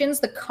definitions,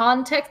 the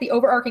context, the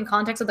overarching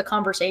context of the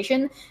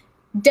conversation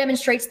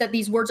demonstrates that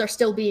these words are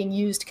still being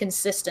used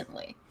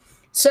consistently.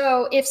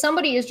 So if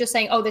somebody is just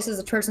saying, oh, this is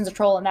a person's a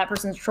troll and that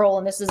person's a troll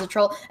and this is a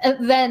troll,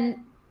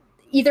 then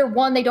either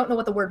 1, they don't know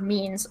what the word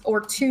means, or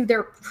 2,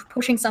 they're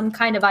pushing some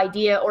kind of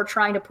idea or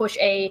trying to push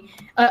a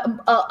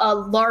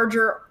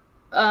larger,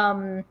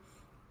 I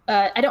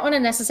don't want to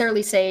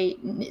necessarily say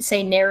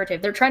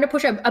narrative. They're trying to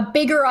push a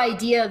bigger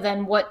idea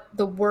than what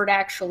the word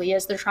actually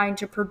is. They're trying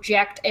to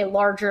project a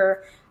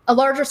larger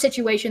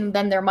situation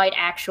than there might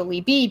actually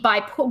be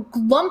by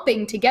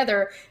lumping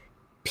together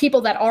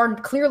people that are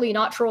clearly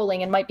not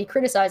trolling and might be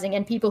criticizing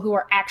and people who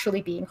are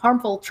actually being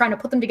harmful, trying to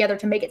put them together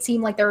to make it seem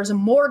like there is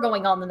more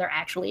going on than there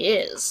actually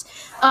is.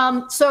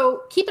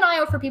 So keep an eye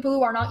out for people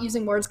who are not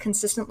using words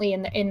consistently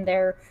in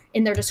their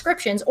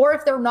descriptions, or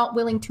if they're not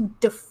willing to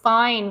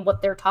define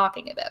what they're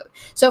talking about.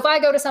 So if I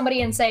go to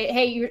somebody and say,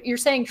 hey, you're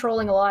saying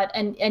trolling a lot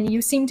and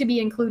you seem to be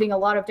including a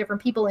lot of different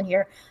people in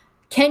here,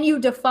 can you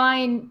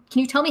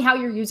tell me how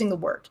you're using the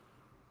word?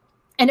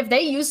 And if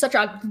they use such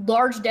a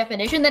large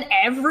definition, then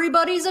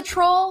everybody's a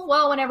troll.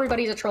 Well, when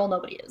everybody's a troll,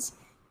 nobody is.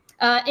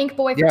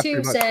 Inkboy for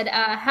 2 said,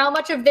 how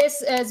much of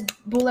this is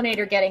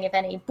Bullinator getting, if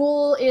any?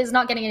 Bull is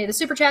not getting any of the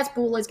super chats.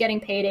 Bull is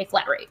getting paid a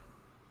flat rate.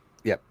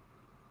 Yep.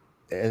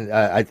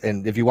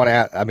 And if you want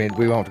to, I mean,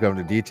 we won't go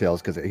into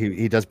details because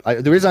he does.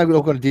 The reason I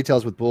don't go into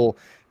details with Bull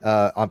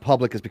on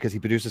public is because he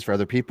produces for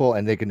other people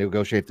and they can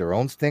negotiate their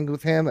own thing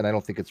with him. And I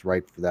don't think it's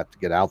right for that to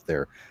get out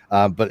there.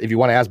 But if you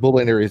want to ask Bull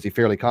in there, is he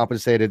fairly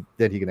compensated?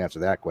 Then he can answer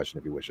that question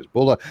if he wishes.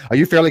 Bull, are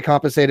you fairly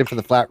compensated for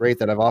the flat rate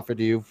that I've offered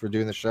to you for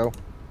doing the show?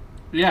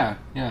 Yeah,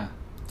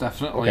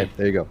 definitely. Okay,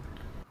 there you go.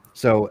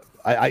 So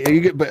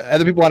but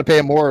other people want to pay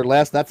him more or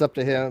less. That's up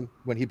to him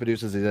when he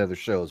produces his other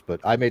shows. But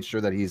I made sure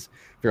that he's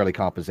fairly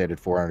compensated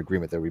for an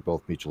agreement that we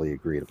both mutually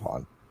agreed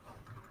upon.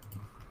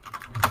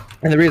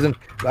 And the reason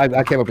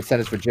I came up with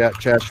sentence for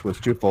Chesh was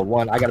twofold.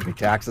 1, I got to pay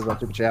taxes on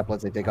Super Chat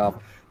once they take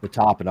off the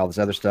top and all this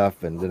other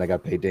stuff, and then I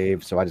got to pay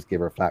Dave, so I just gave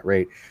her a flat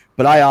rate.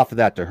 But I offered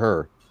that to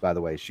her, by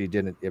the way. She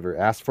didn't ever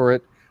ask for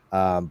it,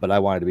 but I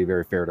wanted to be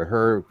very fair to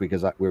her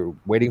because we were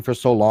waiting for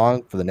so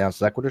long for the Non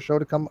Sequitur show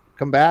to come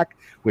back,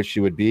 which she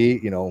would be,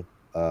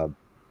 50-50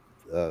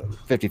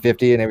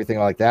 and everything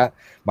like that,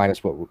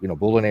 minus what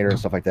Bullinator and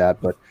stuff like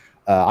that. But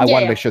I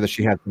wanted to make sure that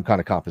she had some kind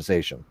of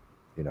compensation,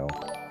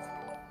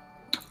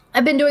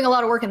 I've been doing a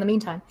lot of work in the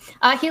meantime.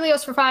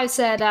 Helios for 5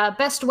 said,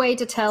 best way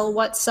to tell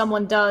what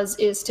someone does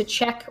is to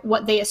check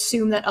what they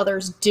assume that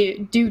others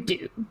do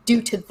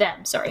to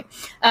them. Sorry.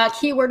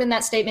 Keyword in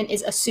that statement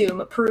is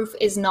assume. Proof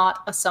is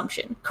not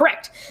assumption.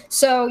 Correct.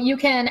 So you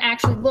can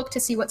actually look to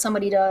see what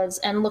somebody does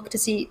and look to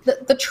see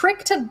the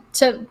trick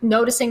to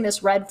noticing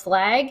this red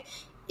flag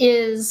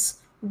is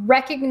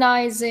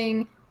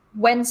recognizing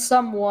when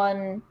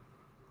someone,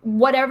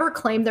 whatever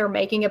claim they're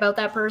making about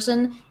that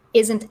person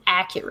isn't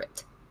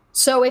accurate.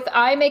 So if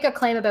I make a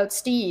claim about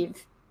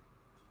Steve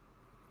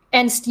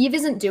and Steve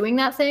isn't doing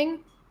that thing,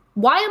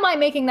 why am I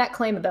making that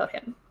claim about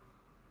him?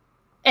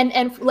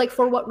 And like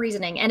for what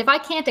reasoning? And if I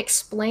can't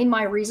explain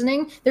my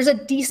reasoning, there's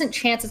a decent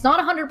chance it's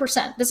not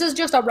 100%. This is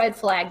just a red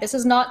flag. This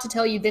is not to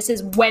tell you this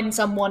is when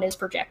someone is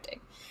projecting.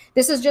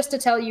 This is just to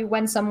tell you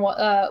when someone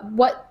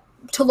what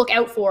to look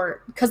out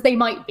for because they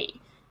might be.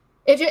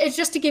 It's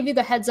just to give you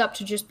the heads up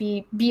to just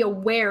be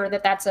aware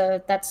that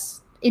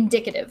that's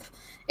indicative.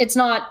 It's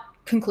not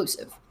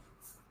conclusive.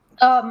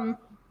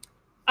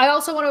 I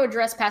also want to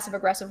address passive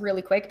aggressive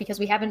really quick because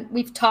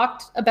we've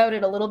talked about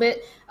it a little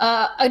bit.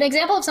 An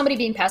example of somebody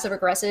being passive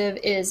aggressive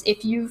is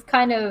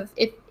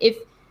if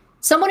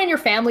someone in your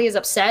family is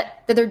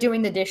upset that they're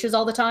doing the dishes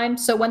all the time.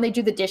 So when they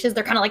do the dishes,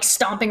 they're kind of like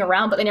stomping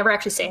around, but they never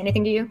actually say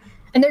anything to you.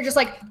 And they're just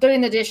like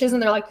doing the dishes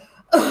and they're like,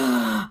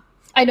 ugh.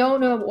 I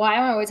don't know why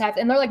I always have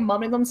to, and they're like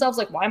mumming themselves,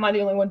 like, why am I the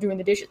only one doing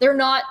the dishes? They're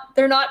not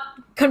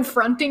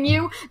confronting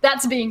you.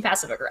 That's being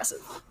passive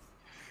aggressive.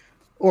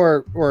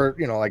 Or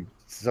like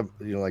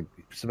like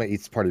somebody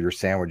eats part of your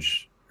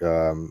sandwich.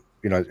 Like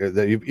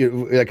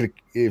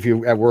if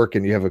you're at work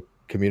and you have a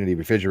community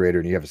refrigerator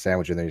and you have a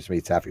sandwich in there, you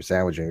eats half your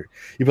sandwich, and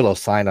you put a little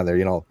sign on there.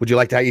 Would you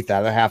like to eat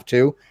that other half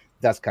too?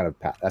 That's kind of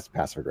that's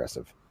passive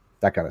aggressive.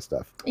 That kind of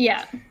stuff.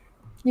 Yeah.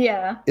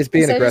 It's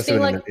being aggressive.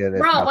 Like,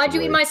 bro, why'd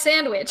you eat my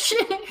sandwich?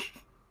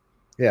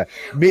 Yeah.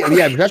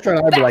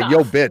 Restaurant, I'd be like,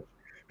 yo, bitch,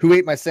 who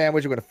ate my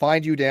sandwich? I'm going to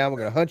find you down. We're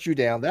going to hunt you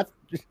down. That's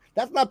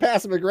not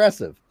passive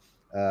aggressive.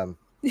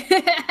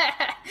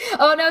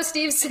 Oh no,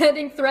 Steve's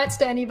sending threats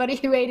to anybody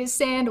who ate his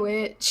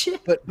sandwich.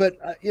 But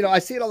I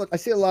see it I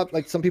see a lot.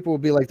 Like some people will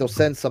be like, they'll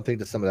send something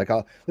to somebody.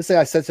 Like, let's say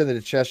I send something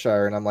to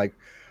Cheshire, and I'm like,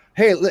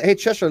 hey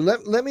Cheshire,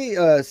 let me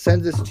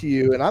send this to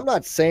you. And I'm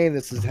not saying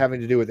this is having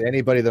to do with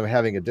anybody that I'm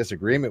having a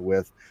disagreement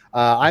with.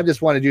 I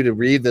just wanted you to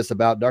read this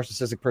about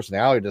narcissistic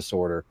personality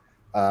disorder.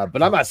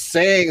 But I'm not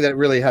saying that it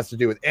really has to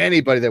do with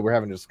anybody that we're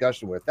having a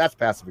discussion with. That's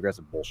passive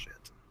aggressive bullshit.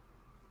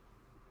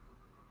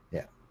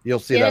 Yeah, you'll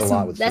see that a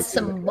lot with. That's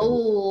some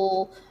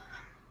bull.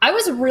 I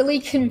was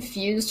really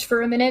confused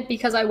for a minute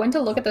because I went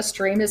to look at the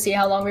stream to see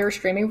how long we were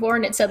streaming for,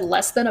 and it said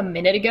less than a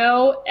minute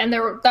ago, and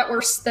there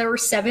were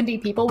 70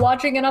 people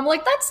watching, and I'm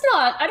like, that's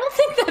not. I don't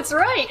think that's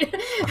right.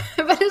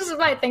 But this is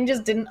my thing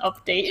just didn't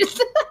update.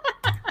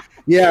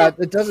 Yeah,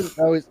 it doesn't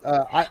always.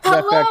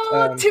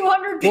 Hello,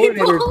 200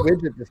 people.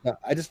 Widget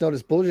I just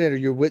noticed Bullinator,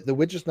 the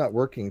widget's not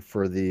working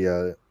for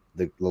the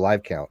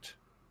live count.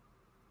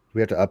 Do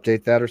we have to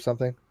update that or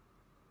something?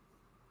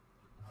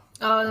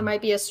 Oh, there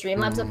might be a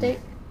Streamlabs update.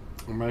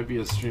 There might be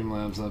a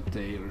Streamlabs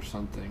update or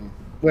something.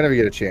 Whenever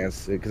you get a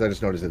chance, because I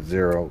just noticed it's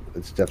 0.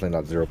 It's definitely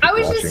not 0 people I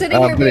was just watching.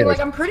 sitting here being like,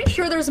 I'm pretty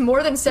sure there's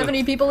more than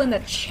 70 people in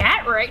the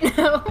chat right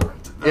now.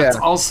 That's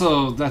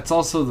also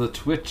the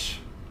Twitch.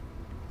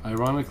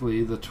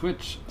 Ironically, the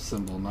Twitch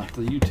symbol, not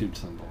the YouTube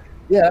symbol.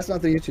 Yeah, that's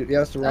not the YouTube. Yeah,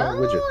 that's the wrong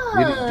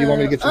widget. Do you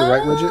want me to get you the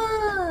right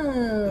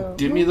widget?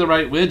 Give me the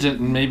right widget,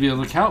 and maybe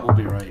the count will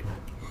be right.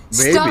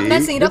 Maybe. Stop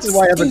messing it up, This is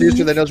why I have a Steve.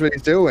 producer that knows what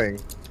he's doing.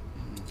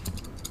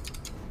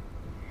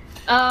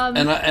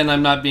 And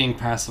I'm not being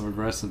passive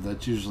aggressive.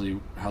 That's usually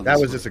how. That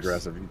this was works. just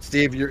aggressive.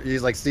 Steve,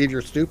 he's like, Steve,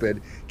 you're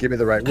stupid. Give me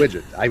the right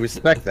widget. I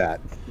respect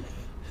that.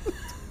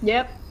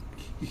 Yep.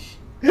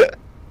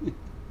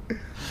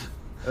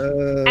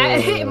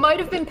 It might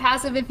have been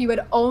passive if you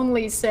had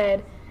only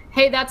said,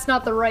 hey, that's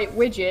not the right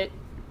widget,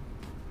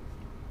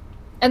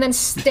 and then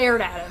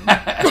stared at him.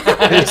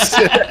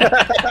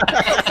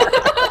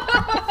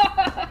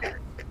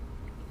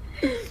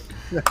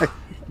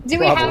 Do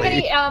we have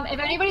any, if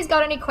anybody's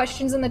got any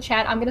questions in the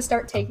chat, I'm going to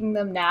start taking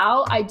them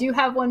now. I do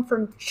have one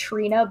from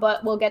Trina,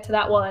 but we'll get to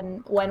that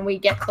one when we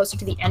get closer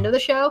to the end of the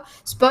show.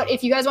 But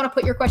if you guys want to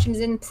put your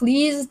questions in,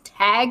 please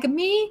tag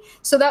me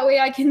so that way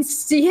I can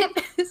see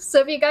it.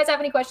 So if you guys have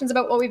any questions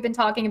about what we've been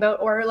talking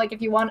about, or like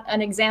if you want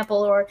an example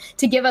or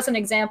to give us an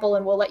example,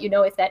 and we'll let you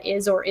know if that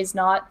is or is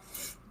not,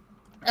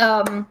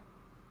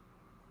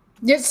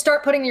 just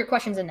start putting your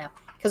questions in now,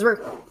 because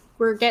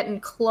we're getting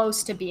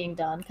close to being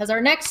done. Because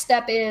our next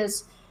step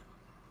is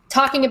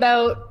talking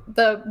about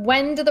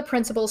when do the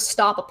principles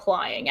stop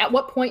applying? At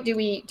what point do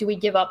we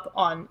give up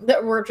on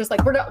that? We're just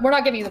like, we're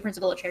not giving you the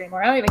principle of charity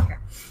anymore. I don't even care.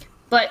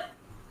 But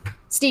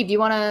Steve, do you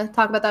want to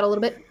talk about that a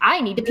little bit?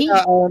 I need to pee.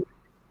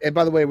 And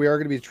by the way, we are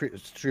going to be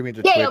streaming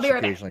to I'll Twitch be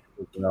right occasionally.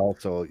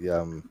 Also,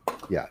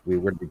 we're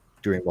going to be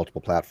doing multiple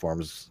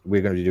platforms.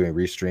 We're going to be doing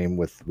restream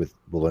with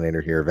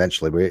Bullinator here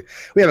eventually.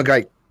 We haven't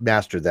quite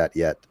mastered that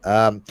yet.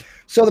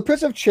 So the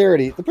principle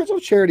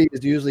of charity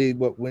is usually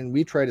when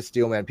we try to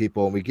steelman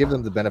people and we give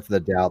them the benefit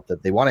of the doubt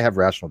that they want to have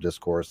rational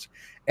discourse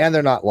and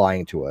they're not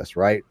lying to us,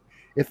 right?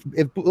 If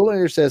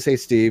Bullinator says, hey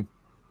Steve,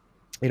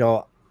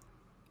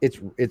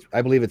 it's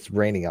I believe it's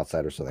raining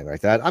outside or something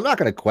like that, I'm not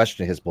going to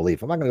question his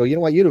belief. I'm not going to go, you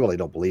know what, you really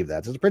don't believe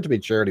that. There's a principle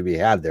of charity we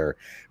had there.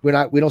 We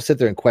don't sit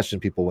there and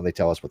question people when they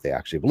tell us what they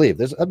actually believe.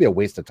 That'd be a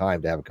waste of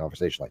time to have a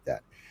conversation like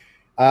that.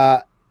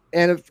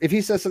 And if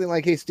he says something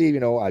like, hey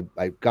Steve,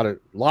 I got a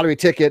lottery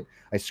ticket,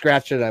 I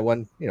scratched it, and I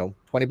won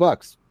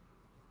 $20.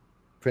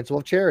 Principle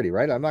of charity,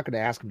 right? I'm not going to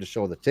ask him to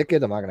show the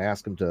ticket. I'm not going to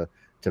ask him to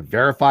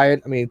verify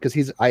it. I mean, because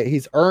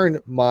he's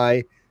earned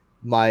my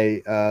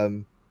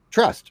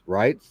trust,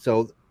 right?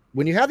 So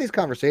when you have these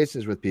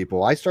conversations with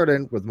people, I start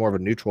in with more of a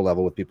neutral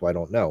level with people I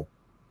don't know.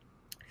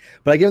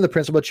 But I give them the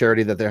principle of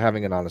charity that they're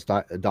having an honest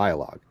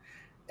dialogue,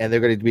 and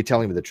they're going to be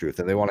telling me the truth,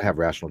 and they want to have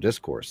rational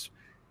discourse.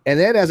 And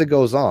then as it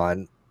goes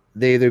on,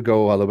 they either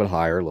go a little bit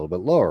higher, a little bit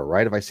lower,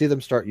 right? If I see them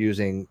start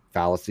using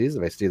fallacies,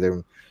 if I see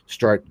them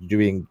start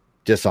doing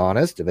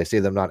dishonest, if I see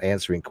them not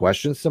answering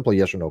questions, simple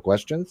yes or no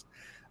questions,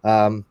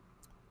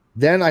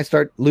 then I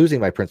start losing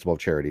my principle of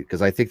charity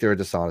because I think they're a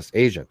dishonest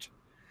agent.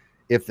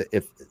 If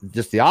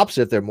just the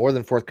opposite, they're more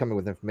than forthcoming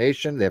with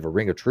information, they have a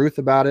ring of truth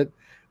about it,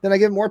 then I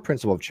give more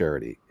principle of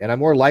charity, and I'm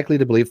more likely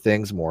to believe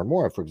things more and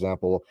more. For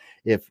example,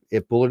 if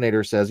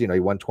Bullinator says, he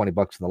won $20 in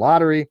the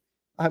lottery,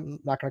 I'm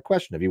not going to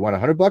question it. If he won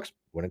 $100,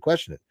 wouldn't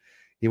question it.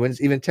 He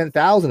wins even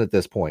 10,000 at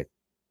this point.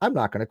 I'm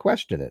not going to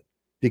question it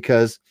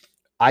because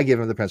I give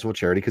him the principle of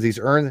charity because he's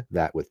earned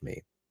that with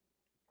me.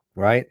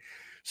 Right.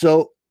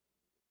 So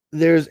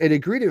there's a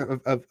degree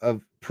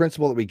of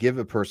principle that we give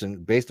a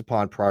person based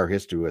upon prior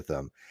history with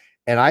them.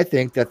 And I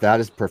think that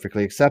is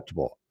perfectly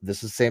acceptable.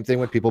 This is the same thing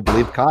when people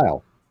believe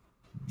Kyle.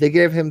 They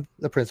gave him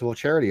the principle of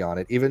charity on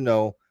it, even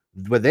though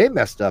what they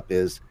messed up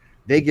is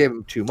they gave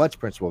him too much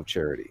principle of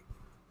charity,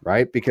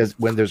 right? Because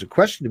when there's a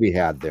question to be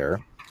had there,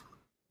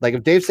 like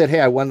if Dave said, "Hey,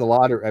 I won the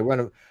lottery. I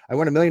won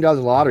 $1 million in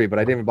the lottery, but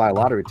I didn't even buy a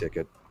lottery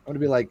ticket." I'm going to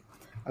be like,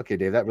 "Okay,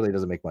 Dave, that really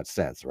doesn't make much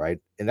sense, right?"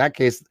 In that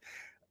case,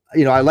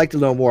 I'd like to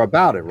know more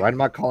about it, right? I'm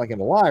not calling him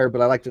a liar,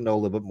 but I like to know a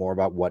little bit more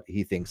about what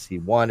he thinks he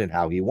won and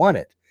how he won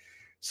it.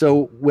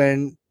 So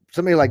when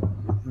somebody like,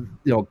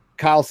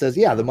 Kyle says,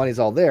 yeah, the money's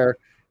all there,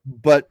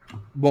 but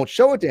won't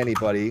show it to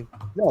anybody,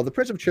 no, the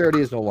principle of charity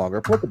is no longer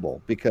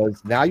applicable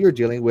because now you're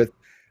dealing with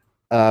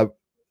a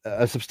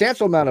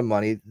substantial amount of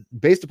money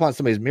based upon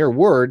somebody's mere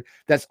word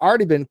that's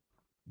already been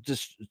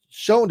just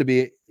shown to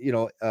be,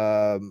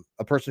 a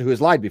person who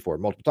has lied before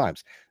multiple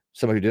times.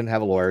 Somebody who didn't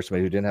have a lawyer,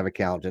 somebody who didn't have an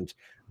accountant.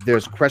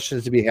 There's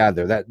questions to be had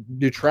there. That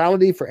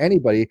neutrality for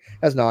anybody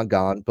has not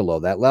gone below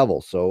that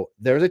level. So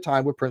there's a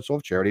time where principle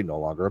of charity no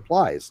longer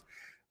applies.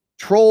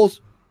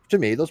 Trolls, to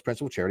me, those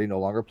principle of charity no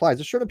longer applies.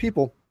 There's certain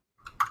people,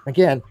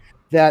 again,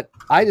 that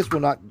I just will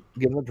not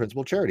give them the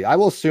principle of charity. I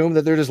will assume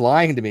that they're just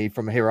lying to me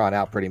from here on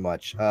out, pretty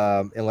much,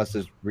 unless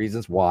there's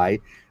reasons why.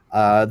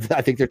 I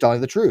think they're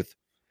telling the truth.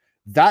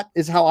 That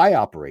is how I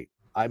operate.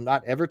 I'm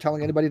not ever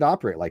telling anybody to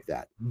operate like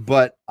that,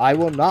 but I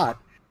will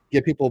not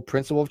give people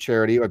principle of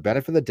charity or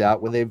benefit of the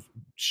doubt when they've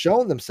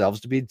shown themselves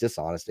to be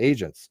dishonest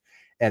agents.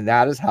 And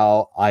that is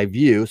how I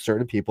view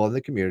certain people in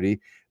the community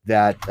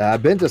that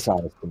have been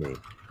dishonest to me.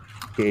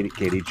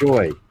 Katie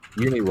Joy,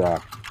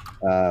 Unirock,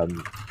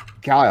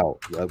 Kyle,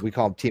 we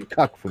call him Team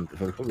Cuck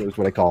is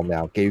what I call him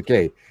now,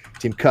 KUK,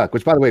 Team Cuck,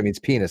 which by the way means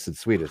penis in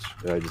Swedish.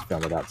 I just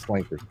found it out,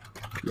 slang for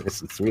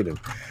penis in Sweden.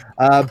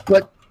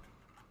 But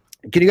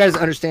can you guys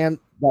understand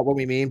about what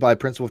we mean by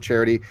principle of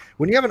charity?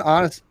 When you have an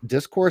honest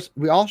discourse,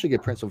 we all should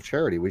get principle of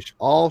charity. We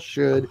all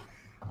should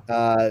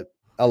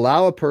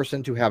allow a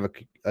person to have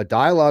a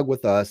dialogue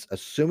with us,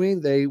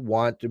 assuming they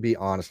want to be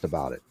honest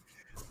about it.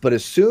 But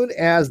as soon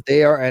as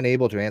they are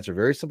unable to answer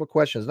very simple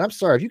questions, and I'm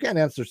sorry, if you can't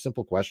answer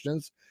simple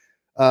questions,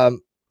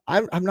 I'm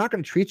not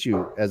going to treat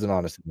you as an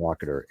honest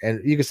marketer. And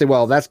you can say,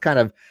 well, that's kind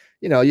of,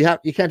 you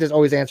can't just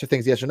always answer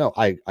things yes or no.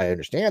 I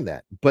understand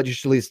that, but you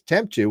should at least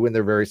attempt to when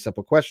they're very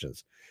simple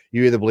questions.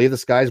 You either believe the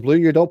sky is blue, or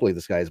you don't believe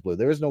the sky is blue.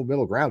 There is no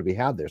middle ground to be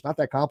had there. It's not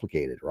that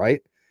complicated, right?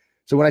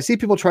 So when I see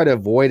people try to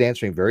avoid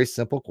answering very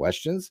simple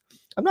questions,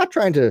 I'm not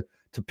trying to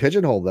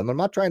pigeonhole them. I'm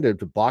not trying to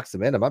box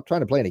them in. I'm not trying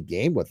to play any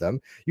game with them.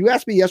 You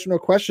ask me yes or no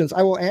questions,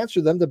 I will answer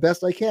them the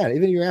best I can.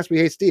 Even if you ask me,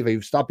 hey, Steve, have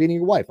you stopped beating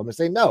your wife? I'm going to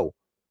say no.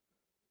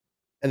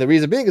 And the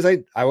reason being is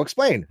I will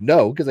explain.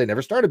 No, because I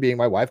never started being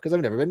my wife because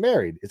I've never been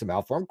married. It's a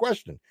malformed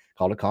question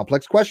called a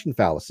complex question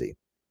fallacy.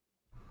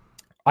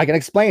 I can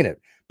explain it,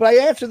 but I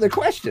answer the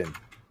question.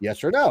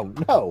 Yes or no?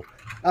 No.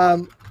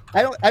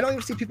 I don't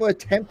even see people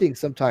attempting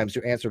sometimes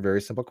to answer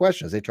very simple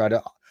questions. They try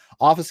to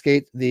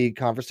obfuscate the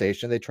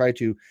conversation. They try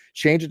to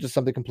change it to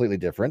something completely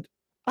different.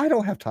 I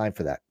don't have time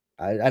for that.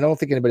 I don't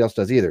think anybody else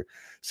does either.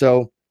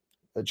 So,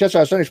 Chester,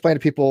 I was trying to explain to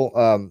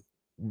people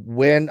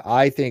when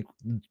I think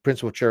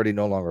principle of charity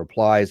no longer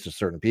applies to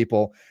certain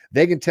people.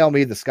 They can tell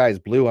me the sky is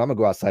blue. I'm going to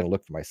go outside and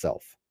look for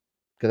myself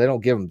because I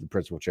don't give them the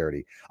principle of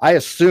charity. I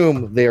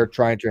assume they're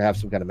trying to have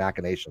some kind of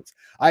machinations.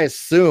 I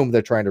assume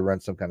they're trying to run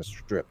some kind of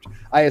script.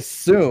 I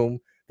assume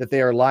that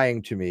they are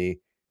lying to me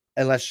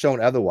unless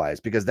shown otherwise,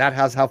 because that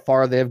has how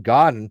far they have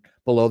gotten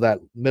below that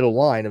middle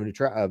line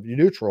of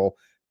neutral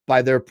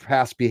by their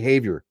past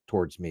behavior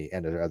towards me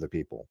and other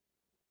people.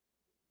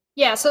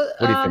 Yeah, so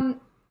what do you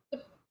think?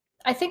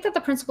 I think that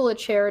the principle of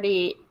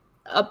charity,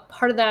 a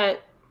part of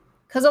that,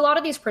 because a lot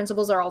of these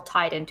principles are all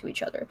tied into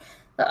each other.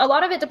 A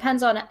lot of it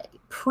depends on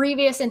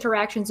previous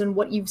interactions and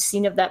what you've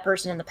seen of that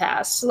person in the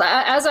past. So,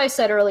 as I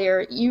said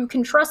earlier, you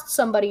can trust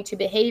somebody to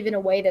behave in a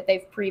way that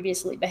they've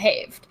previously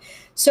behaved.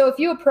 So if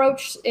you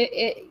approach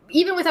it,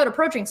 even without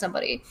approaching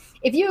somebody,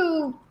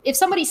 if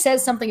somebody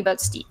says something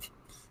about Steve,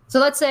 so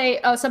let's say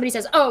somebody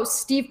says, "Oh,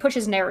 Steve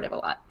pushes narrative a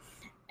lot,"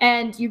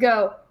 and you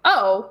go,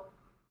 "Oh,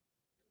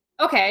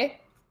 okay,"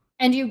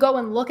 and you go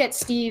and look at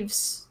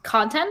Steve's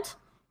content,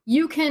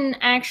 you can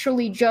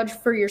actually judge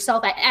for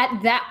yourself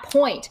at that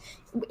point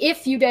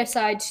if you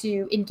decide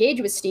to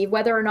engage with Steve,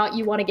 whether or not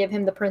you want to give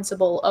him the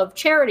principle of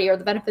charity or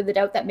the benefit of the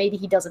doubt that maybe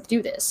he doesn't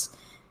do this.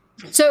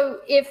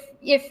 So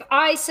if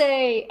I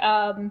say,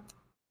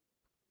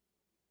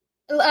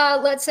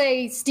 let's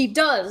say Steve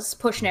does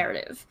push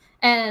narrative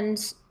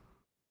and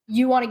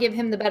you want to give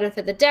him the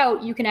benefit of the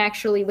doubt, you can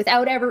actually,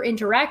 without ever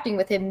interacting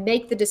with him,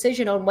 make the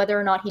decision on whether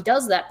or not he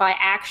does that by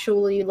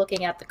actually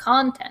looking at the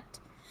content.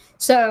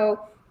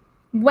 So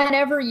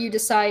whenever you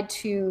decide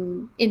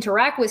to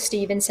interact with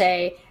Steve and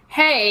say,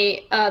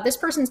 hey, this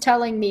person's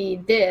telling me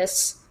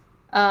this,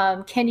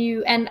 can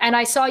you, and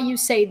I saw you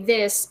say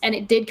this, and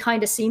it did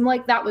kind of seem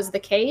like that was the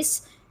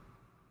case,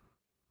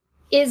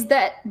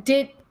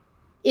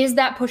 is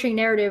that pushing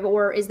narrative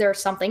or is there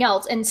something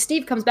else? And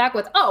Steve comes back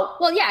with, oh,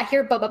 well, yeah,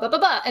 here, blah, blah, blah, blah,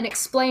 blah, and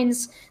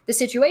explains the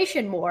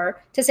situation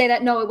more to say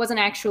that, no, it wasn't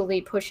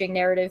actually pushing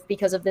narrative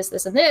because of this,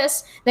 this, and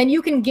this. Then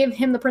you can give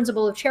him the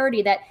principle of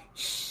charity that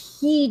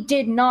he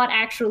did not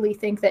actually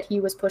think that he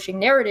was pushing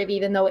narrative,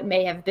 even though it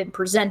may have been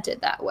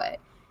presented that way.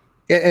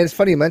 And it's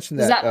funny you mentioned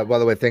that. By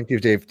the way, thank you,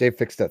 Dave. Dave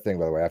fixed that thing,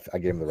 by the way. I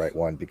gave him the right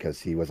one because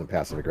he wasn't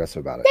passive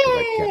aggressive about it. Because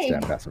I can't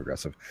stand passive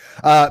aggressive.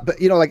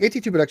 But like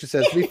AT2 Production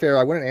says, to be fair,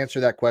 I wouldn't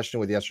answer that question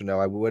with yes or no.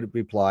 I would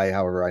reply,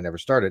 however, I never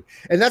started,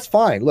 and that's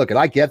fine. Look, and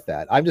I get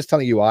that. I'm just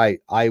telling you, I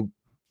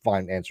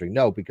find answering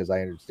no because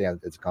I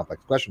understand it's a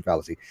complex question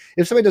fallacy.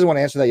 If somebody doesn't want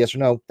to answer that yes or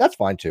no, that's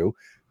fine too.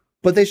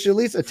 But they should at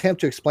least attempt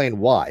to explain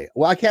why.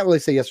 Well, I can't really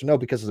say yes or no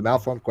because it's a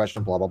malformed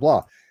question. Blah blah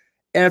blah.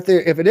 And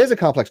if it is a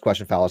complex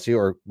question fallacy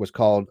or what's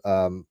called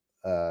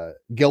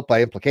guilt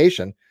by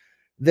implication,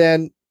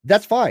 then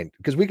that's fine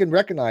because we can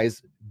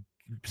recognize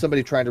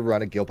somebody trying to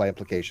run a guilt by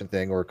implication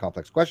thing or a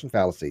complex question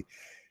fallacy,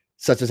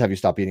 such as have you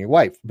stopped beating your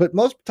wife? But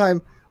most of the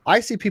time, I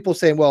see people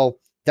saying, "Well,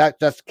 that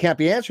can't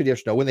be answered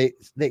yes or no." When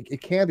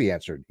it can be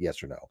answered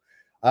yes or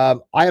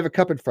no. I have a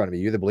cup in front of me.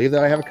 You either believe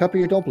that I have a cup or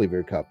you don't believe you're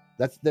a cup.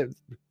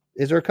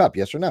 Is there a cup?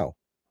 Yes or no?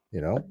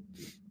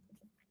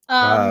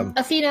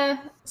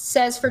 Athena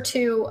says for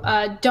 2,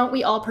 don't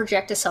we all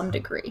project to some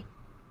degree?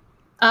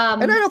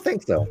 And I don't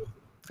think so.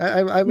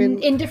 I mean,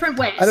 in different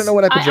ways. I don't know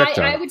what I project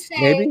on. I would say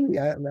maybe.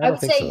 I would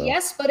say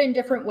yes, but in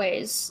different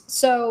ways.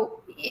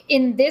 So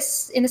in the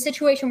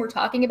situation we're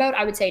talking about,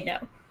 I would say no.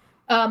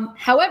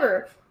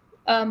 However,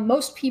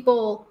 most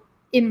people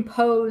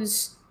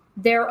impose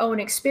their own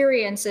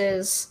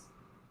experiences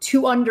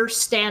to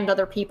understand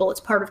other people. It's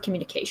part of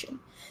communication.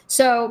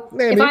 So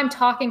if I'm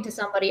talking to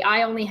somebody,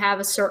 I only have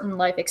a certain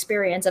life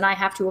experience and I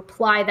have to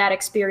apply that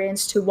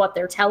experience to what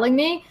they're telling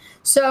me.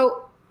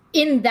 So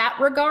in that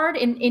regard,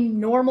 in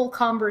normal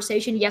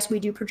conversation, yes, we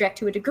do project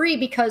to a degree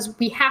because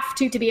we have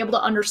to be able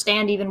to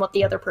understand even what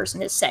the other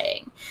person is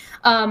saying.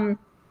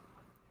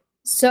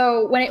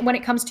 So when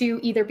it comes to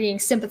either being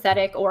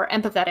sympathetic or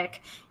empathetic,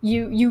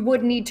 you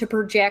would need to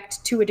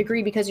project to a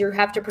degree because you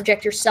have to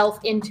project yourself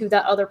into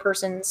that other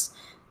person's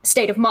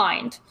state of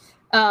mind.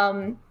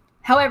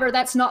 However,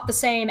 that's not the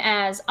same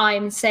as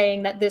I'm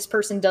saying that this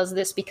person does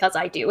this because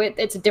I do it.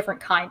 It's a different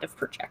kind of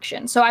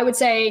projection. So I would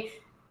say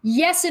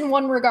yes in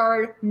one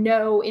regard,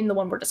 no in the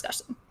one we're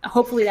discussing.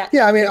 Hopefully that.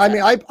 Yeah,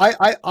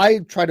 I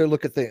try to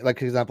look at things like,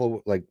 for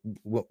example, like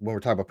when we're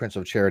talking about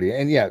principle of charity,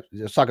 and yeah,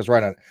 Sokka's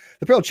right on it.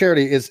 The principle of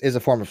charity is a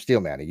form of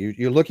steel manning.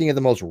 You're looking at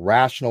the most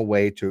rational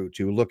way to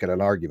look at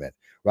an argument,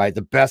 right?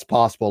 The best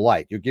possible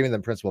light. You're giving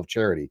them principle of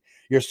charity.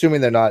 You're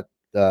assuming they're not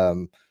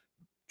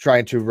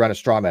trying to run a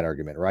straw man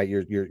argument, right?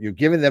 You're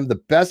giving them the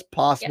best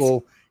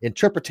possible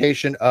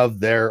interpretation of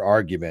their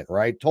argument,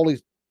 right?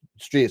 Totally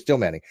steel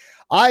manning.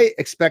 I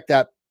expect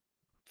that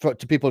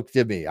to people to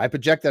give me. I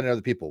project that in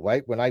other people,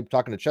 right? When I'm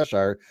talking to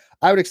Cheshire,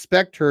 I would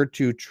expect her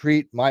to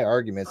treat my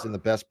arguments in the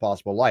best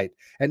possible light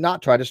and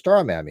not try to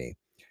straw man me.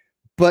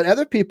 But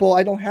other people,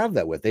 I don't have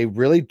that with. They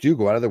really do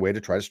go out of their way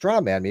to try to straw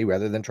man me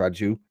rather than try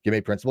to give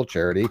me principled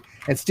charity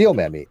and steel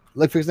man me.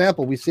 Like, for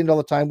example, we've seen it all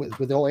the time with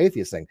the whole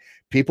atheist thing.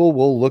 People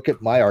will look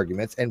at my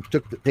arguments and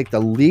take the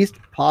least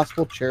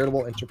possible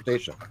charitable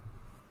interpretation.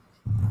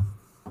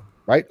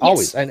 Right? Yes.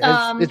 Always. And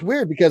it's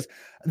weird because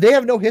they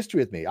have no history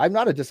with me. I'm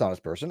not a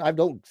dishonest person. I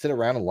don't sit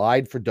around and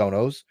lied for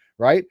donos,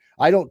 right?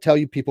 I don't tell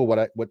you people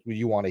what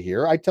you want to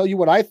hear. I tell you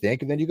what I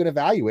think, and then you can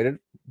evaluate it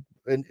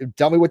and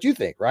tell me what you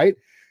think, right?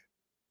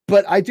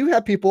 But I do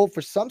have people,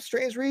 for some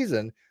strange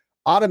reason,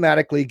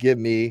 automatically give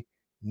me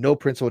no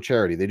principle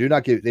charity. They do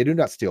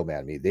not steel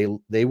man me.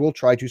 They will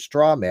try to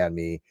straw man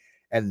me.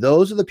 And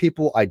those are the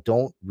people I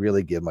don't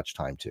really give much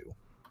time to.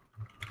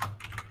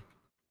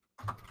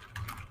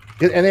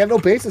 And they have no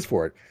basis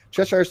for it.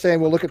 Cheshire is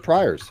saying, well, look at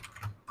priors.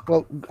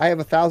 Well, I have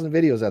 1,000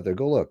 videos out there.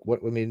 Go look.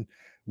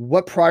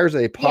 What priors are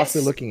they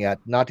possibly looking at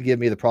not to give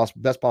me the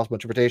best possible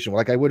interpretation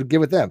like I would give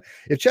with them?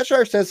 If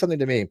Cheshire says something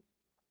to me,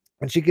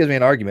 and she gives me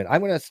an argument, I'm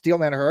going to steel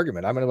man her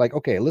argument. I'm going to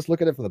okay, let's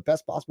look at it from the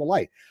best possible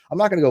light. I'm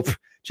not going to go,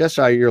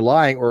 Cheshire, you're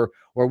lying, or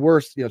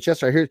worse,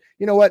 Cheshire, here,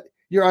 you know what?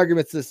 Your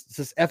argument's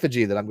this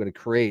effigy that I'm going to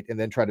create and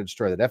then try to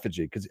destroy that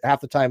effigy. Because half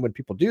the time when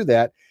people do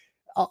that,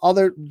 all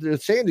they're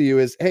saying to you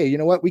is, hey, you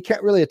know what? We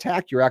can't really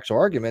attack your actual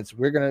arguments.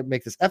 We're going to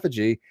make this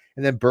effigy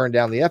and then burn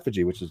down the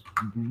effigy, which is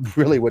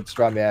really what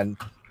straw man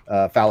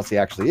fallacy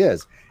actually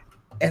is.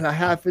 And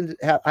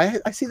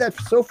I see that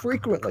so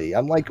frequently.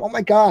 I'm like, oh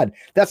my God,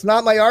 that's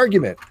not my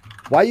argument.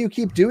 Why do you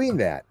keep doing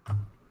that?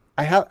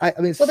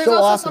 It's so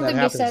often that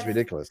happens. It's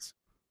ridiculous.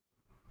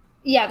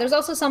 Yeah, there's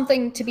also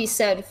something to be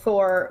said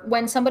for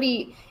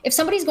if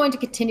somebody's going to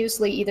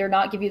continuously either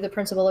not give you the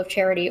principle of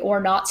charity or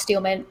not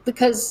steel man,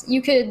 because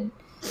you could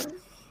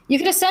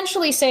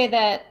essentially say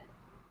that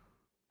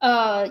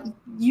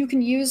you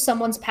can use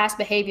someone's past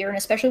behavior, and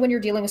especially when you're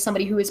dealing with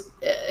somebody who is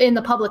in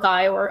the public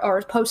eye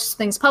or posts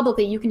things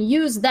publicly, you can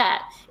use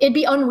that. It'd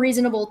be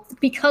unreasonable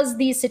because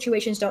these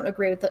situations don't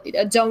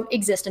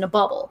exist in a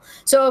bubble.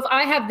 So if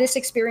I have this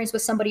experience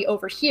with somebody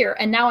over here,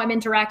 and now I'm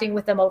interacting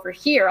with them over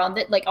here on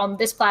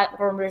this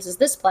platform versus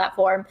this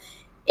platform,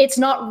 it's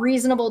not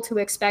reasonable to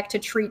expect to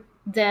treat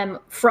them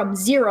from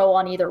zero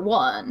on either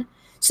one.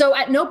 So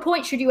at no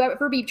point should you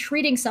ever be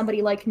treating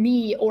somebody like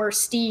me or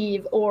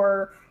Steve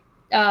or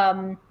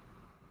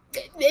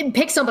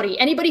pick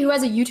anybody who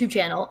has a YouTube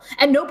channel.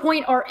 At no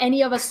point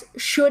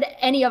should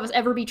any of us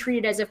ever be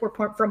treated as if we're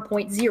from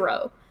point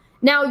zero.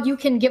 Now you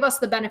can give us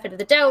the benefit of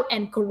the doubt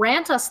and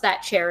grant us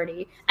that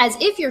charity as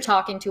if you're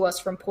talking to us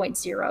from point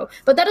zero,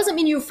 but that doesn't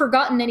mean you've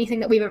forgotten anything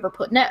that we've ever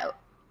put out.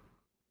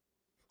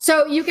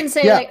 So you can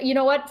say, like, you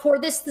know what, for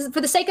the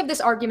sake of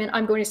this argument,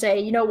 I'm going to say,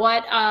 you know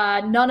what,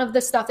 none of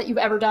the stuff that you've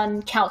ever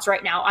done counts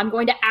right now. I'm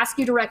going to ask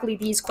you directly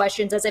these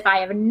questions as if I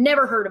have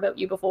never heard about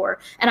you before,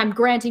 and I'm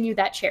granting you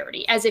that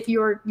charity as if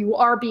you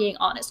are being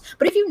honest.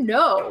 But if you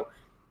know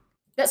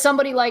that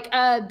somebody like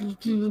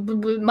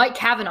Mike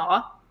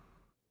Kavanaugh,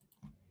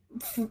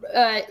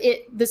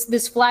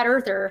 this flat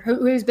earther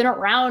who's been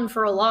around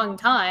for a long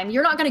time,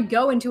 you're not going to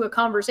go into a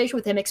conversation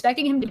with him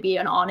expecting him to be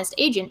an honest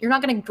agent. You're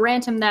not going to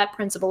grant him that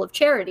principle of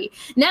charity.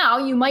 Now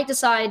you might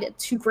decide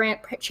to grant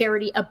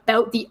charity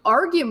about the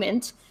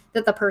argument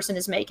that the person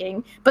is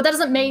making, but that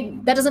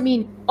doesn't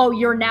mean, oh,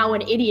 you're now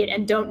an idiot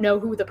and don't know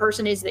who the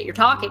person is that you're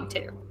talking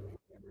to.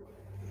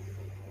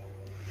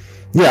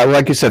 Yeah,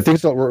 like you said,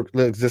 things don't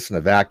exist in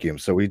a vacuum,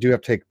 so we do have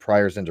to take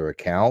priors into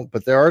account.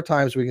 But there are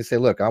times we can say,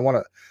 "Look,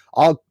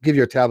 I'll give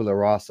you a tabula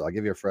rasa. I'll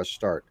give you a fresh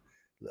start,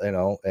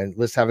 and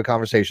let's have a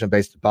conversation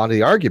based upon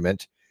the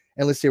argument,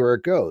 and let's see where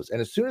it goes." And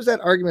as soon as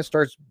that argument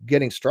starts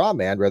getting straw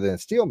manned rather than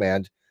steel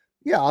manned,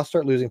 yeah, I'll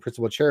start losing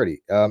principle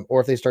charity. Or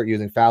if they start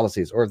using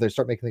fallacies, or if they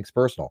start making things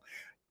personal,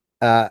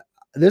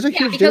 there's a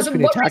huge difference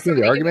between attacking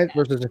the argument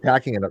versus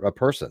attacking a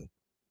person.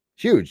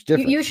 Huge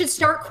difference. You should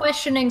start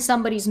questioning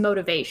somebody's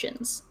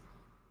motivations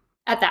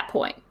at that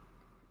point,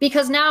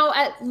 because now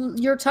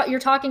you're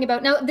talking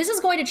about, now this is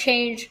going to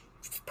change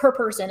per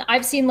person.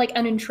 I've seen like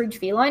an intrigued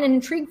feline. An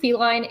intrigued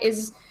feline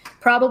is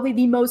probably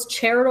the most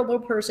charitable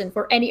person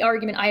for any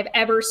argument I have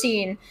ever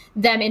seen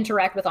them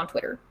interact with on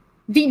Twitter.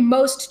 The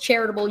most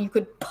charitable you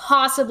could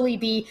possibly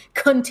be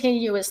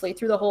continuously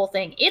through the whole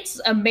thing.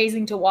 It's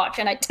amazing to watch,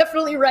 and I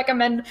definitely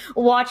recommend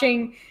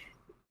watching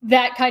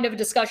that kind of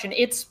discussion.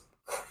 It's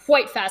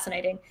quite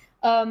fascinating,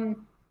 and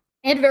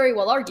very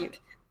well argued.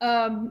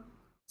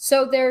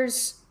 So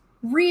there's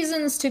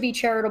reasons to be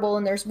charitable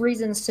and there's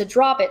reasons to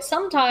drop it.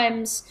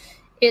 Sometimes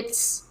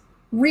it's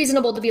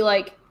reasonable to be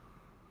like,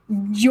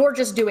 you're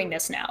just doing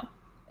this now.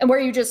 And where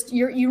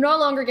you're no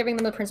longer giving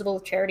them the principle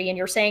of charity, and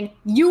you're saying,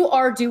 you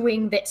are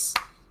doing this.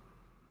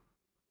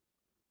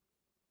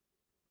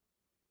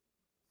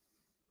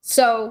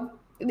 So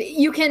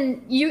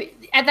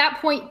at that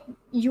point,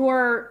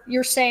 you're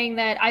saying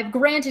that I've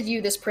granted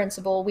you this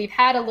principle, we've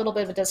had a little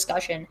bit of a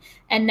discussion,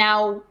 and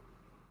now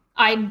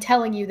I'm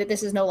telling you that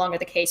this is no longer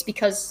the case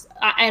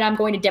and I'm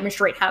going to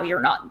demonstrate how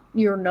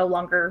you're no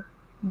longer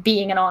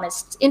being an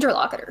honest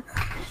interlocutor.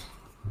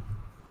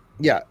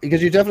 Yeah,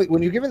 because you definitely,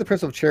 when you're giving the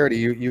principle of charity,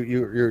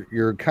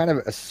 you're kind of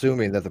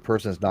assuming that the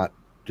person is not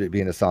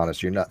being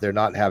dishonest. They're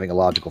not having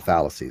illogical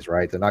fallacies,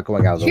 right? They're not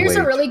going out of the way. Here's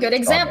a really good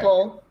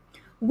example.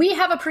 We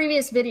have a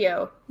previous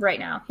video right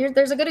now.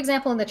 There's a good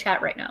example in the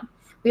chat right now.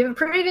 We have a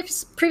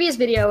previous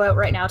video out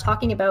right now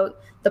talking about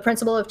the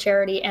principle of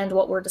charity and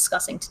what we're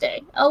discussing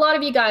today. A lot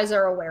of you guys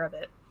are aware of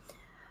it.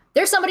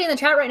 There's somebody in the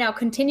chat right now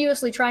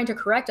continuously trying to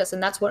correct us,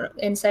 and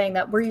in saying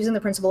that we're using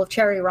the principle of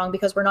charity wrong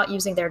because we're not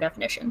using their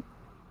definition.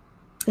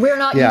 We're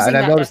not using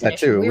that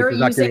definition. We're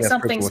using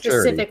something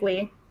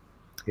specifically.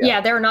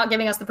 Yeah, they're not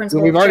giving us the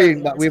principle of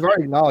charity. We've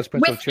already acknowledged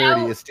principle of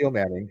charity is steel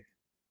manning.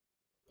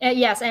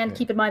 Yes, and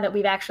keep in mind that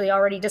we've actually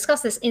already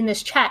discussed this in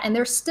this chat, and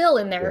they're still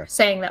in there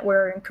saying that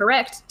we're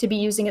incorrect to be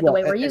using it the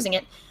way we're using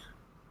it.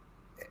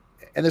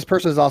 And this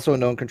person is also a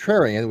known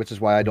contrarian, which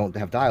is why I don't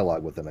have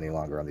dialogue with them any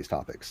longer on these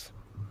topics.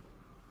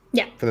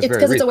 Yeah, it's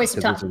because it's a waste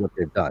of time. This is what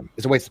they've done.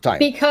 It's a waste of time.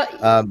 Because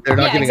they're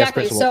not giving us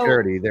principle of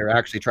charity. They're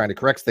actually trying to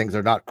correct things.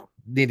 They're not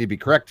needing to be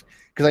correct,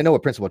 because I know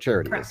what principle of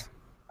charity is.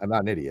 I'm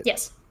not an idiot.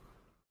 Yes.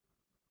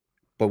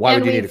 But why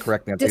would you need to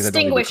correct me on things that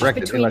don't need to be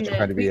corrected unless you're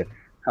trying to be a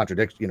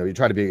contradiction? You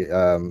try to be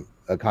a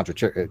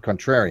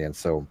contrarian.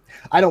 So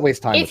I don't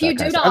waste time with that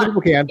kind of stuff. Other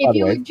people can, if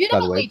you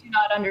legitimately do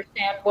not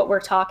understand what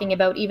we're talking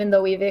about, even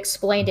though we've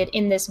explained it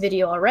in this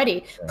video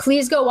already,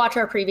 please go watch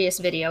our previous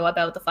video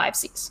about the 5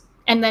 C's,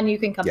 and then you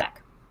can come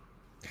back.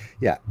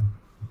 Yeah.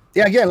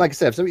 Again, like I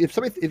said,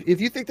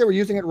 if you think they were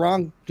using it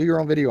wrong, do your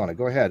own video on it.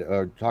 Go ahead,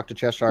 or talk to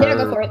Cheshire. Yeah,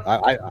 go for it.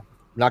 I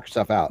knock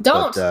yourself out.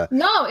 Don't.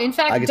 No, in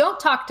fact, don't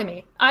talk to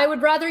me. I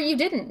would rather you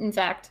didn't. In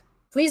fact,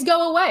 please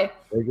go away.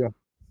 There you go.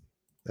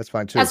 That's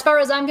fine too. As far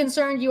as I'm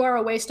concerned, you are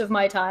a waste of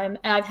my time,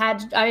 and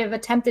I have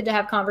attempted to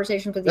have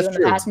conversations with you in the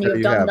past, and you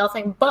have done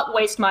nothing but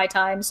waste my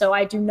time. So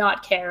I do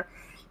not care.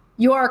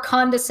 You are a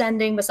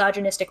condescending,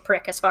 misogynistic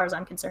prick, as far as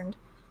I'm concerned.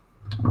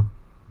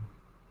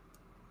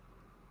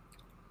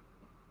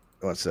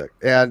 One sec.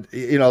 And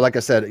like I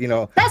said,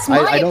 that's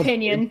my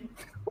opinion.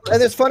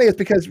 And it's funny, it's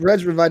because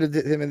Reg invited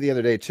him in the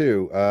other day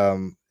too,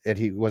 and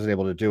he wasn't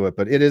able to do it.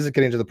 But it is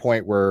getting to the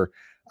point where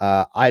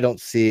I don't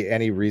see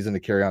any reason to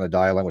carry on a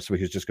dialogue with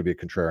somebody who's just going to be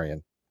a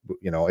contrarian.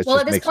 It's well, just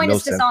at this makes point, no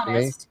it's sense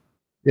dishonest. to me.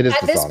 It is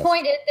at dishonest. This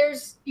point,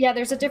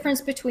 there's a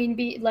difference between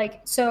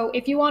so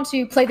if you want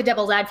to play the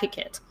devil's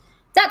advocate,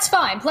 that's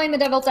fine. Playing the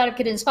devil's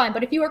advocate is fine.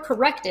 But if you are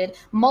corrected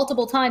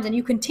multiple times and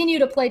you continue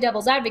to play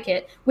devil's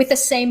advocate with the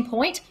same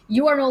point,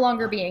 you are no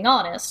longer being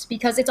honest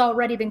because it's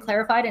already been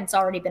clarified and it's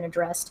already been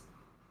addressed.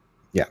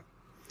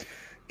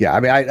 Yeah, I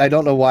mean, I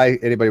don't know why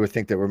anybody would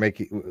think that we're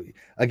making.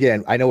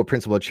 Again, I know what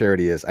principle of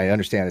charity is. I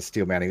understand it's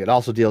steel manning. It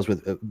also deals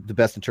with the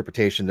best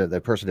interpretation that the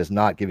person is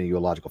not giving you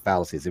illogical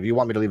fallacies. If you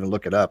want me to even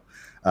look it up,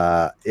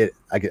 I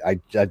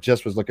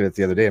just was looking at it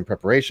the other day in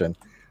preparation.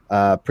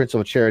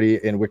 Principle of charity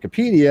in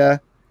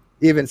Wikipedia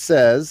even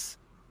says,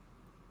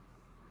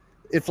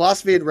 in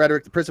philosophy and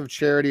rhetoric, the principle of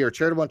charity or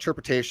charitable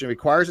interpretation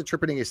requires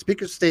interpreting a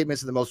speaker's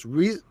statements in the most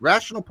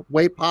rational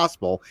way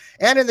possible,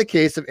 and in the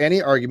case of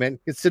any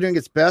argument, considering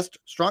its best,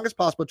 strongest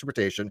possible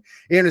interpretation.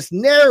 In its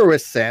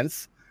narrowest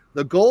sense,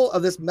 the goal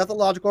of this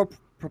methodological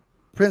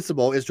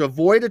principle is to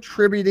avoid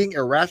attributing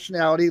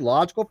irrationality,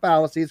 logical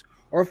fallacies,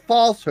 or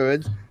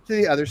falsehoods to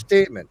the other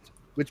statement,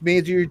 which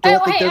means you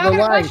don't think they're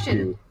lying to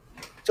you.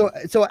 So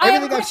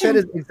everything I've said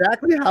is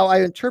exactly how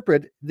I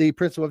interpret the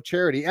principle of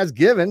charity as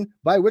given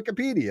by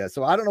Wikipedia.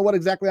 So I don't know what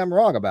exactly I'm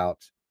wrong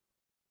about.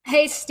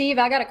 Hey, Steve,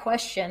 I got a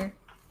question.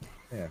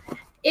 Yeah.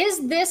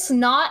 Is this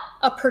not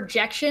a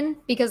projection?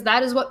 Because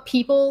that is what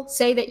people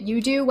say that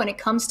you do when it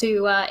comes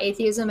to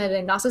atheism and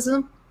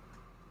agnosticism.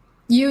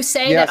 You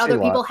say that other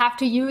people have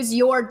to use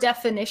your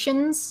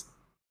definitions.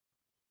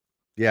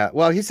 Yeah.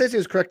 Well, he says he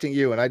was correcting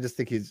you, and I just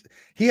think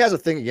he has a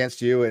thing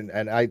against you,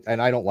 and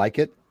I don't like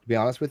it, to be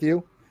honest with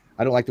you.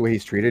 I don't like the way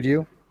he's treated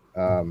you.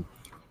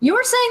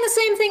 You're saying the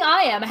same thing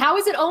I am. How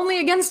is it only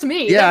against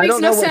me? Yeah, that makes I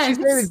don't know. sense. She's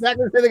saying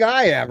exactly the same thing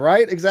I am,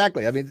 right?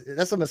 Exactly. I mean,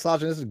 that's some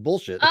misogynistic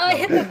bullshit. I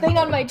hit the thing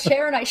on my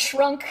chair and I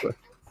shrunk.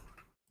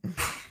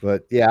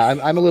 But yeah,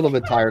 I'm a little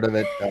bit tired of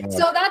it.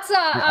 So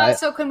that's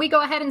so can we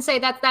go ahead and say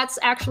that that's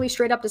actually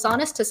straight up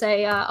dishonest to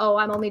say, oh,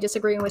 I'm only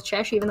disagreeing with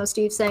Chesh, even though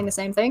Steve's saying the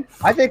same thing?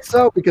 I think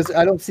so, because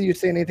I don't see you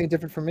saying anything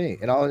different from me,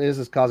 and all it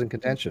is causing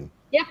contention.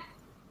 Yeah.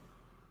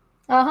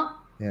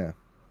 Yeah.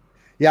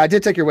 Yeah, I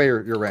did take away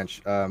your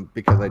wrench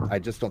because I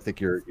just don't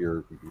think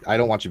you're. I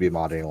don't want you to be a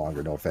mod any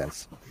longer. No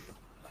offense.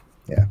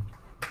 Yeah.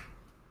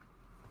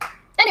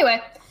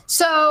 Anyway,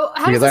 so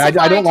how does this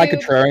I don't like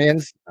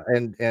contrarians,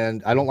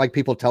 and I don't like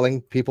people telling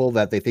people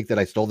that they think that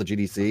I stole the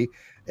GDC.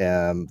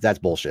 That's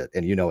bullshit,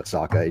 and it's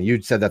Sokka. And you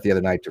said that the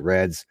other night to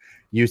Reds.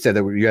 You said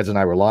that you guys and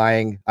I were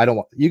lying. I don't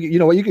want you. You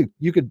know what?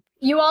 You could.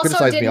 You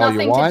also did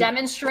nothing to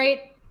demonstrate.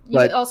 You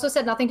also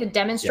said nothing to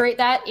demonstrate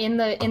that in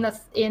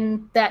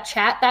that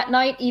chat that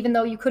night, even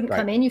though you couldn't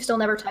come in, you still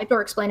never typed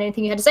or explained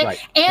anything you had to say.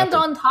 And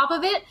on top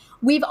of it,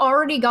 we've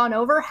already gone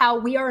over how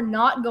we are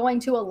not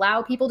going to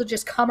allow people to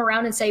just come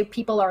around and say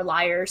people are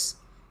liars.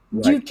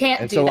 Right. You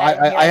can't do that.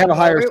 I have a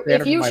higher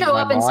standard. If you show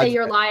up and say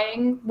you're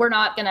lying, we're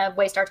not going to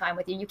waste our time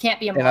with you. You can't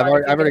be a mod. And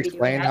I've already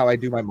explained how I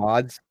do my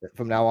mods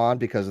from now on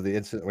because of the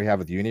incident we have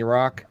with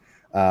Unirock.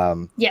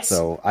 Yes,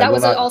 so that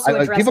was also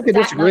addressed. People can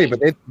disagree, but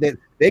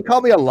they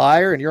call me a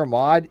liar, and you're a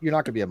mod. You're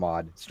not going to be a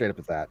mod. Straight up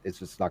at that, it's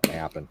just not going to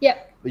happen. Yeah,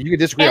 but you can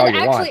disagree all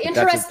you want. Actually,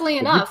 interestingly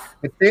enough,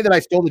 if you say that I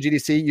stole the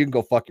GDC, you can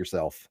go fuck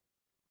yourself.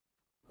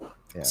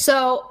 Yeah.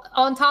 So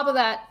on top of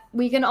that,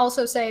 we can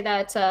also say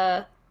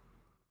that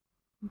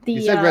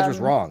you said Reg was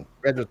wrong.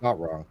 Reg was not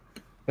wrong.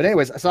 But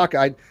anyways,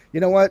 Sokka, you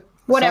know what?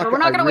 Whatever. Sokka, we're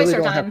not going to waste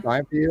our time. I don't have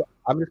time for you.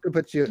 I'm just going to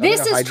put you.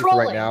 This is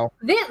trolling right now.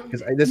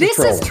 This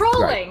is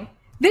trolling. Right.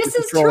 This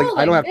is trolling.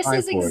 I don't have this time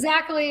is for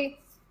exactly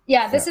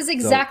this is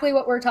exactly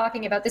what we're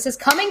talking about. This is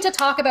coming to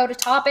talk about a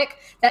topic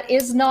that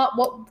is not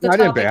what the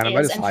topic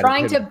is, and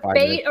trying to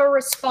bait a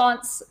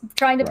response,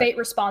 bait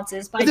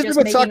responses by just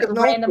making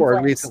random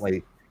claims.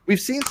 Recently,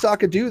 we've seen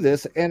Sokka do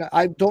this, and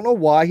I don't know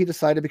why he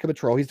decided to become a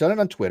troll. He's done it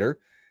on Twitter.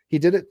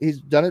 He's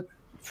done it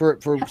for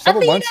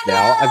several months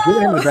now. I've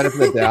given him the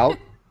benefit of the doubt.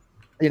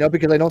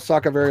 Because I know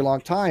Sokka a very long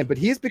time, but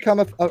he's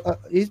become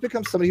he's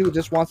become somebody who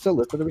just wants to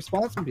listen to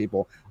response from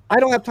people. I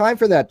don't have time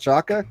for that,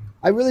 Sokka.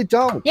 I really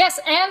don't. Yes,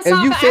 and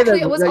Sokka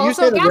actually was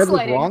also gaslighting. Rez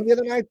was wrong the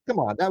other night. Come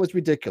on, that was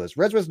ridiculous.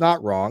 Rez was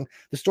not wrong.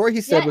 The story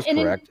he said was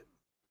correct.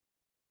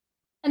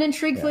 And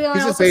intriguingly,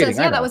 also says,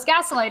 that was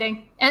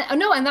gaslighting.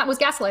 And that was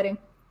gaslighting.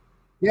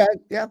 Yeah.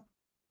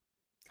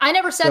 I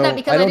never said that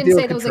because I didn't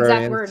say those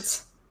exact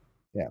words.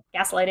 Yeah,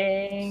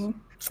 gaslighting.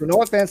 So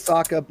no offense,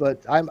 Sokka,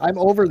 but I'm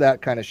over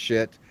that kind of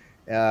shit.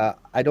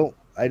 I don't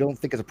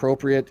think it's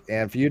appropriate,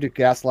 and for you to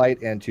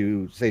gaslight and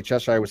to say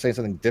Cheshire was saying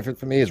something different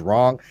from me is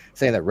wrong.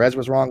 Saying that Rez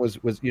was wrong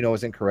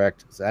was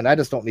incorrect, and I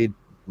just don't need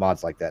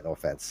mods like that. No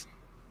offense.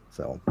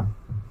 So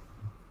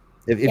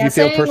If you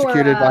feel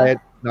persecuted by it,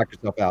 knock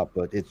yourself out.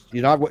 But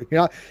you're not.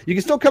 You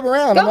can still come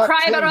around. Don't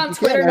cry about it on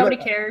Twitter. Nobody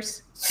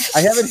cares. I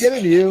haven't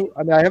hidden you.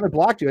 I mean, I haven't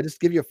blocked you. I just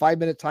give you a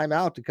 5-minute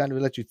timeout to kind of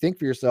let you think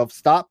for yourself.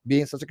 Stop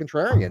being such a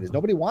contrarian. Because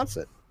nobody wants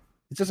it.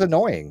 It's just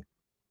annoying.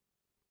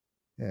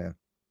 Yeah.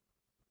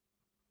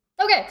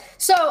 Okay.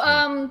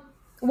 So,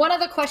 one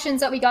of the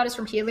questions that we got is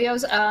from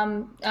Helios.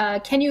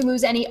 Can you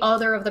lose any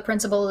other of the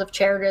principles of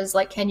charities?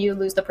 Like, can you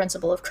lose the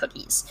principle of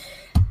cookies?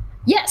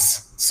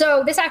 Yes.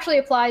 So this actually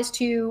applies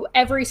to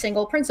every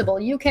single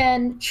principle. You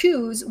can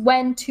choose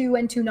when to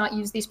and to not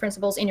use these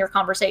principles in your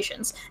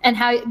conversations. And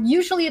how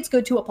usually it's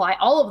good to apply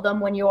all of them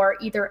when you're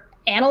either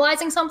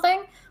analyzing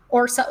something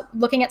or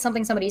looking at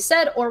something somebody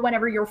said, or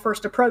whenever you're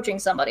first approaching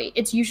somebody.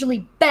 It's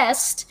usually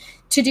best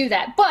to do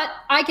that. But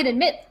I can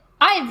admit,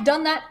 I've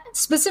done that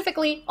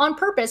specifically on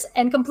purpose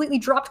and completely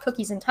dropped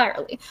cookies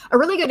entirely. A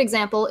really good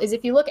example is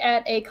if you look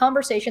at a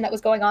conversation that was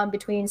going on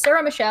between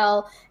Sarah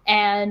Michelle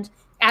and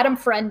Adam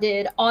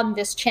Friended on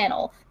this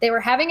channel. They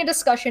were having a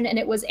discussion, and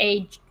it was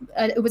a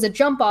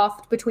jump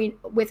off with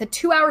a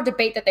 2-hour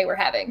debate that they were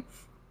having.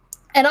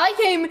 And I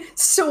came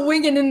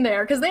swinging in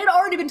there because they had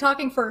already been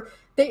talking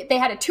they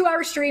had a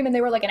 2-hour stream, and they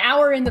were like an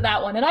hour into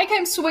that one. And I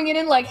came swinging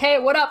in like, hey,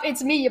 what up?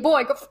 It's me, your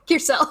boy. Go fuck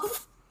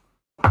yourself.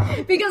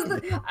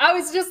 Because I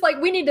was just like,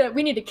 we need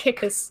to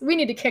kick this. We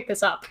need to kick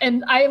this up.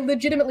 And I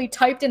legitimately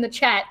typed in the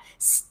chat,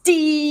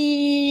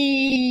 Steve,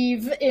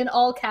 in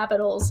all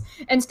capitals.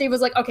 And Steve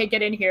was like, okay,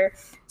 get in here.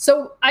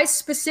 So I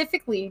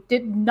specifically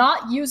did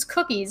not use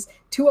cookies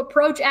to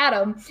approach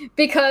Adam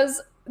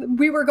because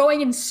we were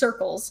going in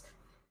circles.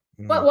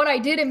 But what I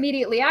did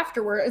immediately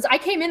afterward is I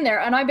came in there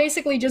and I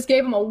basically just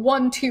gave him a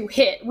 1-2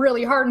 hit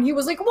really hard. And he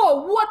was like,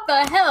 whoa, what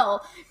the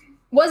hell?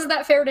 Was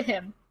that fair to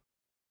him?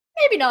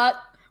 Maybe not.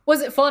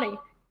 Was it funny?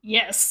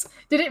 Yes.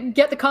 Did it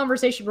get the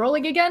conversation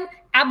rolling again?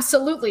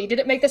 Absolutely. Did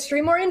it make the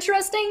stream more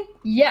interesting?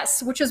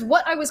 Yes, which is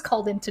what I was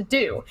called in to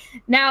do.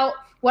 Now,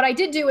 what I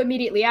did do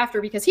immediately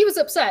after, because he was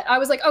upset, I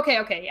was like,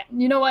 okay, yeah.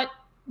 You know what?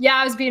 Yeah,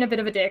 I was being a bit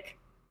of a dick.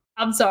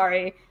 I'm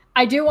sorry.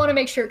 I do want to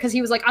make sure, because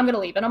he was like, I'm going to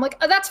leave. And I'm like,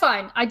 oh, that's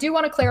fine. I do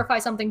want to clarify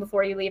something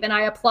before you leave. And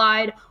I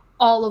applied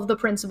all of the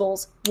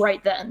principles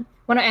right then.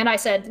 And I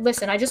said,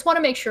 listen, I just want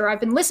to make sure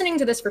I've been listening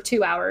to this for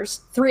 2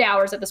 hours, 3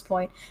 hours at this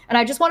point, and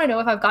I just want to know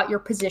if I've got your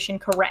position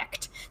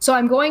correct. So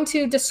I'm going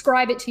to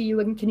describe it to you,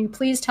 and can you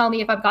please tell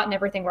me if I've gotten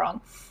everything wrong?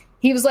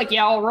 He was like,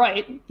 yeah, all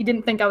right. He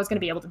didn't think I was going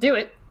to be able to do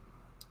it,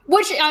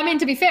 which, I mean,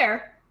 to be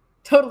fair,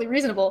 totally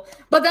reasonable.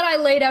 But then I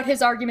laid out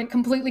his argument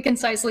completely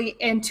concisely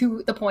and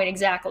to the point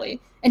exactly.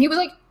 And he was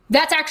like,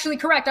 that's actually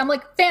correct. I'm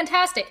like,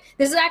 fantastic.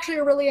 This is actually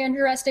a really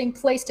interesting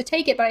place to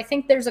take it, but I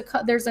think there's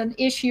an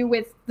issue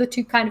with the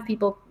two kind of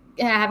people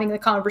having the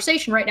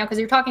conversation right now because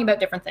you're talking about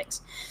different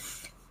things.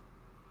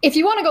 If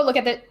you want to go look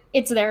at it,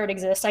 it's there, it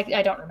exists.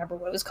 I don't remember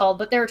what it was called,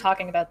 but they were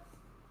talking about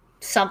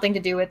something to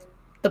do with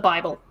the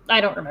Bible. I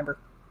don't remember.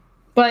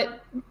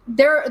 But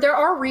there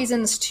are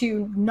reasons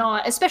to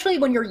not, especially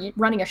when you're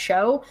running a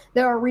show,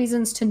 there are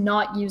reasons to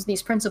not use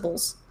these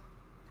principles.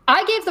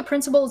 I gave the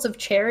principles of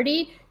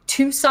charity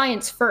to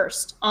Science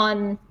First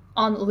on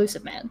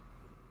Elusive Man.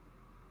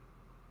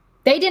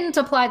 They didn't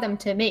apply them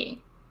to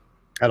me.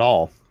 At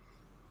all.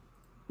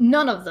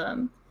 None of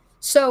them.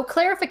 So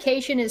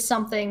clarification is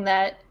something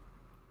that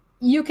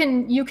you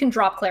can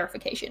drop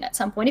clarification at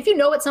some point. If you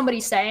know what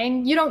somebody's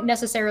saying, you don't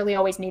necessarily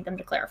always need them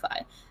to clarify.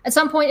 At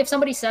some point, if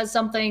somebody says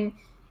something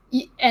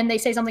and they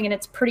say something and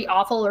it's pretty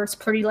awful or it's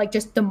pretty like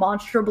just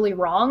demonstrably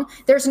wrong,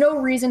 there's no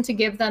reason to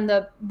give them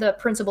the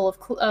principle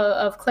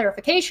of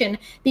clarification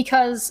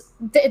because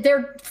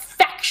they're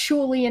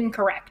factually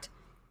incorrect.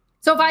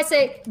 So if I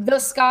say the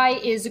sky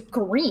is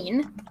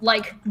green,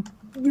 like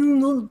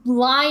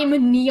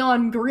lime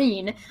neon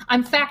green,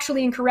 I'm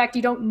factually incorrect.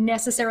 You don't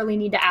necessarily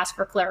need to ask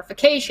for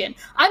clarification.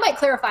 I might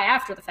clarify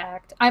after the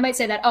fact. I might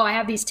say that, oh, I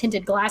have these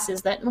tinted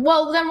glasses that,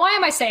 well, then why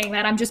am I saying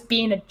that? I'm just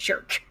being a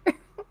jerk.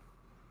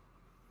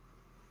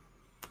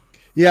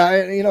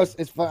 Yeah, you know,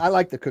 it's fun. I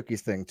like the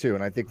cookies thing too,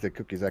 and I think the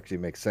cookies actually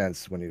make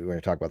sense when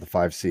you talk about the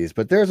 5 C's.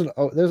 But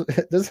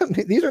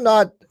these are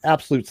not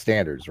absolute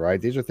standards, right?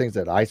 These are things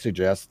that I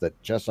suggest,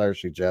 that Cheshire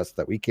suggests,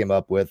 that we came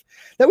up with,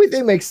 that we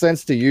think makes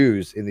sense to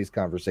use in these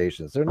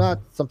conversations. They're not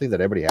something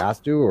that everybody has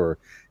to, or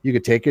you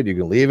could take it, you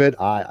can leave it.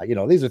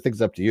 These are things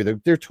up to you.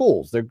 They're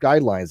tools, they're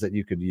guidelines that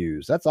you could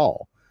use. That's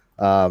all.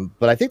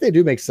 But I think they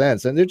do make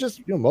sense, and they're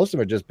just, most of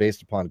them are just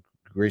based upon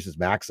Greece's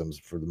maxims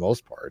for the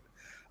most part.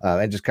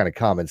 And just kind of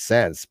common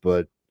sense.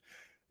 But,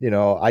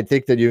 I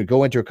think that you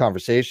go into a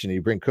conversation,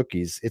 you bring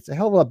cookies, it's a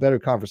hell of a lot better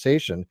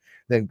conversation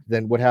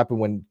than what happened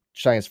when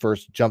Science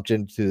First jumped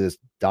into this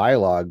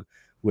dialogue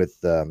with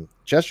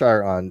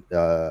Cheshire on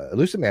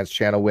Elusive Man's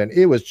channel, when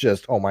it was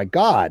just, oh my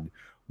God,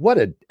 what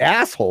an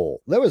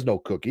asshole. There was no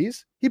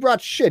cookies. He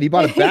brought shit. He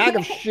bought a bag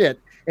of shit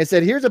and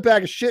said, here's a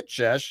bag of shit,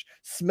 Chesh.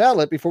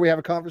 Smell it before we have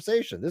a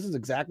conversation. This is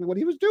exactly what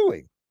he was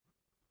doing.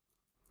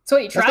 So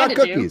what you tried to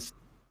cookies. do.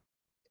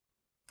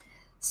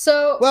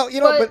 So, Well,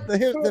 but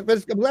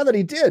I'm glad that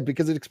he did,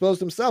 because it exposed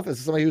himself as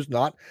somebody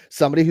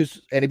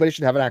who's anybody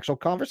should have an actual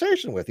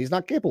conversation with. He's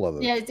not capable of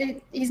it. Yeah,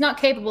 he's not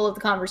capable of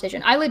the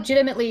conversation. I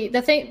legitimately,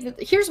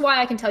 here's why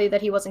I can tell you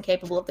that he wasn't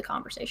capable of the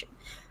conversation.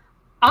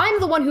 I'm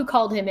the one who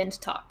called him in to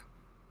talk.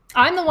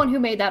 I'm the one who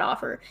made that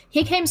offer.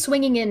 He came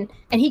swinging in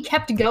and he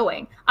kept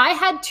going. I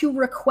had to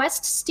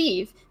request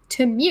Steve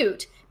to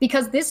mute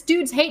because this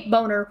dude's hate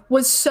boner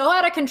was so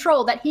out of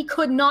control that he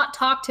could not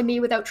talk to me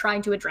without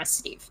trying to address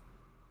Steve.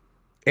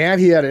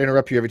 And he had to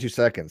interrupt you every 2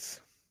 seconds.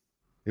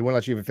 He wouldn't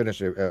let you even finish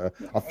a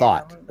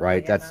thought,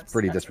 right? That's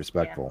pretty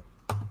disrespectful.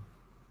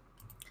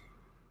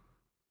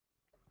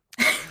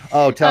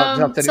 Oh,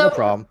 tell Ceti, no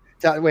problem.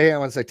 Wait, hang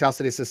on one sec. Tell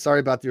Ceti says, sorry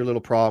about your little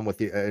problem with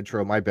the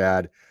intro. My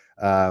bad.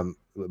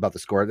 About the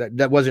score.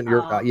 That wasn't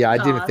your. I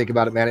didn't even think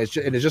about it, man. It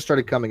just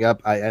started coming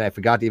up, and I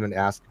forgot to even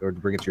ask or to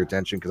bring it to your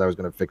attention because I was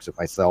going to fix it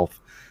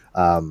myself,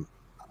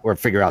 or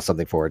figure out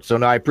something for it. So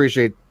no, I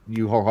appreciate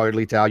you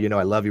wholeheartedly, Tal. You know,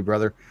 I love you,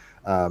 brother.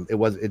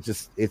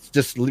 It's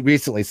just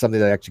recently something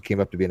that actually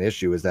came up to be an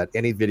issue, is that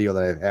any video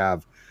that I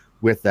have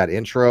with that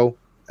intro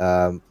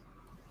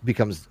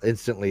becomes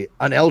instantly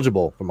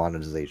uneligible for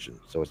monetization.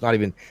 So it's not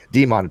even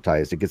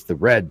demonetized. It gets the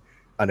red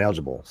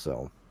uneligible.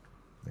 So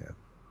yeah.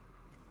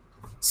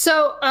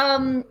 So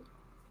when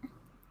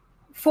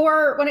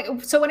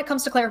it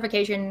comes to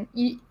clarification,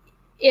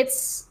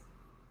 it's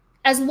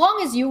as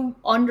long as you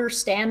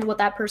understand what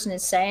that person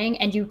is saying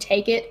and you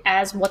take it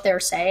as what they're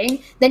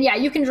saying, then yeah,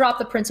 you can drop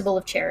the principle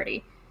of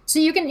charity. So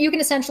you can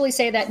essentially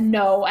say that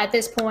no at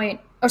this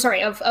point,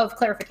 of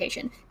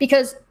clarification,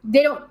 because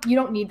you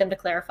don't need them to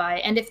clarify.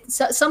 And if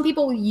some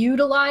people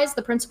utilize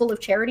the principle of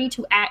charity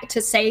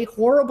to say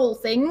horrible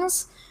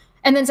things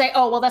and then say,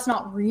 oh, well, that's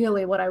not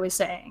really what I was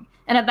saying.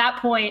 And at that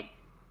point,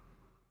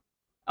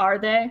 are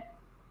they?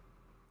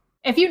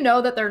 If you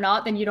know that they're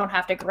not, then you don't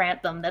have to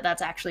grant them that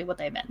that's actually what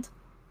they meant,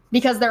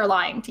 because they're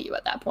lying to you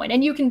at that point.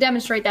 And you can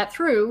demonstrate that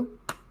through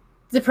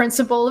the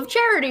principle of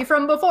charity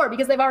from before,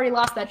 because they've already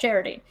lost that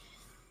charity.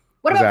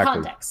 What about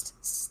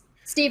context?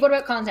 Steve, what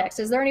about context?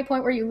 Is there any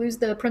point where you lose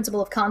the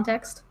principle of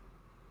context?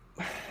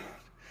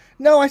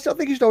 No, I still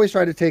think you should always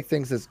try to take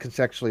things as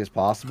contextually as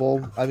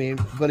possible. I mean,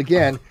 but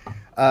again,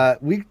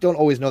 we don't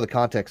always know the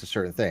context of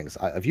certain things.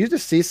 If you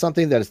just see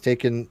something that is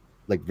taken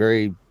like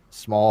very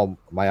small,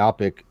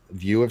 myopic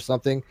view of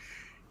something,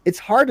 it's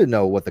hard to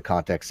know what the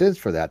context is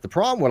for that. The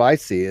problem, what I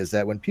see, is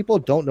that when people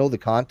don't know the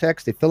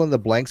context, they fill in the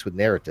blanks with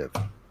narrative,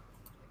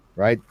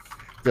 right?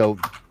 So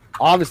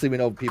obviously we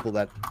know people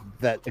that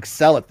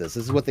excel at this.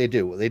 This is what they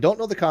do. They don't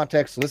know the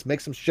context, so let's make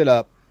some shit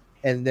up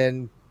and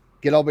then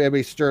get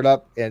everybody stirred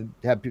up and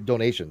have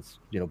donations,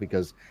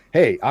 because,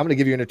 hey, I'm going to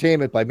give you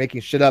entertainment by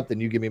making shit up, then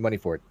you give me money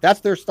for it.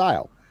 That's their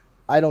style.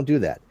 I don't do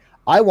that.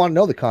 I want to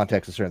know the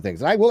context of certain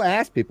things. And I will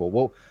ask people,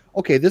 well,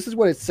 okay, this is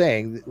what it's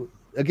saying.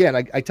 Again,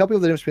 I tell people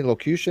the difference between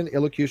locution,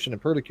 illocution,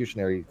 and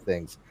perlocutionary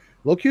things.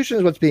 Locution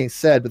is what's being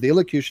said, but the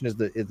illocution is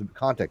the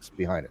context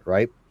behind it,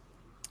 right?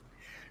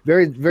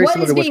 Very, very what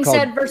similar is to what's being called,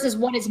 said versus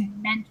what is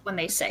meant when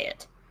they say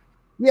it.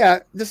 Yeah,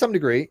 to some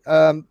degree.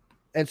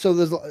 And so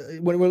there's,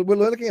 when we're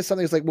looking at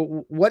something, it's like,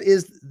 well, what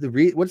is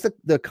what's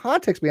the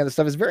context behind the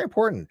stuff is very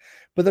important.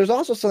 But there's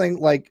also something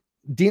like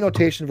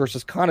denotation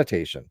versus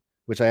connotation,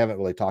 which I haven't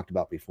really talked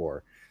about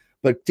before.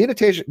 But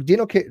denotation is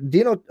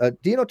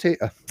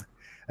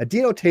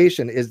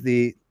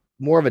the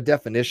more of a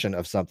definition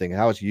of something,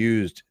 how it's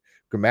used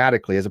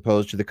grammatically, as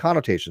opposed to the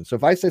connotation. So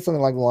if I say something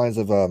along the lines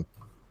of,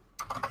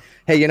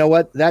 hey, you know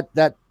what, that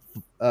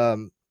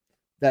the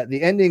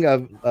ending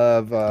of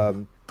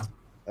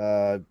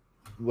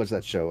what's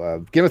that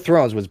show? Game of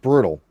Thrones was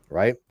brutal,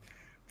 right?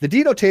 The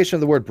denotation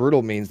of the word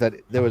brutal means that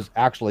there was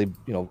actually,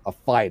 a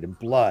fight and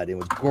blood. It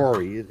was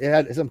gory. It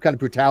had some kind of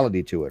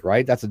brutality to it,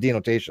 right? That's a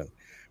denotation.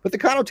 But the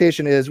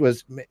connotation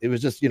was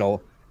just,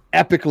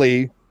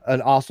 epically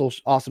an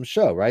awesome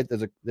show, right?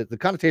 The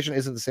connotation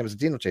isn't the same as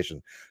the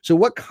denotation. So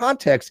what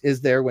context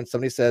is there when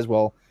somebody says,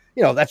 well,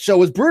 that show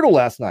was brutal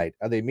last night?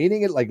 Are they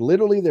meaning it like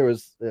literally? There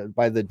was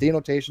by the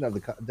denotation of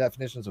the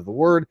definitions of the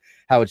word,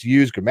 how it's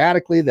used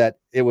grammatically, that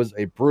it was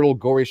a brutal,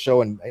 gory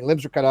show and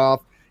limbs were cut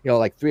off,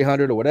 like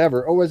 300 or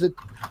whatever? Or was it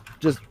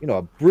just,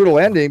 a brutal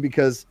ending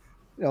because,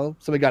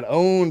 somebody got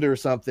owned or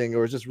something,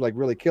 or it's just like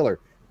really killer?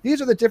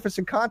 These are the difference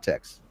in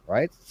context,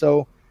 right?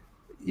 So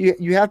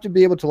you have to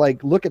be able to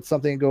like look at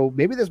something and go,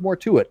 maybe there's more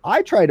to it.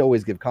 I try to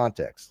always give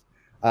context.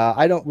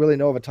 I don't really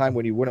know of a time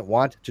when you wouldn't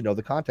want to know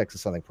the context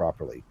of something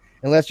properly,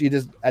 unless you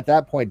just at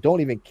that point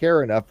don't even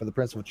care enough for the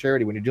principle of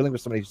charity. When you're dealing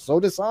with somebody who's so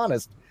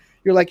dishonest,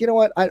 you're like, you know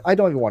what, I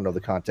don't even want to know the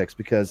context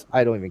because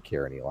I don't even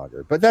care any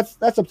longer. But that's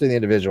up to the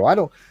individual. I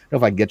don't know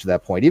if I can get to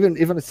that point. Even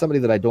if it's somebody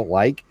that I don't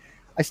like,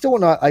 I still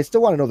want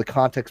to know the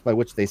context by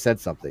which they said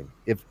something.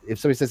 If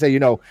somebody says, hey,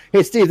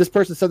 hey Steve, this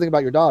person said something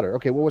about your daughter.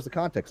 Okay, what was the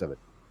context of it?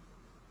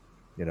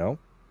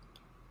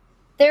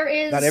 There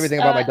is not everything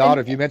about my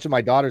daughter. If you mention my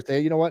daughter,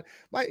 say, you know what,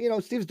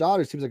 Steve's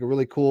daughter seems like a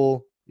really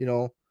cool,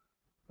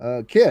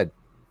 kid.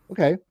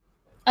 Okay.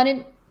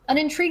 An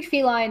intrigued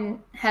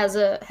feline has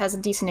a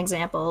decent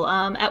example.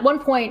 At one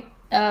point,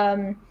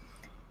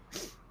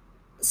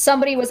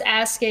 somebody was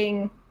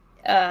asking,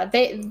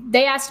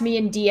 they asked me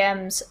in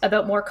DMs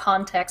about more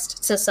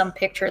context to some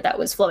picture that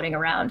was floating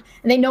around,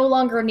 and they no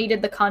longer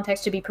needed the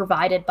context to be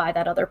provided by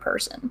that other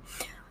person.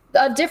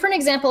 A different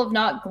example of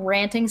not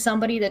granting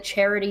somebody the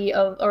charity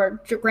of,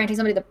 or granting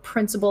somebody the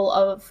principle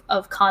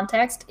of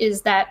context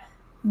is that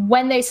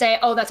when they say,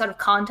 oh, that's out of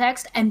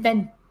context, and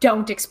then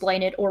don't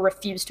explain it or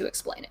refuse to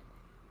explain it.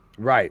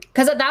 Right.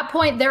 Because at that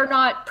point, they're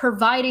not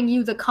providing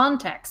you the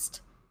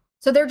context.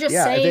 So they're just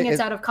saying it's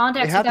out of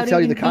context without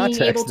even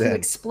being able to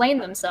explain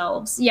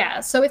themselves. Yeah.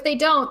 So if they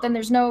don't, then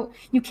there's no,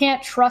 you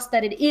can't trust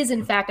that it is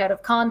in fact out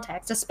of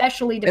context,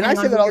 especially depending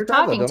on who you're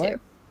talking to.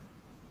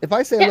 If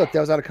I say, look, that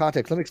was out of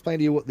context, let me explain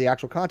to you what the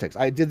actual context.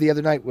 I did the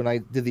other night when I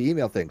did the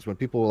email things, when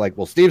people were like,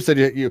 well, Steve said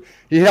you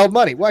held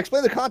money. Well, I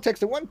explained the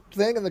context of one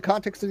thing and the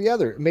context of the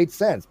other. It made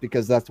sense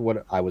because that's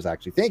what I was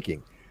actually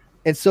thinking.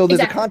 And so there's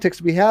a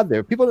context we have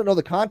there. People don't know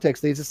the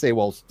context. They just say,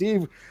 well,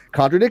 Steve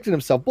contradicted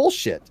himself.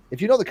 Bullshit.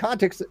 If you know the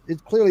context,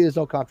 it clearly is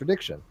no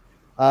contradiction.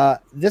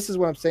 This is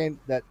what I'm saying,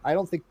 that I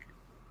don't think,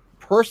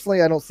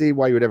 personally, I don't see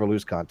why you would ever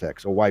lose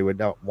context or why you would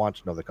not want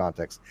to know the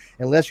context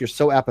unless you're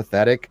so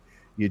apathetic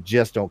you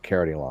just don't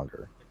care any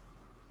longer.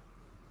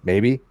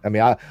 Maybe. I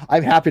mean,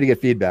 I'm happy to get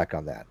feedback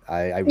on that.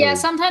 Yeah,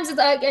 sometimes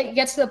it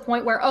gets to the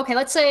point where, okay,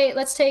 let's take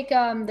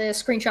the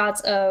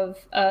screenshots of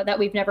that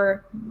we've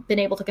never been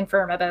able to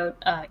confirm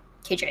about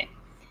KJ.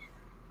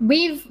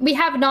 We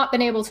have not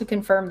been able to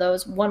confirm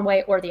those one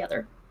way or the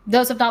other.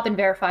 Those have not been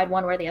verified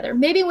one way or the other.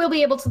 Maybe we'll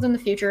be able to in the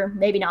future,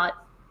 maybe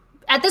not.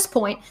 At this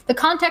point, the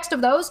context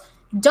of those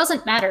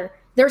doesn't matter.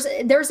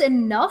 There's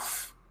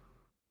enough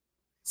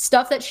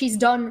stuff that she's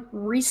done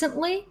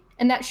recently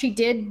and that she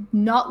did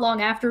not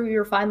long after we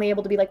were finally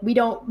able to be like, we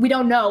don't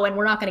know and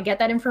we're not going to get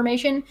that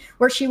information,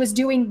 where she was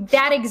doing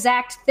that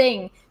exact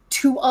thing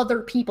to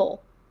other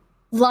people,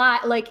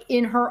 like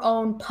in her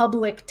own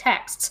public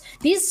texts.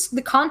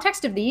 The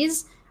context of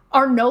these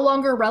are no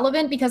longer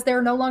relevant because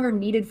they're no longer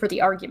needed for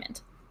the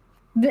argument.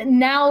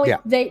 Now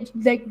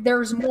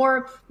there's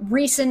more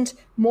recent,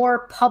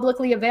 more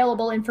publicly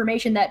available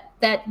information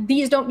that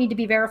these don't need to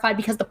be verified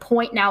because the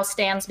point now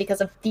stands because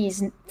of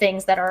these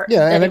things that are.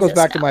 Yeah, and it goes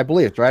back to my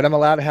beliefs, right? I'm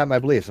allowed to have my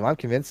beliefs. If I'm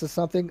convinced of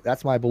something,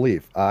 that's my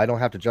belief. I don't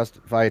have to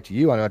justify it to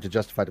you. I don't have to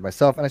justify it to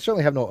myself, and I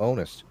certainly have no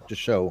onus to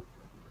show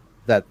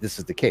that this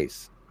is the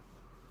case.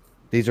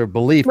 These are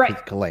belief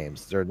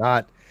claims. They're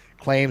not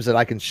claims that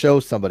I can show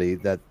somebody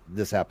that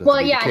this happens.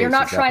 Well, yeah, you're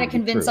not trying to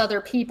convince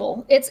other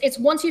people. It's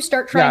once you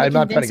start trying to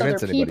convince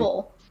other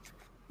people.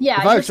 Yeah,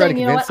 if I was trying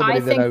to convince somebody,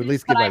 then I would at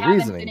least give my reasoning. I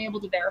haven't been able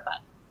to verify.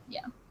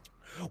 Yeah.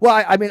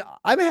 Well, I mean,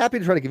 I'm happy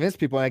to try to convince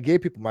people, and I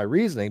gave people my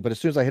reasoning, but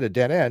as soon as I hit a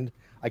dead end,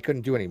 I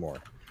couldn't do anymore.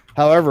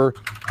 However,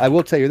 I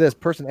will tell you this: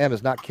 Person M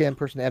is not Kim.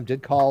 Person M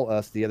did call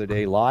us the other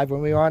day live when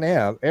we were on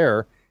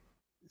air.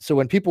 So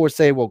when people would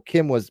say, well,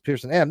 Kim was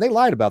Person M, they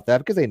lied about that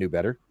because they knew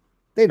better.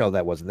 They know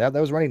that wasn't that.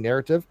 That was running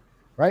narrative.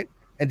 Right?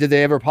 And did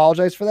they ever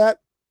apologize for that?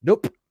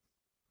 Nope.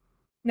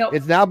 Nope.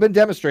 It's now been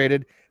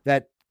demonstrated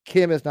that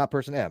Kim is not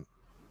Person M.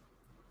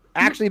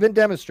 Actually been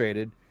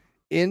demonstrated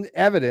in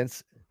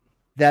evidence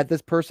that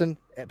this person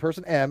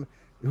M,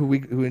 who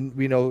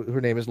we know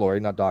her name is Lori,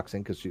 not doxing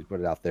because she's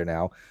put it out there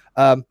now,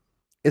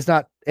 is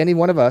not any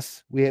one of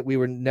us. We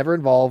were never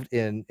involved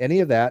in any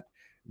of that.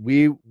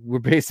 We were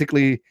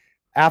basically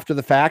after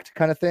the fact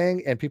kind of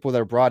thing, and people that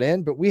are brought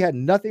in, but we had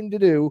nothing to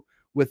do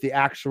with the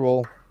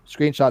actual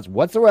screenshots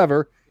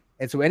whatsoever.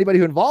 And so anybody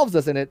who involves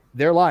us in it,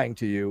 they're lying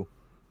to you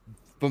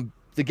from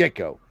the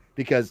get-go,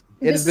 because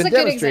it has been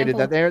demonstrated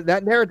that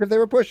that narrative they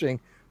were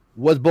pushing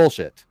was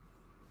bullshit.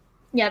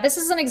 Yeah, this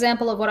is an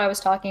example of what I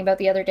was talking about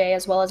the other day,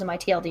 as well as in my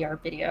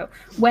TLDR video,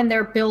 when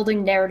they're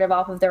building narrative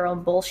off of their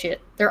own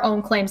bullshit, their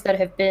own claims that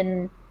have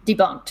been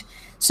debunked.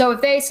 So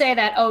if they say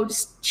that, oh,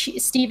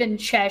 Stephen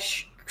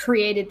Chesh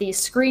created these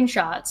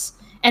screenshots,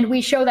 and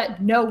we show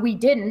that, no, we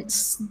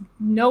didn't.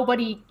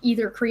 Nobody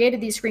either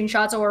created these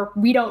screenshots or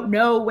we don't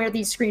know where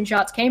these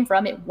screenshots came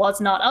from. It was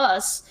not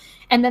us.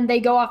 And then they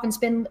go off and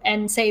spin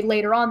and say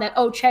later on that,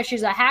 oh, Chesh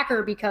is a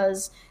hacker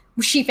because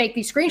she faked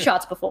these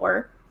screenshots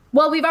before.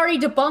 Well, we've already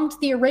debunked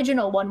the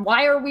original one.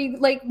 Why are we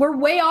we're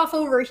way off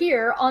over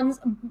here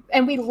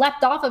and we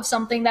leapt off of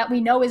something that we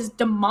know is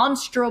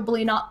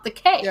demonstrably not the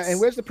case. Yeah, and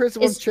where's the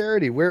principle of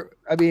charity?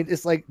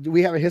 It's like, do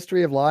we have a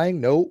history of lying?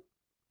 No.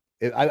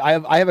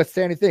 I have a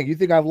standing thing. You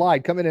think I've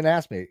lied? Come in and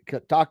ask me.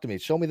 Talk to me.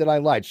 Show me that I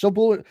lied. Show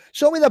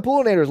me that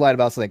Bullinator's lied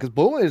about something, because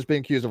Bullinator's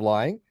being accused of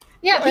lying.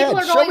 Yeah, people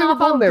are going off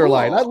on Bull.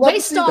 I'd love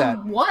to see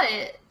that.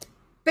 What?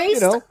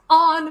 Based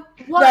on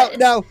what?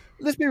 Now,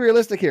 let's be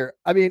realistic here.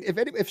 I mean,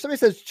 if somebody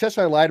says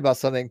Cheshire lied about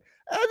something,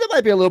 there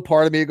might be a little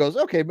part of me that goes,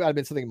 okay, it might have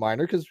been something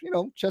minor, because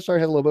Cheshire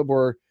had a little bit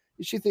more.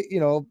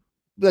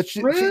 That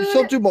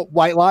she'll do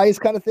white lies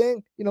kind of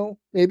thing,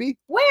 maybe.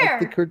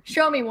 Where?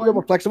 Show me one. A little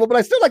more flexible, but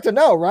I still like to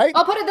know, right?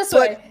 I'll put it this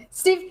way.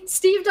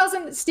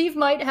 Steve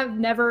might have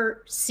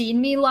never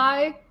seen me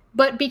lie,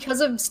 but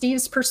because of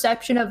Steve's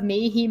perception of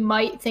me, he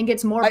might think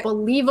it's more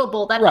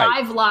believable that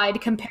I've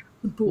lied compared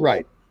to Bull.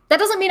 Right. That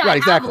doesn't mean I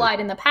have lied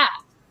in the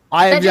past.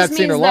 I have not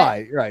seen her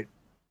lie. Right.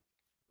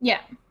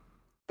 Yeah.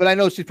 But I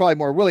know she's probably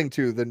more willing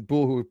to than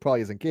Bull, who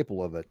probably isn't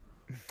capable of it.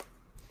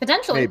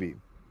 Potentially. Maybe.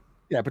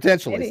 Yeah,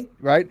 potentially. Maybe.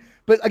 Right?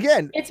 But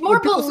again, it's more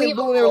when people say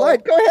believable. Bull in their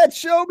life, go ahead,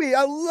 show me.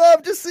 I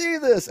love to see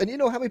this. And you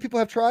know how many people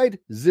have tried?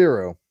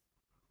 0.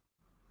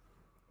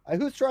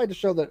 Who's tried to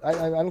show that? I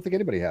don't think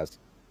anybody has.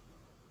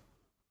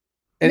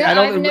 And No, I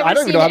don't even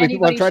know how many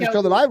people have tried to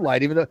show show that I've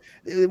lied. Even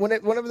though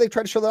whenever they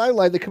try to show that I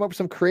lied, they come up with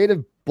some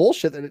creative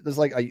bullshit that is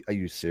like, are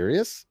you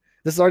serious?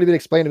 This has already been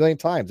explained a million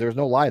times. There's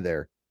no lie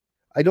there.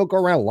 I don't go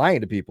around lying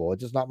to people.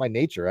 It's just not my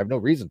nature. I have no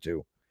reason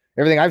to.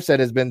 Everything I've said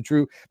has been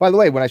true. By the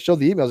way, when I showed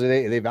the emails,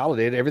 they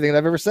validated everything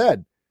I've ever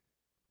said.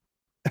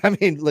 I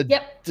mean,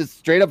 just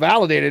straight up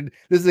validated.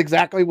 This is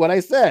exactly what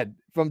I said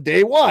from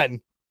day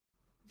one.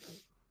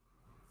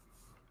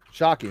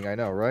 Shocking, I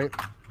know, right?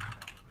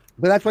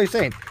 But that's what you're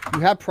saying. You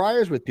have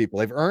priors with people.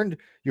 They've earned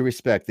your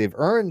respect. They've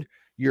earned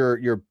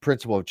your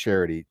principle of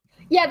charity.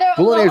 Yeah,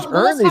 Bullionaires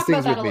earn these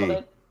things with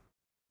me.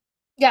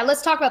 Yeah,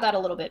 let's talk about that a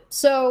little bit.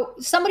 So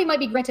somebody might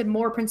be granted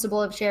more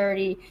principle of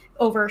charity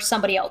over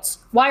somebody else.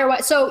 Why?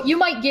 So you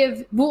might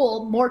give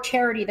Bull more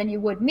charity than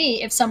you would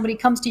me if somebody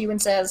comes to you and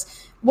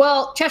says,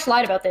 well, Chesh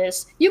lied about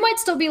this. You might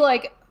still be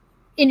like,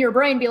 in your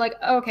brain, be like,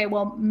 okay,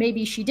 well,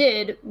 maybe she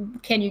did.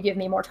 Can you give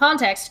me more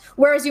context?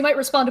 Whereas you might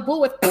respond to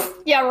Bull with,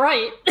 yeah,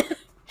 right.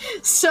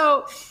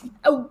 So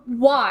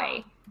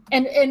why?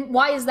 And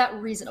why is that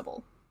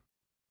reasonable?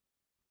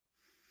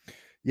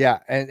 Yeah,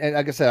 and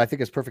like I said, I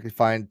think it's perfectly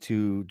fine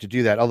to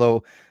do that.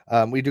 Although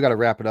we do got to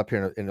wrap it up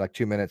here in like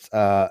 2 minutes.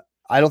 I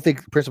don't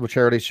think principle of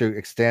charity should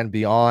extend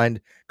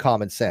beyond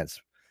common sense.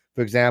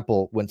 For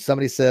example, when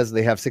somebody says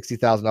they have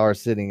 $60,000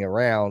 sitting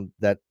around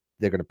that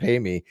they're going to pay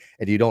me,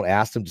 and you don't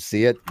ask them to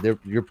see it,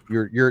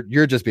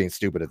 you're just being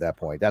stupid at that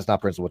point. That's not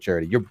principle of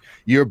charity.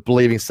 You're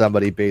believing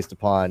somebody based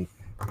upon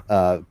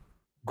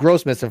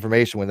gross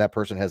misinformation when that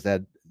person has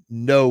had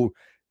no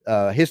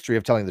history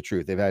of telling the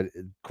truth. They've had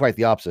quite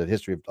the opposite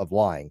history of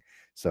lying.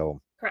 So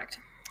correct.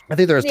 I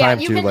think there's time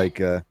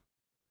to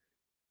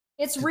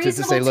it's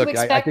reasonable to say, look,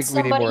 expect I think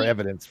we need more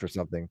evidence for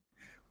something.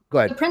 Go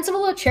ahead. The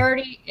principle of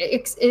charity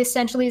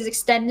essentially is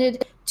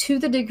extended to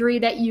the degree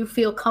that you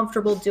feel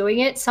comfortable doing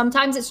it.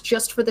 Sometimes it's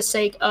just for the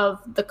sake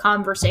of the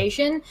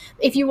conversation.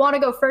 If you want to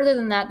go further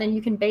than that, then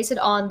you can base it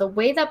on the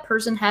way that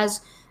person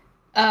has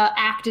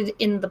acted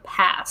in the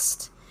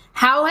past.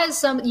 How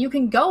has you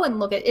can go and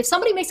look at, if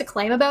somebody makes a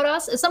claim about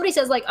us, if somebody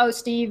says like, oh,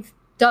 Steve's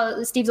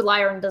a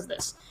liar and does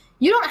this,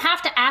 you don't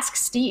have to ask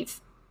Steve.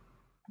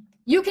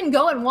 You can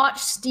go and watch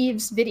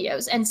Steve's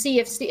videos and see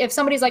if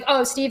somebody's like,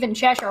 oh, Steve and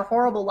Chesh are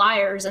horrible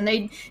liars and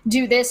they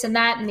do this and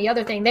that and the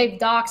other thing. They've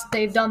doxed,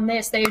 they've done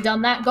this, they've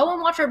done that. Go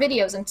and watch our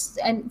videos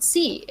and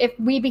see if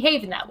we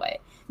behave in that way.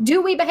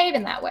 Do we behave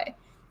in that way?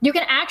 You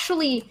can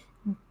actually,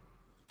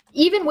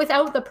 even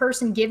without the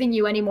person giving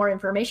you any more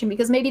information,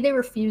 because maybe they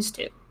refuse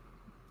to.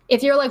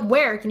 If you're like,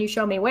 where? Can you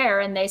show me where?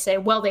 And they say,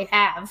 well, they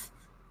have.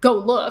 Go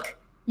look.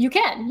 You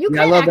can. You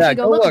can actually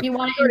go look if you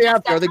want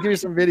to. They give you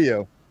some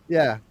video.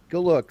 Yeah,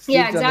 go look. Steve's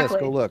yeah, exactly.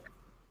 Go look.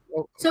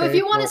 Oh, okay. So if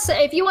you want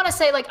to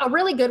say, like, a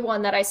really good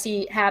one that I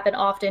see happen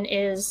often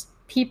is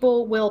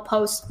people will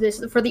post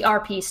this for the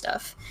RP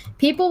stuff.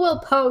 People will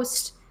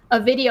post a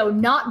video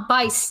not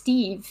by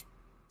Steve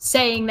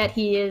saying that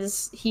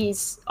he's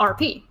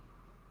RP.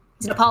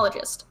 He's an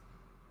apologist.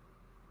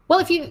 Well,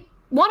 if you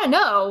want to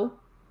know,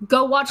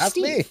 go watch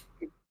Steve.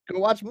 Go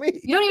watch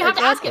me. You don't even have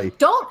to ask him.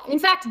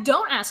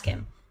 Don't ask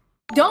him.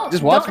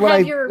 Just watch what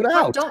I put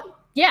out.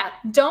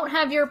 Don't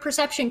have your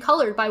perception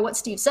colored by what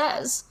Steve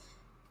says.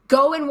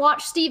 Go and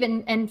watch Steve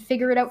and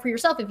figure it out for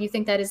yourself if you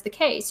think that is the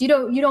case. You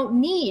don't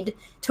need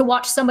to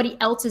watch somebody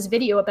else's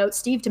video about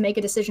Steve to make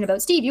a decision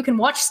about Steve. You can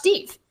watch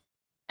Steve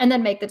and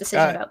then make the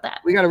decision about that.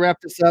 We got to wrap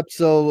this up.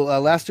 So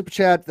last super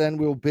chat, then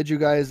we'll bid you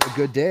guys a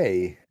good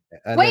day.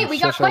 And wait,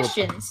 we got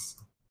questions.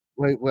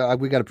 We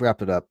got to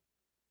wrap it up.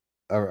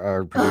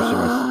 Our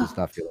producer is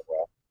not feeling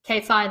well.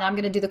 Okay, fine. I'm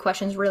going to do the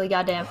questions really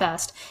goddamn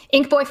fast.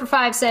 Inkboy for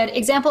 5 said,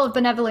 example of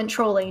benevolent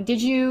trolling. Did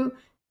you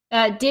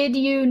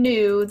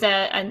knew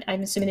that,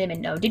 I'm assuming they meant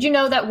no. Did you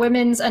know that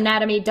women's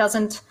anatomy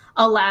doesn't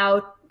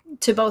allow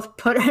to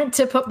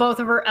put both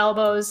of her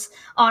elbows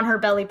on her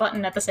belly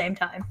button at the same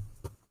time?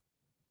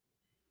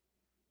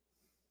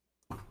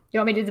 You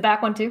want me to do the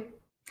back one too?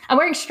 I'm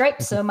wearing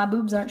stripes, so my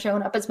boobs aren't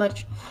showing up as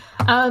much.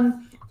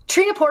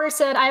 Trina Porter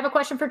said, I have a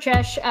question for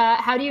Chesh.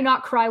 How do you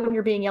not cry when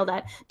you're being yelled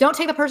at? Don't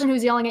take the person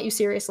who's yelling at you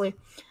seriously.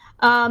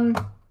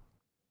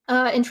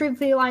 Intrigue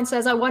Feline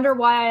says, I wonder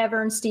why I have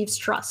earned Steve's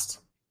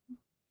trust.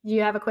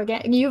 You have a quick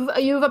answer.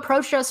 You've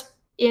approached us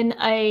in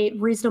a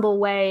reasonable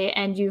way,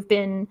 and you've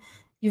given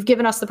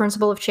us the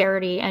principle of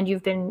charity, and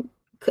you've been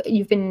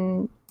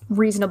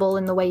reasonable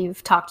in the way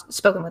you've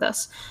spoken with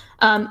us.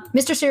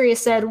 Mr.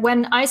 Sirius said,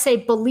 when I say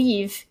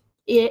believe,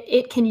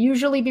 it can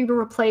usually be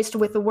replaced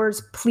with the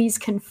words, please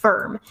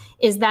confirm.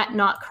 Is that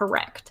not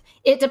correct?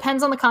 It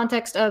depends on the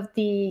context of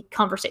the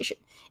conversation.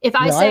 If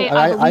I say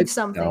I believe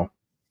something. No,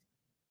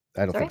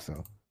 I don't think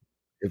so.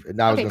 I was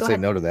going to say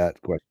no to that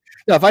question.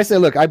 No, if I say,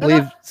 look, I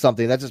believe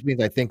something, that just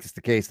means I think it's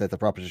the case that the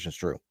proposition is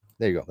true.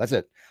 There you go. That's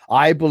it.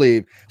 I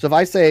believe. So if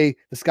I say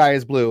the sky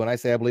is blue and I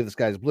say I believe the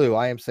sky is blue,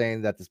 I am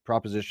saying that this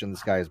proposition, the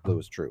sky is blue,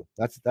 is true.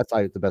 That's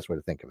the best way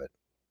to think of it.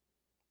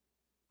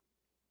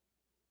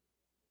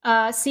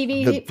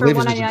 CV for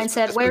 199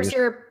 said, "Where's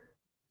your?"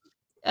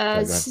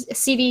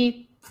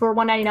 CV for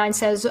 199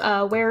 says,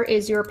 "Where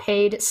is your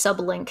paid sub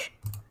link?"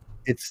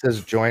 It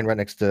says join right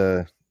next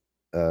to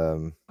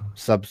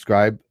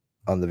subscribe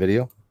on the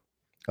video,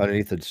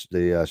 underneath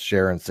the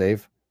share and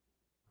save.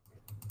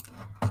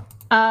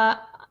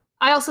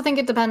 I also think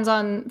it depends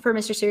on, for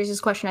Mr.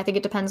 Series' question, I think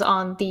it depends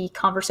on the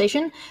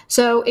conversation.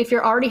 So if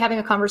you're already having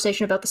a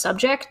conversation about the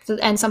subject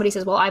and somebody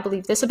says, well, I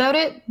believe this about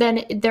it,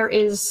 then there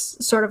is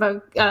sort of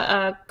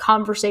a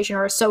conversation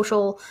or a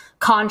social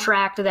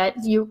contract that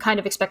you kind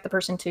of expect the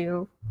person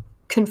to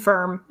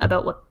confirm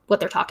about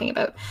what they're talking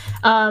about.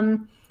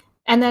 And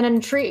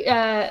then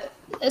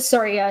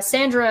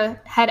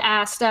Sandra had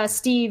asked,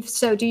 Steve,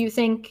 so do you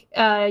think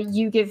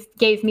you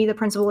gave me the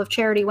principle of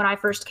charity when I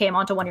first came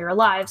onto one of your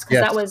lives?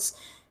 Because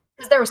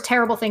there was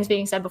terrible things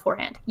being said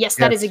beforehand. Yes,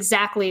 that is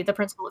exactly the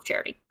principle of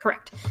charity.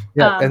 Correct.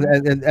 Yeah,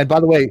 and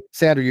by the way,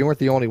 Sandra, you weren't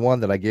the only one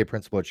that I gave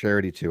principle of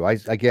charity to.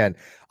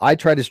 I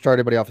try to start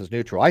everybody off as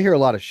neutral. I hear a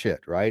lot of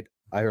shit, right?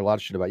 I hear a lot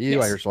of shit about you.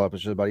 Yes. I hear a lot of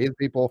shit about other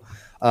people.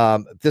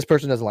 This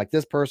person doesn't like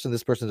this person.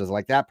 This person doesn't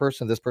like that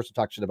person. This person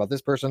talks shit about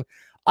this person.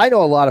 I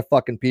know a lot of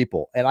fucking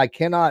people, and I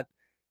cannot,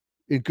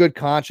 in good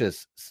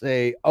conscience,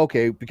 say,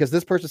 okay, because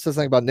this person says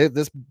something about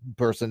this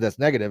person that's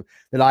negative,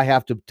 that I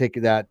have to take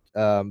that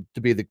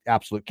to be the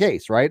absolute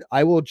case, right?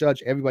 I will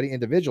judge everybody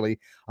individually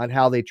on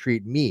how they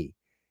treat me.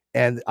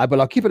 But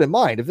I'll keep it in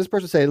mind. If this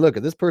person say, look,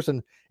 if this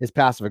person is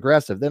passive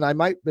aggressive, then I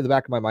might, in the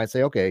back of my mind,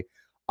 say, okay,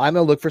 I'm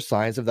going to look for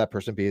signs of that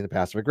person being the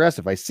passive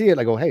aggressive. If I see it,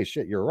 I go, hey,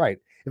 shit, you're right.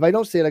 If I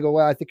don't see it, I go,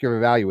 well, I think you've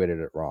evaluated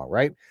it wrong,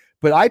 right?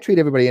 But I treat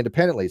everybody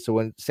independently. So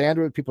when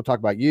Sandra, people talk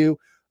about you,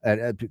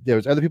 and there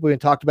was other people we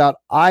talked about,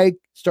 I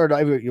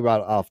started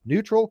about off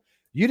neutral.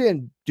 You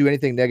didn't do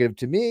anything negative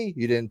to me.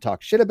 You didn't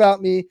talk shit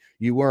about me.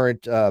 You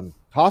weren't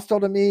hostile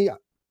to me.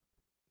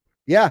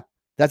 Yeah,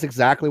 that's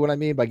exactly what I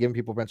mean by giving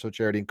people principle of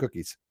charity and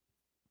cookies.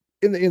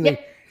 In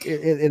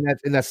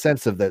that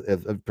sense of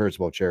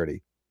principle of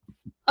charity.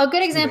 A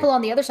good example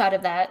on the other side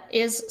of that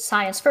is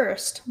Science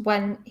First.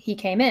 When he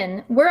came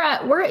in,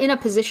 we're in a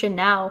position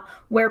now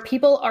where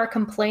people are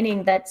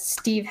complaining that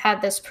Steve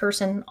had this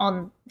person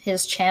on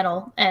his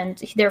channel,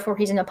 and therefore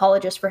he's an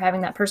apologist for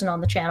having that person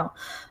on the channel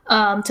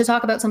to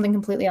talk about something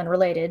completely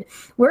unrelated.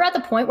 We're at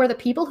the point where the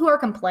people who are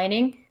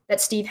complaining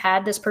that Steve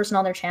had this person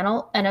on their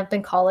channel and have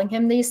been calling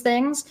him these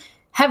things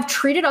have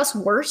treated us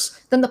worse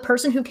than the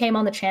person who came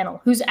on the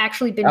channel, who's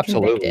actually been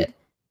convicted.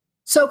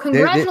 So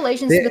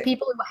congratulations to the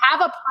people who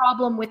have a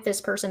problem with this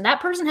person.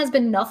 That person has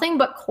been nothing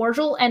but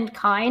cordial and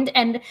kind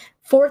and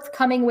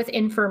forthcoming with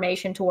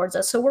information towards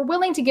us. So we're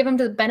willing to give them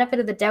the benefit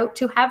of the doubt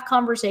to have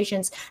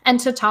conversations and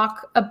to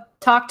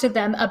talk to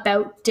them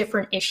about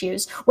different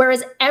issues.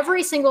 Whereas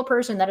every single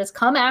person that has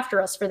come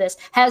after us for this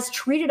has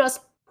treated us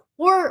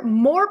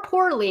more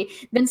poorly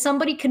than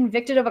somebody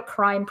convicted of a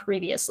crime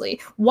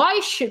previously. Why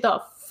should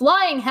the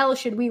flying hell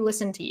should we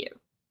listen to you?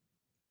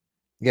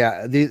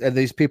 Yeah,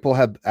 these people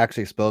have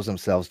actually exposed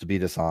themselves to be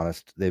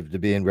dishonest, to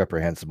be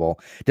reprehensible.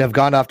 They have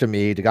gone after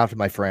me, to gone after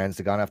my friends,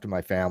 to gone after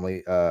my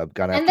family, gone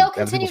after and they'll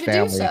continue to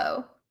do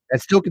so.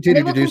 And still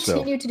continue to do so.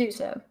 Continue to do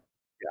so.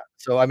 Yeah.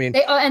 So I mean,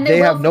 they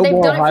have no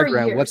moral high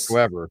ground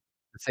whatsoever.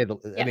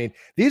 I mean,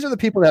 these are the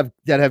people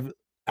that have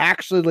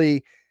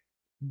actually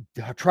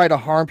try to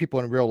harm people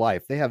in real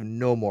life. They have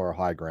no moral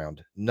high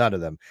ground, none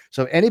of them.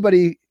 So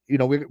anybody, we're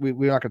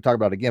not going to talk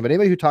about it again, but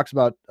anybody who talks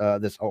about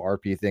this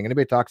RP thing,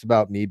 anybody talks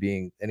about me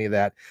being any of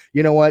that,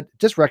 you know what?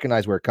 Just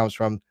recognize where it comes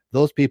from.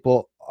 Those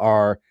people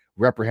are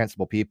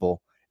reprehensible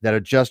people that are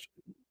just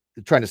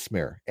trying to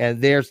smear, and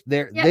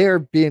they're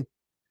being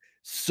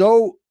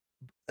so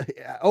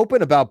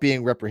open about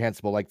being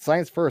reprehensible. Like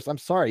Science First, I'm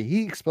sorry,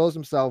 he exposed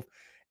himself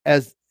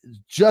as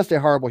just a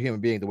horrible human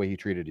being the way he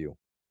treated you.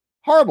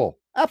 Horrible.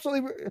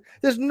 Absolutely.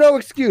 There's no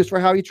excuse for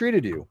how he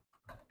treated you.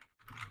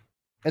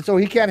 And so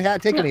he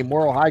can't take any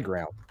moral high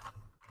ground.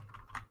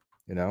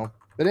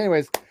 But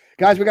anyways,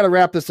 guys, we got to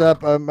wrap this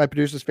up. My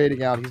producer's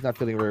fading out. He's not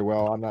feeling very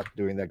well. I'm not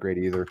doing that great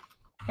either.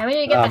 Yeah, we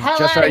need to get the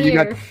hell out of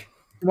here.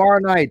 Tomorrow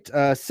night,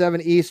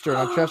 7 Eastern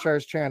on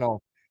Cheshire's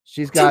channel.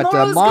 She's got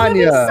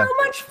Manya. So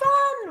much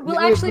fun. We'll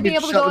actually be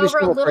able to go over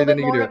a little bit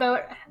more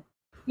about...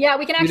 Yeah,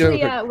 we can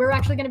actually. We're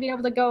actually going to be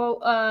able to go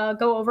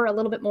over a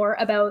little bit more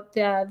about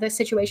the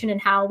situation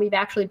and how we've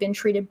actually been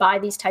treated by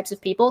these types of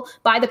people,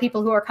 by the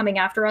people who are coming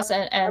after us,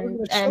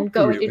 and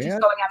going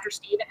after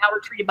Steve, and how we're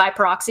treated by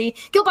proxy,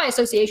 guilt by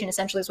association,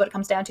 essentially is what it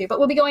comes down to. But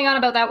we'll be going on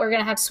about that. We're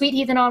going to have Sweet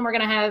Heathen on. We're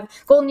going to have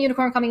Golden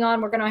Unicorn coming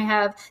on. We're going to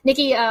have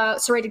Nikki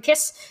Serrated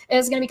Kiss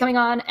is going to be coming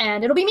on,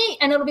 and it'll be me,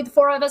 and it'll be the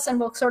four of us, and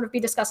we'll sort of be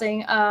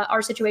discussing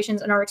our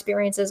situations and our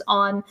experiences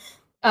on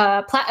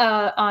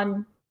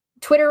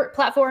Twitter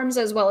platforms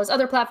as well as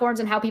other platforms,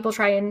 and how people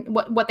try and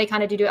what they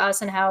kind of do to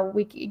us, and how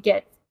we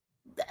get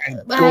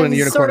Golden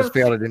Unicorn sort has of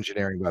failed at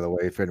engineering, by the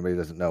way, if anybody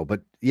doesn't know.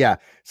 But yeah,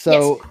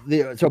 so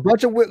a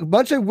bunch of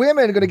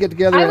women are going to get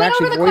together and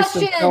actually voice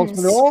themselves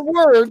in their own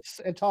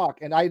words and talk.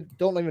 And I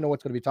don't even know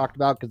what's going to be talked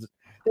about because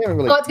they haven't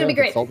really. Oh, it's going to be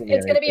great.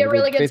 It's going to be a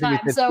really good time.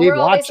 So we're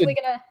all basically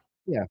going to.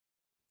 Yeah.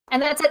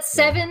 And that's at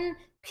 7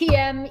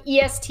 p.m.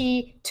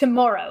 EST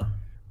tomorrow.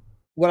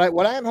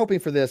 What I am hoping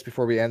for this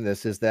before we end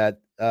this is that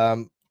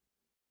I'm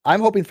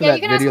hoping for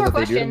that video that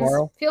they do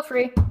tomorrow. Feel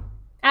free.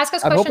 Ask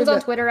us questions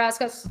on Twitter.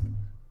 Ask us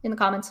in the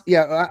comments.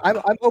 Yeah,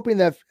 I'm hoping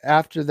that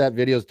after that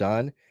video's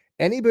done,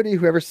 anybody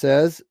who ever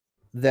says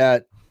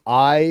that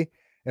I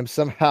am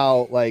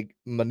somehow like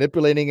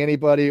manipulating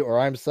anybody or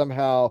I'm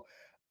somehow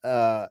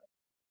I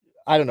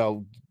don't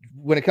know,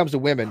 when it comes to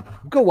women,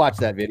 go watch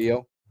that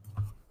video.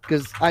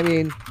 Because I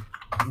mean,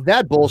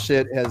 that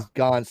bullshit has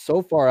gone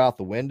so far out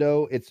the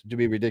window, it's to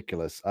be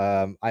ridiculous.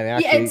 I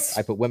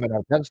put women on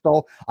a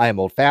pedestal. I am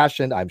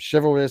old-fashioned. I'm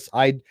chivalrous.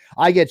 I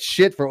get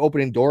shit for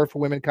opening door for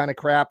women kind of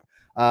crap.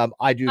 I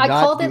not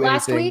do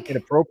anything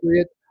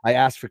inappropriate. I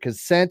ask for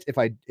consent if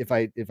I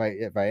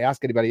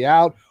ask anybody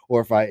out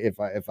or if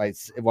I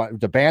want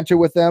to banter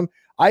with them.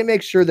 I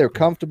make sure they're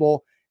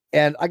comfortable.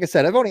 And like I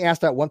said, I've only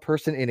asked out one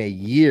person in a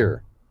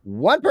year.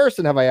 One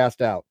person have I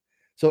asked out.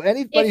 So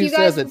anybody who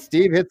says that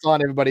Steve hits on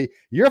everybody,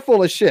 you're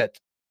full of shit.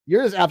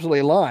 You're just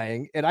absolutely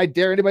lying, and I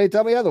dare anybody to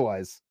tell me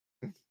otherwise.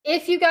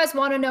 If you guys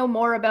want to know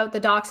more about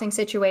the doxing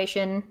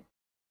situation,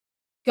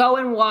 go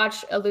and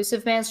watch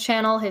Elusive Man's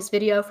channel, his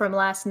video from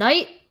last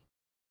night.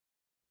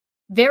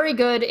 Very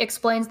good,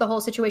 explains the whole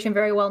situation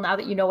very well now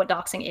that you know what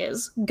doxing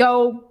is.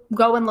 Go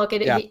and look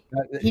at it. Yeah,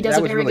 he does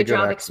a very good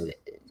job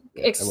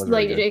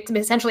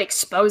essentially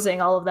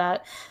exposing all of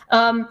that.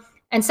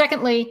 And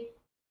secondly,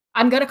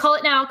 I'm going to call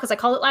it now because I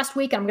called it last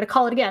week. I'm going to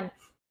call it again.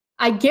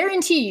 I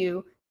guarantee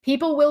you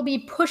people will be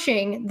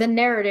pushing the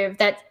narrative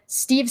that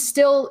Steve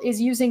still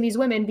is using these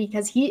women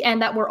because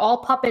and that we're all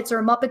puppets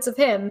or muppets of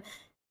him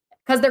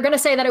because they're going to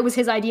say that it was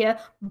his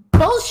idea.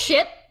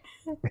 Bullshit.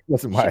 It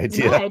wasn't my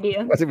idea.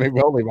 It wasn't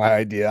remotely my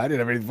idea. I didn't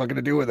have anything fucking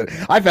to do with it.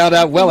 I found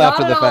out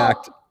after the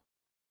fact.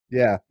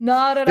 Yeah.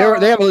 Not at all.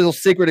 They have a little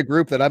secret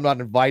group that I'm not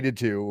invited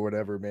to or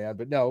whatever, man.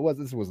 But no,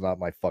 this was not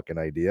my fucking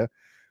idea.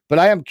 But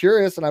I am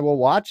curious and I will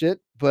watch it.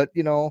 But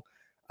you know,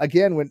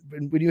 again, when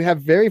you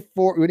have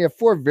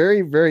four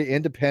very, very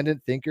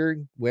independent thinker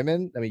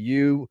women, I mean,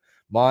 you,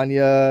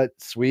 Manya,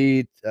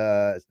 Sweet,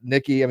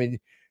 Nikki, I mean,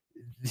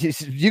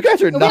 you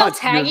guys are not. We all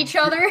tag each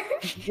other.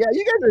 Yeah,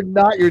 you guys are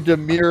not your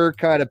demure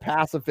kind of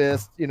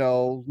pacifist, you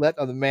know, let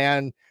the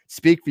man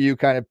speak for you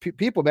kind of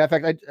people. Matter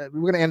of fact,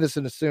 we're going to end this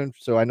soon,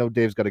 so I know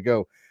Dave's got to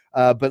go.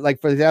 But like,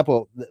 for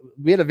example,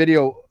 we had a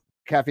video,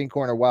 Caffeine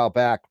Corner, a while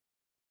back,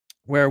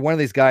 where one of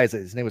these guys,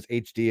 his name was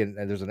HD, and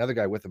there's another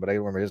guy with him, but I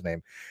don't remember his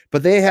name.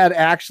 But they had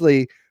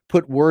actually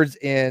put words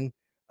in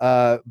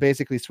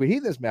basically Sweet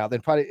Heathen's mouth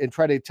and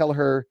try to tell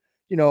her,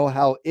 you know,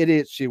 how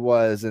idiot she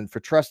was and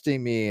for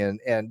trusting me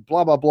and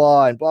blah, blah,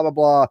 blah, and blah, blah,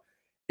 blah,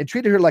 and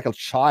treated her like a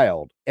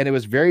child. And it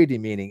was very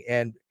demeaning.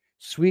 And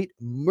Sweet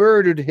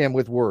murdered him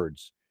with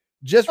words.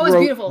 Just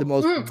wrote the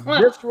most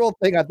visceral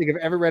thing I think I've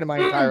ever read in my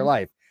entire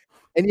life.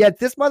 And yet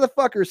this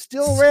motherfucker is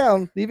still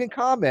around leaving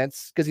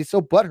comments because he's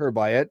so butthurt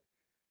by it,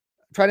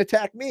 trying to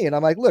attack me. And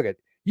I'm like, look,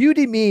 you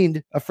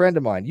demeaned a friend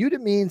of mine. You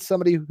demeaned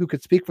somebody who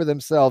could speak for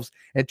themselves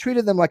and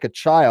treated them like a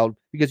child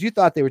because you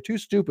thought they were too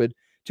stupid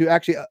to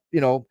actually,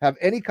 you know, have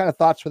any kind of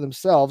thoughts for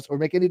themselves or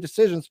make any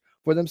decisions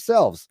for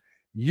themselves.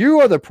 You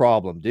are the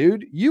problem,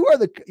 dude. You are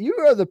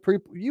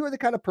the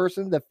kind of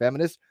person that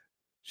feminists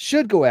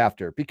should go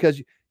after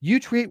because you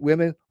treat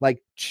women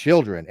like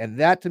children. And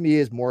that to me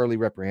is morally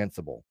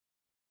reprehensible.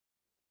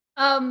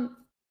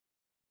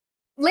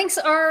 Links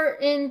are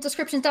in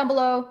descriptions down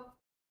below.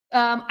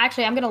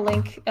 Actually, I'm going to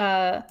link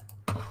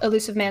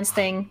Elusive Man's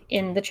thing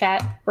in the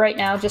chat right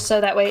now, just so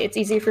that way it's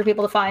easy for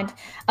people to find.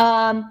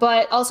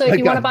 But also, if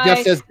you want to buy,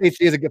 just says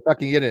he is a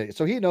fucking idiot,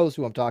 so he knows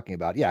who I'm talking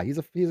about. Yeah, he's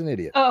an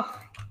idiot. Oh,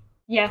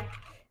 yeah.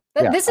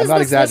 This is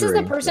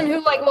the person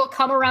who like will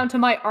come around to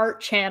my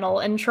art channel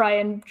and try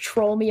and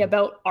troll me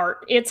about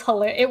art. It's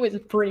hilarious. It was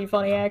pretty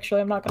funny,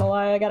 actually. I'm not gonna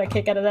lie. I got a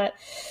kick out of that.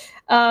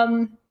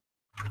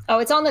 Oh,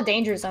 it's on the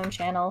Danger Zone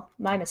channel.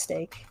 My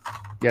mistake.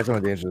 Yeah, it's on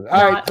the Danger Zone.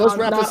 All right, let's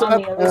wrap this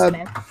up.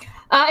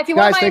 If you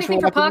want to buy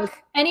anything for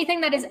Puck, anything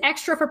that is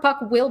extra for Puck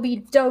will be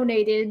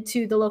donated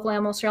to the local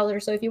animal shelter.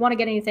 So if you want to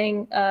get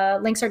anything,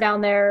 links are down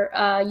there.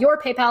 Your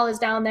PayPal is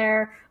down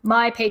there.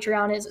 My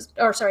Patreon is,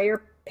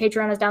 your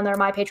Patreon is down there.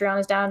 My Patreon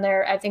is down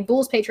there. I think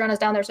Bull's Patreon is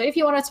down there. So if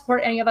you want to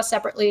support any of us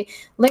separately,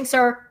 links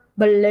are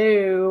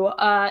below.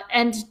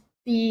 And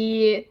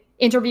the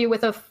interview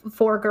with the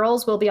 4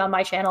 girls will be on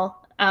my channel.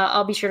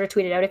 I'll be sure to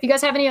tweet it out. If you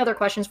guys have any other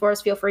questions for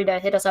us, feel free to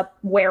hit us up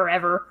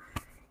wherever.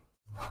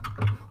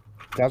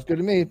 Sounds good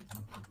to me.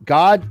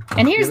 God.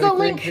 And here's the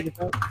link.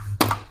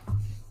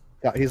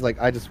 God, he's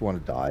like, I just want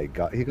to die.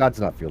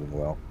 God's not feeling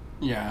well.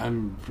 Yeah,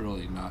 I'm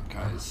really not,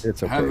 guys.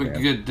 It's okay, have a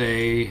good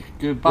day.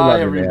 Goodbye,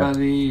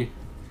 everybody.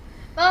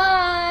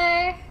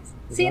 Bye.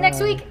 See you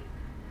next week.